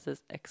is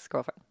Dennis's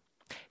ex-girlfriend.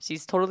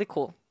 She's totally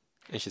cool.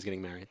 And she's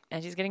getting married.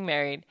 And she's getting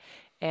married.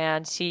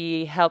 And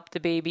she helped the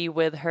baby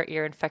with her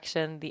ear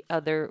infection the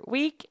other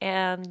week.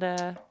 And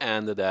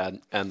And the dad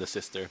and the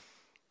sister.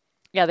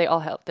 yeah, they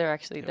all helped. They're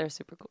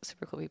super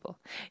cool people.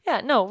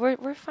 Yeah, no,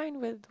 we're fine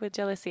with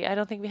jealousy. I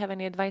don't think we have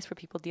any advice for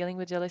people dealing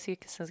with jealousy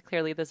because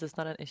clearly this is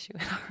not an issue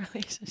in our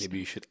relationship. Maybe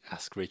you should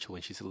ask Rachel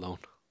when she's alone.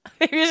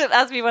 Maybe you should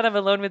ask me when I'm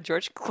alone with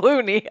George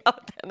Clooney how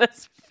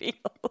Dennis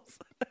feels.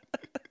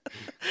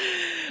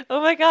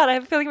 Oh my God, I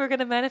have a feeling we're going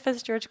to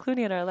manifest George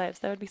Clooney in our lives.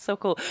 That would be so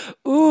cool.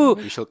 Ooh,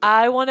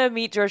 I want to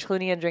meet George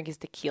Clooney and drink his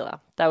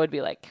tequila. That would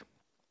be like...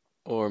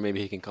 Or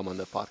maybe he can come on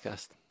the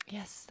podcast.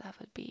 Yes, that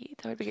would be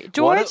great.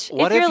 George,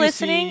 what if you're if you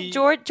listening, see-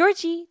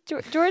 Georgie,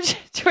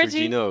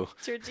 Georgino.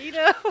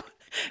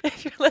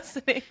 if you're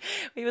listening,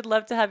 we would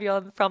love to have you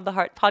on From the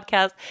Heart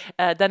podcast.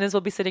 Dennis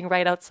will be sitting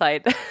right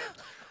outside.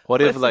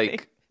 What if listening.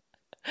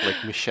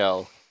 like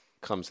Michelle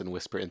comes and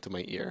whisper into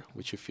my ear?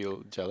 Would you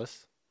feel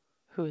jealous?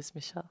 Who is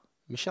Michelle?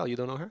 Michelle, you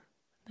don't know her?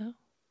 No.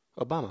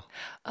 Obama,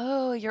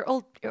 Oh, your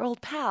old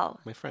pal,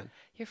 my friend.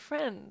 your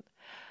friend.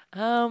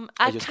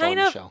 I just call her kind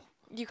of. Michelle.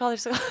 You call her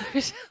so.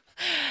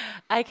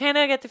 I kind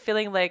of get the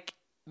feeling like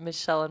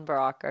Michelle and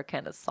Barack are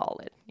kind of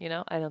solid. You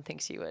know, I don't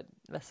think she would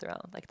mess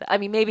around like that. I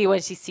mean, maybe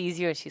when she sees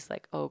you and she's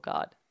like, "Oh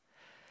God,"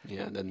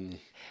 Yeah, then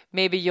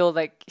maybe you'll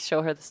like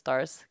show her the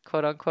stars,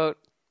 quote unquote.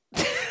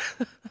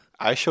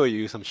 I show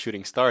you some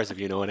shooting stars if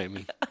you know what I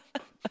mean.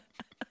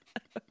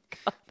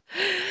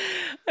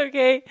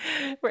 Okay,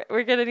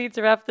 we're gonna need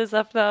to wrap this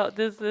up now.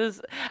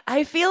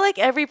 I feel like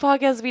every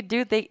podcast we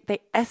do, they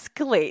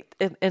escalate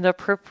in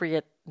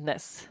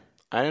inappropriateness.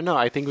 I don't know.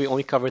 I think we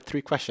only covered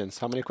 3 questions.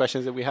 How many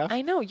questions did we have?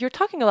 I know you're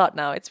talking a lot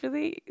now. It's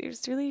really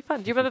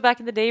fun. Do you remember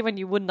back in the day when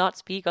you would not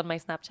speak on my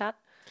Snapchat?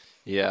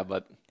 Yeah,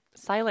 but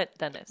Silent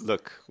Dennis.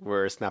 look,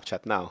 we're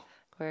Snapchat now.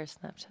 Where's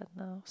Snapchat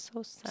now?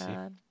 So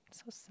sad.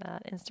 So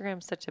sad.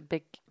 Instagram's such a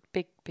big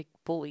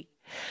bully.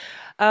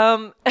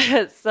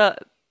 So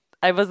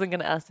I wasn't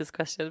gonna ask this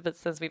question, but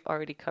since we've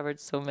already covered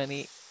so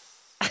many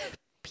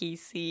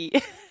PC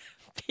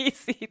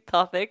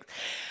topics.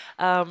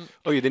 Oh,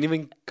 you didn't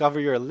even cover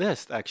your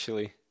list,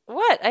 actually.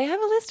 What? I have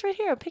a list right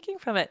here. I'm picking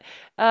from it.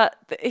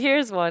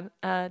 Here's one.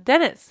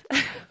 Dennis,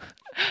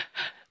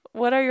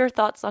 what are your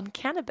thoughts on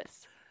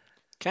cannabis?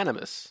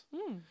 Cannabis.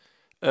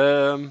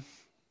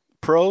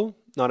 Pro,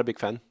 not a big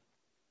fan.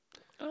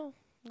 Oh,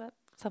 that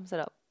sums it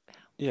up.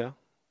 Yeah,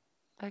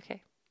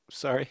 Okay.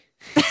 sorry.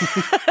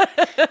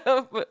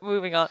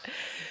 Moving on.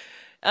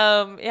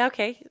 Yeah,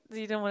 okay.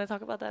 You don't want to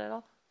talk about that at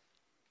all?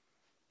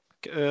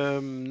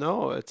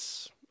 No,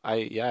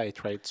 I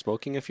tried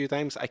smoking a few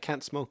times. I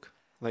can't smoke.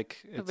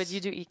 Like, But you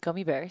do eat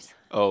gummy bears.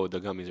 Oh, the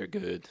gummies are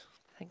good.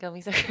 I think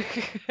gummies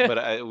are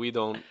But we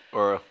don't,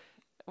 or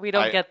we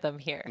don't I- get them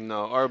here.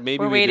 no, or maybe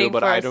We're we waiting do, but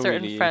for I a don't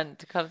certain really. friend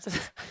to come to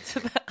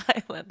the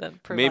island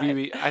and provide.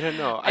 Maybe I don't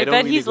know. I don't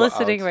bet really he's go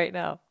listening out. right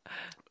now.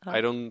 I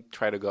don't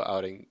try to go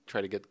out and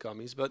try to get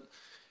gummies, but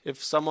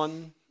if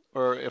someone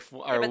or if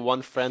our but-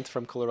 one friend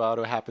from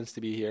Colorado happens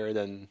to be here,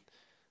 then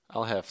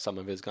I'll have some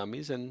of his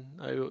gummies, and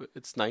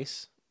it's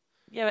nice.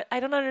 Yeah, but I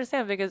don't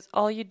understand because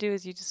all you do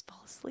is you just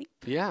fall asleep.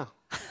 Yeah,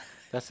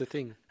 that's the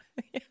thing.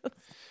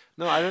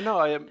 No, I don't know.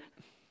 I am.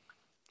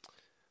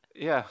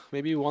 Yeah,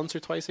 maybe once or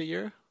twice a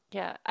year.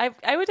 Yeah,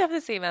 I would have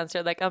the same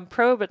answer. Like I'm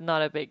pro, but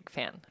not a big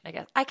fan. I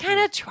guess I kind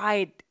of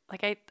tried.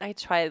 Like I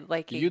tried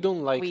liking. You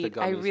don't like the weed.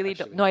 I gummies, really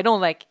don't. actually. No, I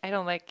don't like. I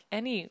don't like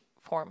any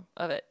form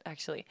of it.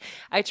 Actually,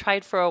 I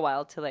tried for a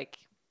while to like.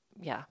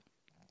 Yeah,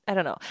 I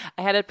don't know.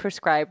 I had it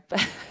prescribed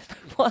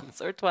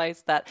once or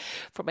twice that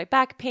for my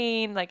back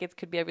pain, like it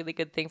could be a really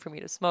good thing for me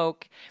to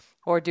smoke,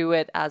 or do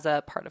it as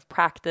a part of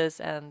practice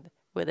and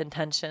with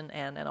intention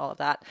and all of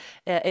that.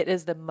 It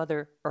is the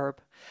mother herb,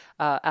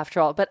 after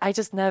all. But I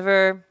just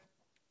never.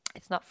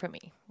 It's not for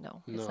me.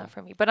 No, it's not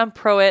for me. But I'm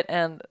pro it,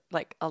 and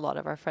like a lot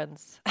of our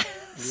friends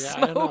Yeah,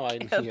 smoke I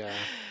don't know. and,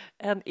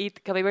 and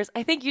eat gummy bears.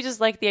 I think you just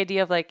like the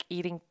idea of like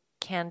eating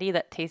candy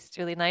that tastes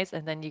really nice,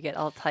 and then you get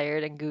all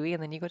tired and gooey,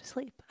 and then you go to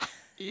sleep.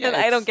 Yeah, And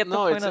I don't get the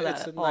no, point it's of a, that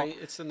it's at a all.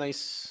 it's a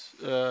nice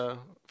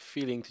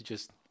feeling to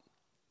just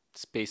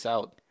space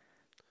out.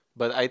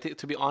 But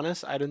to be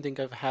honest, I don't think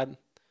I've had.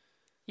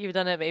 You've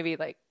done it maybe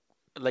like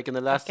like in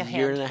the last Like a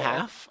year and a handful.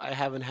 half, I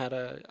haven't had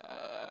a.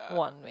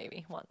 One,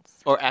 maybe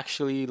once. Or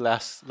actually,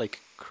 last like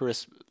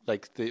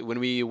when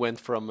we went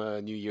from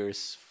New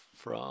Year's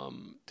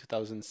from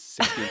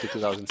 2016 to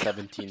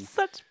 2017,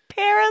 Such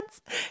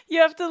parents.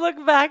 You have to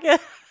look back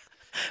at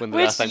when the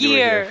last which time you were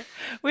here. year.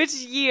 Which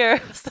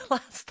year was the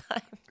last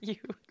time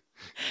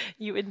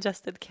you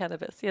ingested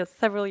cannabis? Yes,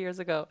 several years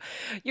ago.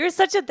 You're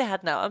such a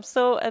dad now.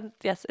 And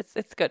yes,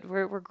 it's good.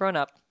 We're grown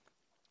up.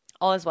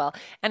 All is well.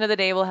 End of the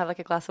day, we'll have like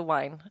a glass of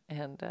wine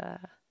and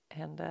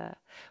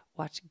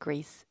watch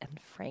Grace and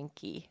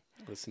Frankie.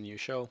 It's a new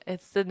show.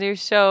 It's the new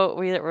show.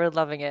 We're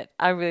loving it.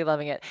 I'm really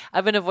loving it.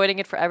 I've been avoiding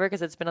it forever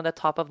because it's been on the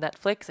top of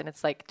Netflix and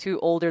it's like two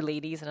older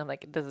ladies and I'm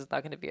like, this is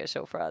not going to be a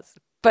show for us.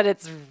 But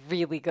it's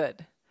really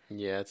good.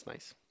 Yeah, it's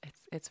nice.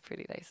 It's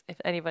pretty nice.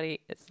 If anybody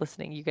is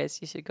listening, you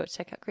should go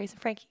check out Grace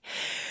and Frankie.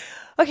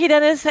 Okay,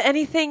 Dennis,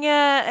 anything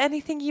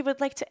you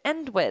would like to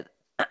end with?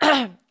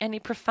 Any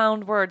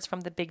profound words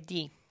from the Big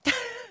D?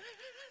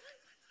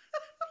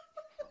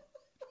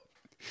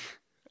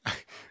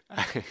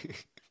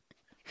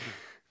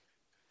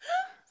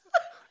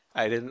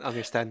 I didn't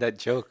understand that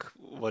joke.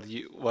 What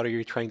are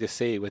you trying to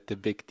say with the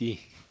big D?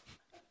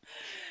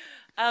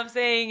 I'm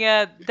saying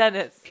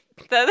Dennis.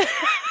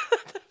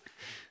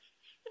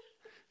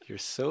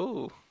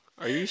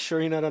 Are you sure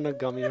you're not on a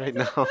gummy right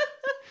now?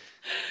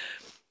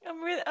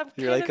 I'm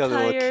You're like a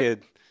little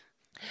kid.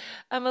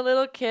 I'm a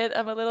little kid.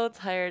 I'm a little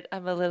tired.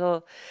 I've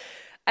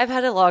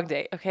had a long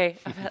day. Okay,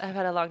 I've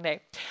had a long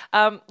day.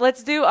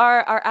 Let's do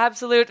our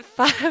absolute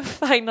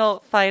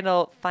final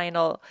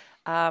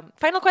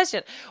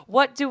question.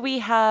 What do we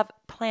have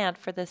planned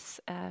for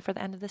this for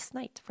the end of this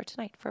night, for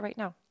tonight, for right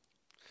now?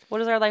 What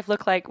does our life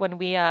look like when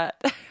we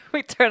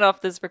we turn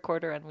off this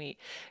recorder and we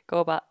go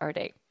about our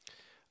day?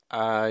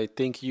 I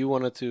think you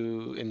wanted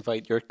to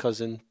invite your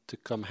cousin to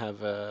come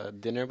have a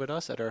dinner with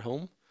us at our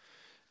home,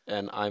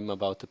 and I'm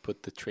about to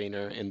put the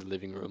trainer in the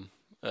living room.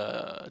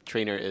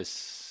 Trainer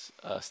is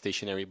a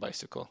stationary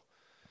bicycle,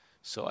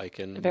 so I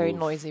can A very move.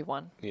 noisy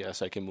one. Yeah,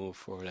 so I can move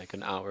for like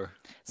an hour.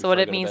 So what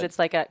it means, it's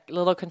like a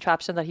little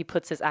contraption that he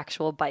puts his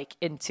actual bike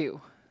into,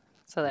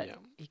 so that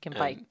he can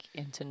bike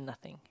into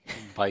nothing.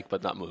 Bike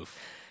but not move.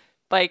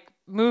 Bike,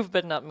 move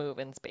but not move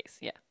in space.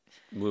 Yeah.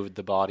 Move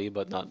the body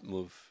but not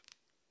move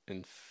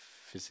in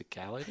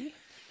physicality.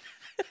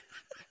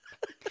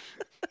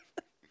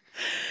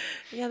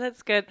 Yeah,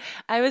 that's good.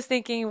 I was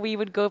thinking we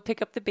would go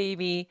pick up the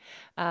baby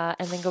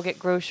and then go get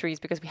groceries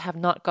because we have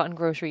not gotten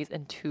groceries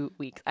in 2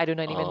 weeks. I do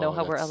not even know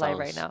how we're alive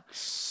right now.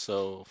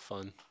 So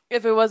fun.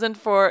 If it wasn't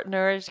for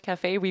Nourish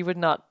Cafe, we would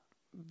not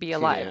be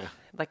alive. Yeah.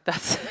 Like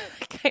that's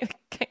kind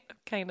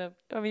of.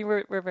 I mean,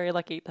 we're very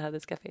lucky to have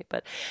this cafe.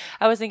 But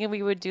I was thinking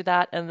we would do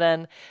that and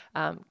then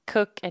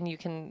cook, and you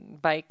can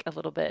bike a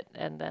little bit,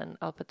 and then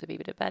I'll put the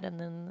baby to bed, and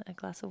then a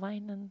glass of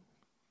wine, and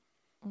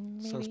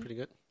maybe. Sounds pretty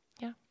good.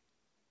 Yeah,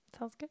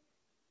 sounds good.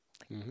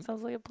 Mm-hmm.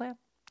 Sounds like a plan.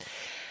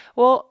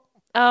 Well,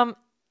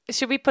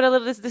 should we put a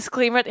little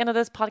disclaimer at the end of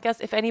this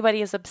podcast? If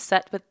anybody is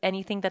upset with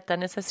anything that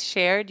Dennis has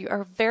shared, you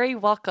are very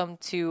welcome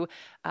to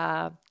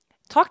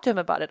talk to him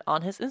about it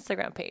on his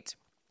Instagram page.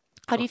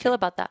 How do you feel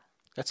about that?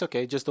 That's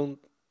okay. Just don't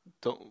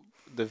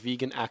the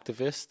vegan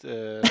activist.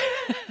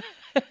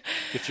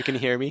 If you can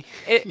hear me,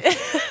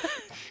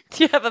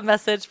 Do you have a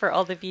message for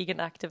all the vegan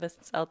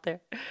activists out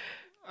there?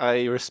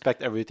 I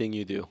respect everything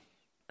you do,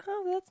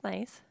 Oh, that's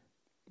nice.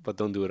 but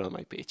don't do it on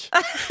my page.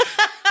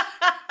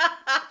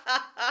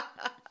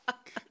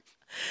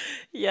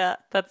 Yeah,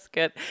 that's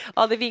good.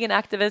 All the vegan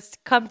activists,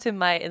 come to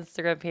my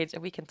Instagram page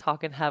and we can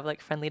talk and have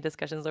like friendly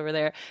discussions over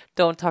there.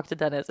 Don't talk to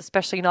Dennis,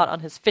 especially not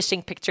on his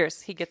fishing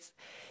pictures. He gets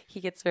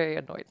very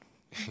annoyed.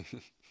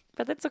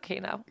 But that's okay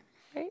now,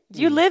 right?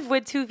 You live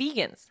with 2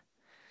 vegans.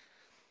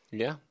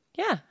 Yeah,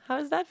 Yeah, how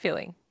is that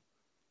feeling?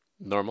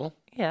 normal.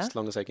 Yeah. As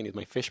long as I can eat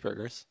my fish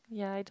burgers.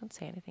 Yeah, I don't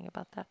say anything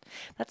about that.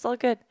 That's all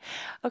good.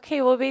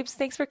 Okay, well, babes,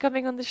 thanks for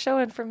coming on the show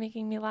and for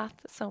making me laugh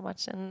so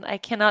much. And I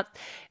cannot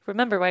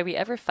remember why we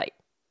ever fight.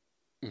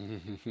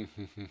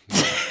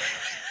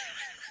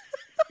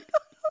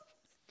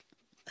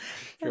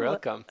 You're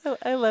welcome.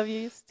 I love you,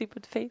 you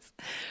stupid face.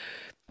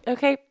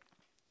 Okay,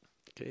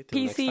 Okay,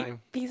 till next PC,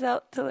 time. peace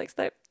out. Till next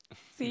time.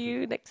 See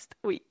you next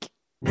week.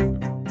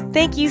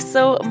 Thank you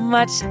so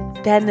much,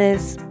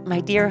 Dennis, my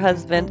dear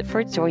husband,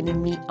 for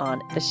joining me on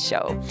the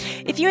show.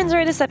 If you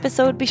enjoyed this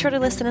episode, be sure to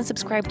listen and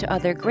subscribe to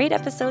other great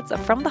episodes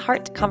of From the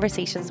Heart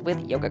Conversations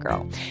with Yoga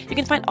Girl. You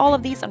can find all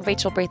of these on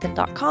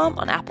rachelbraithen.com,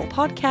 on Apple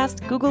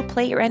Podcasts, Google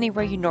Play, or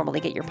anywhere you normally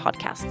get your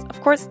podcasts.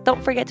 Of course,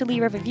 don't forget to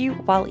leave a review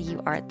while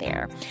you are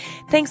there.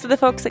 Thanks to the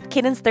folks at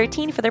Kittens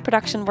 13 for their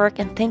production work,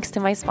 and thanks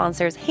to my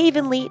sponsors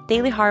Havenly,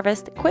 Daily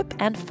Harvest, Quip,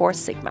 and 4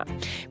 Sigma.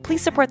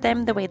 Please support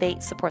them the way they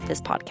support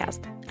this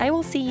podcast. I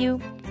will see you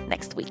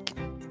next week.